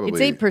 So it's probably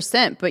It's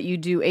 8%, but you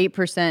do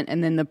 8%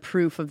 and then the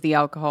proof of the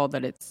alcohol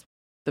that it's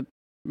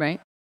right?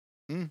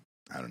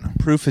 I don't know.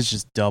 Proof is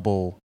just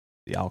double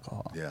the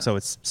alcohol. Yeah. So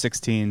it's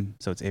 16,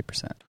 so it's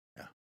 8%.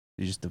 Yeah.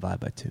 You just divide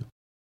by 2,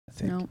 I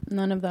think. No,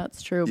 none of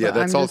that's true. Yeah, but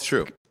that's I'm all just-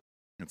 true.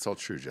 It's all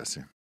true,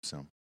 Jesse.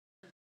 So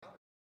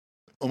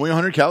only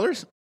 100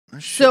 calories? Oh,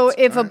 shit. So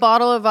if All a right.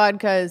 bottle of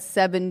vodka is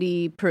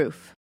 70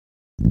 proof,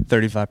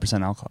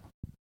 35% alcohol.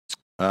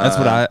 That's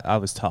what I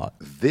was taught.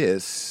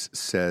 This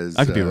says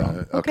I could be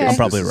wrong. Okay. I'm so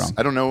probably this is- wrong.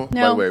 I don't know. By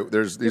No, the way,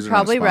 these you're are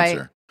probably not a sponsor.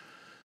 right.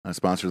 Not a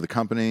sponsor of the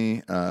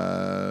company.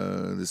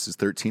 This is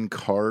 13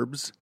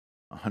 carbs,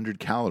 100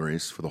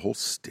 calories for the whole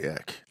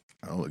stick.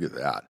 Oh, look at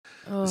that.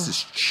 This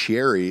is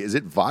cherry. Is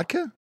it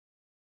vodka?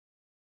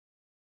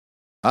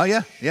 Oh,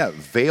 yeah.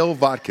 Veil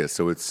vodka.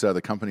 So it's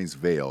the company's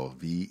Veil,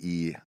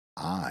 VEIL.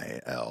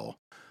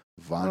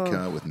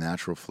 Vodka with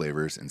natural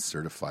flavors and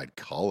certified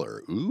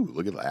color. Ooh,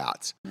 look at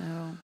that.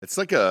 no. It's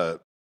like a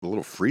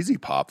little freezy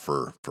pop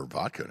for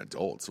vodka and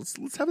adults.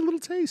 Let's have a little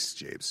taste,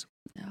 James.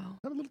 No.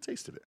 Have a little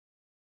taste of it.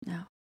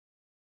 No.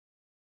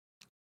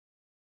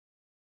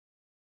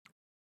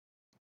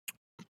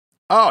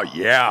 Oh,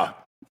 yeah.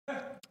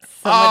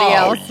 Somebody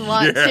Oh, else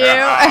want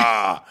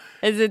yeah.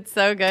 to? Is it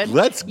so good?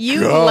 Let's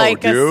you go,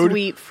 like dude. a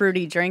sweet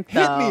fruity drink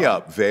though. Hit me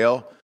up,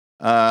 Vale.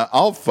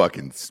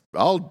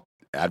 I'll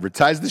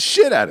advertise the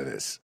shit out of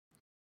this.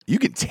 You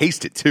can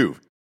taste it too.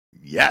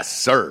 Yes,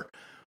 sir.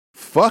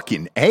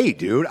 Fucking A,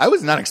 dude. I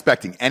was not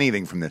expecting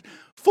anything from this.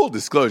 Full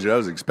disclosure, I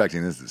was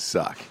expecting this to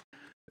suck.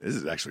 This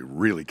is actually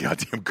really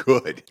goddamn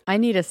good. I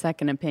need a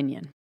second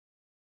opinion.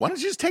 Why don't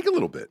you just take a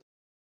little bit?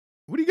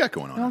 What do you got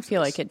going on? I don't after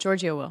feel this? like it.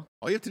 Giorgio will.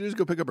 All you have to do is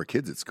go pick up our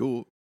kids at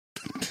school.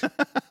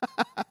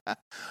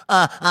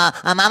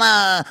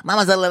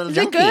 Mama's a little Is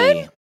it junkie.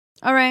 good?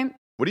 All right.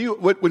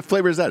 What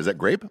flavor is that? Is that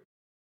grape?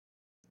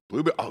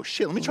 Blueberry. Oh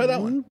shit! Let me try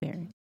that one.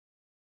 Blueberry.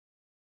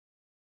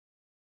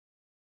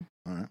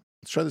 All right,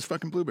 let's try this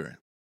fucking blueberry.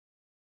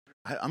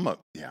 I'm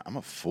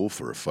a fool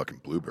for a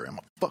fucking blueberry. I'm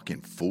a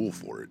fucking fool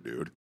for it,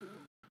 dude.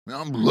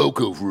 I'm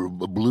loco for a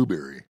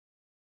blueberry.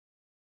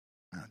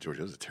 Oh, George,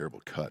 that was a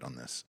terrible cut on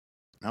this.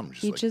 Now I'm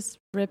just You like, just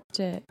ripped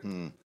it.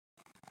 hmm.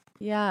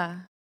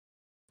 Yeah.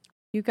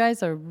 You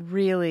guys are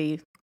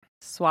really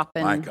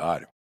swapping. My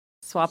God.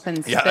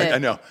 Swapping spit. Yeah, I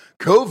know.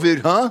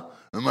 COVID, huh?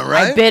 Am I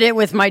right? I bit it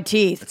with my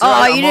teeth. It's all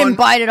right, You I'm didn't on-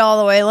 bite it all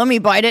the way. Let me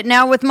bite it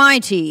now with my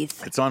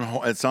teeth. It's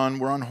on.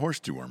 We're on horse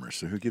dewormers,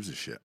 so who gives a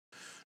shit?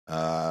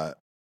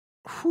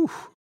 Whew.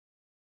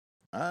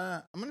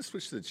 I'm gonna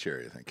switch to the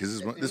cherry, I think,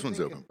 because this one's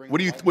open. What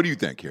do you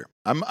think here?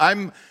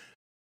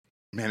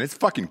 Man, it's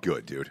fucking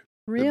good, dude.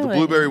 Really? The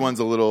blueberry one's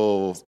a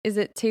little. Is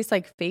it taste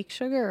like fake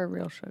sugar or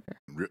real sugar?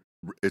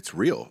 It's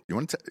real. You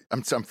want to?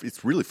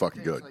 It's really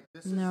fucking good.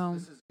 No.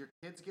 Your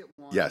kids get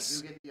one.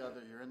 Yes. You get the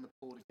other. You're in the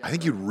pool together. I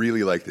think you'd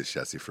really like this,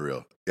 Jesse, for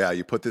real. Yeah,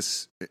 you put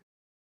this.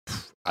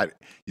 You're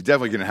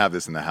definitely gonna have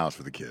this in the house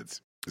for the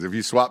kids. Because if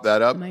you swap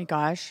that Oh up, my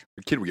gosh.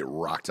 the kid would get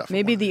rocked off.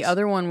 Maybe the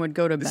other one would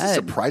go to This bed. is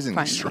surprisingly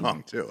finally.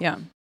 strong too. Yeah.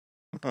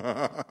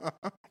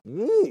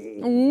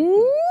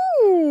 Ooh.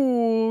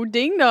 Ooh,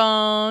 ding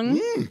dong.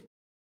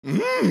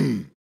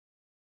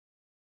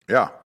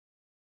 Yeah.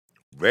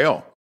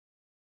 Vale.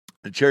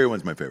 The cherry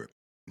one's my favorite.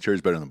 The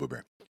cherry's better than the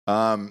blueberry.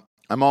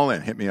 I'm all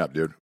in. Hit me up,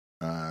 dude.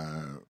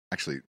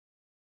 Actually,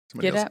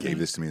 somebody Get else at gave me.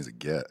 this to me as a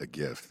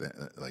gift.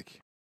 Like,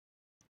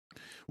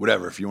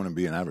 whatever. If you want to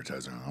be an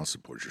advertiser, I'll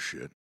support your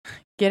shit.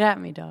 Get at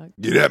me, dog.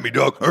 Get at me,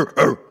 dog.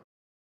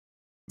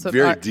 That's what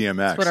Very our- DMX.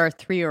 That's what our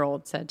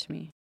 3-year-old said to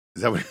me.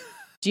 Is that what?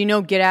 Do you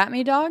know Get At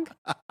Me, dog?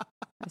 I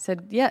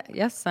said, yeah,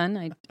 yes,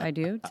 son, I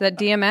do. Is that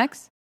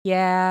DMX?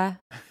 Yeah.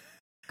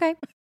 Okay.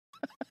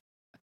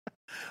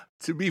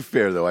 To be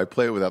fair, though, I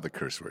play it without the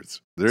curse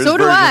words. There's So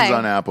do versions I.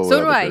 on Apple So without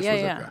do the I. curse Yeah,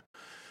 words. yeah. Okay.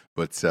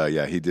 But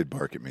yeah, he did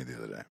bark at me the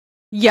other day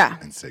Yeah.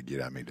 and said, "Get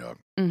at me, dog."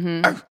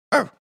 Mm-hmm. Arf,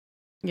 arf.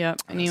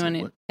 Yep. And I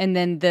said, what? And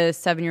then the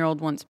 7-year-old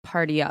wants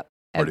party up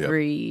Party up.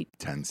 every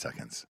 10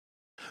 seconds.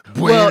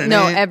 Well,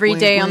 no, every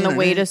day on the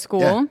way to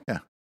school. Yeah.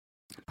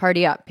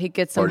 party up. He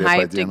gets some Party Up by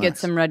hyped. It DMX.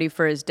 gets him ready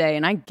for his day,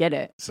 and I get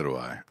it. So do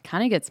I.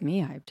 Kind of gets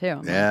me hyped too.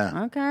 I'm Yeah.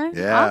 like, okay.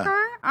 Yeah.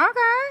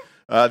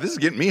 Okay. This is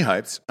getting me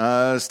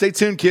hyped. Stay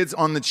tuned, kids,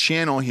 on the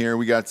channel here.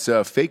 We got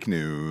fake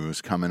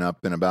news coming up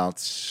in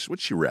about,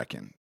 what you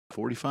reckon,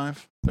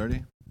 45,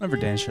 30, Whenever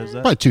Dan shows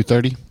up. Probably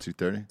 2:30.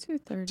 2:30?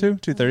 2:30.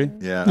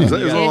 2:30. Yeah,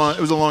 Yeah. it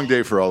was a long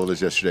day for all of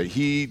us yesterday.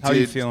 He How did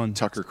you feeling?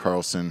 Tucker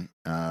Carlson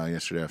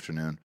yesterday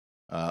afternoon.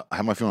 How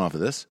am I feeling off of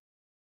this?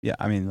 Yeah,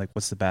 I mean, like,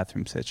 what's the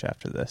bathroom sitch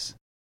after this?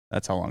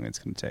 That's how long it's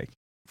going to take.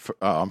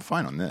 I'm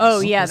fine on this. Oh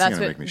yeah, This is that's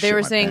gonna what make me they shit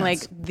were my saying.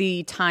 pants. Like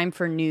the time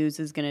for news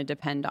is going to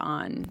depend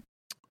on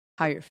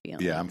how you're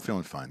feeling. Yeah, I'm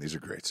feeling fine. These are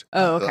great.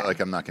 Oh, okay. Like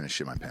I'm not going to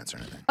shit my pants or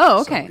anything.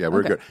 Oh, So, okay. yeah, we're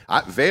Okay.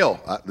 good.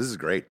 Vale, this is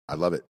great. I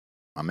love it.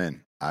 I'm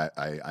in. I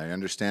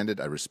understand it.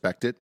 I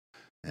respect it.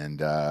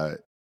 And I'm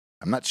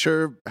not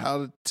sure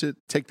how to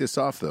take this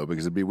off, though,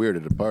 because it'd be weird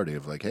at a party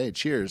of like, hey,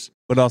 cheers.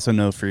 But also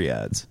no free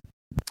ads.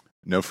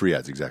 No free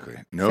ads, exactly.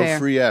 No Fair.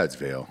 free ads,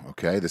 Vale.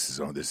 Okay, this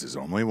is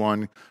only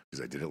one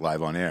because I did it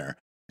live on air.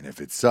 And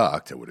if it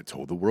sucked, I would have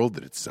told the world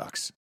that it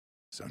sucks.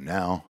 So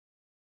now,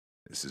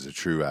 this is a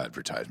true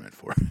advertisement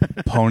for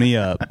Pony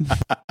up.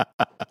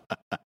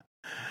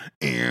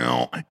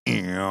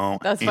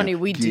 That's funny.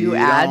 We do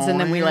Get ads and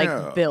then on we here,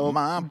 like bill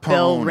my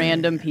bill pony.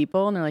 random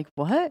people and they're like,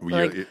 "What?" Well, We're yeah,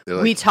 like, they're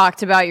like- we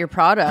talked about your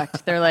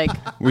product. They're like,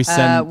 We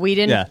send. "We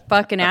didn't yeah.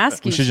 fucking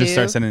ask you." We should just to.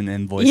 start sending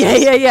invoices.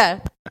 Yeah.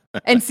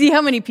 And see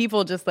how many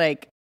people just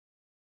like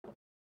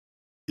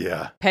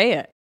Yeah. pay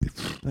it.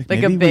 Like Like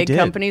maybe a we big did.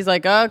 company's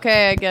like,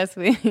 "Okay, I guess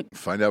we."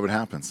 Find out what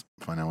happens.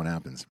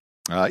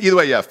 Either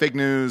way, yeah, fake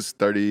news,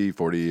 30,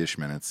 40-ish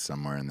minutes,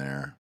 somewhere in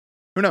there.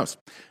 Who knows?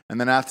 And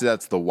then after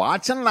that's the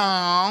watch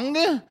along.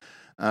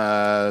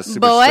 Super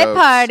Boy stoked.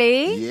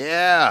 party.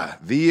 Yeah.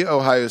 The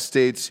Ohio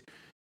State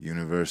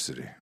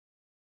University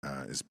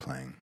is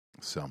playing.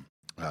 So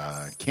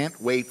can't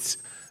wait.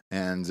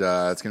 And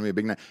it's going to be a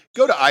big night.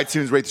 Go to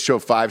iTunes, rate the show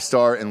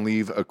 5-star, and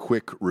leave a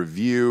quick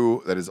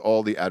review. That is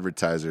all the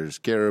advertisers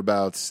care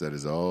about. That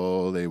is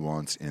all they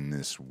want in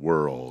this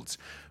world.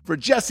 For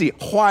Jesse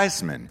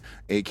Weissman,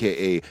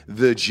 a.k.a.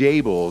 The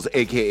Jables,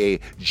 a.k.a.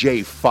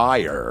 J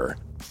Fire,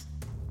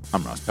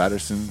 I'm Ross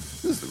Patterson.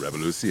 This is The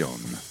Revolucion.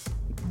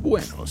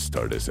 Buenos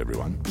tardes,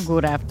 everyone.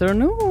 Good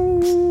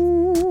afternoon.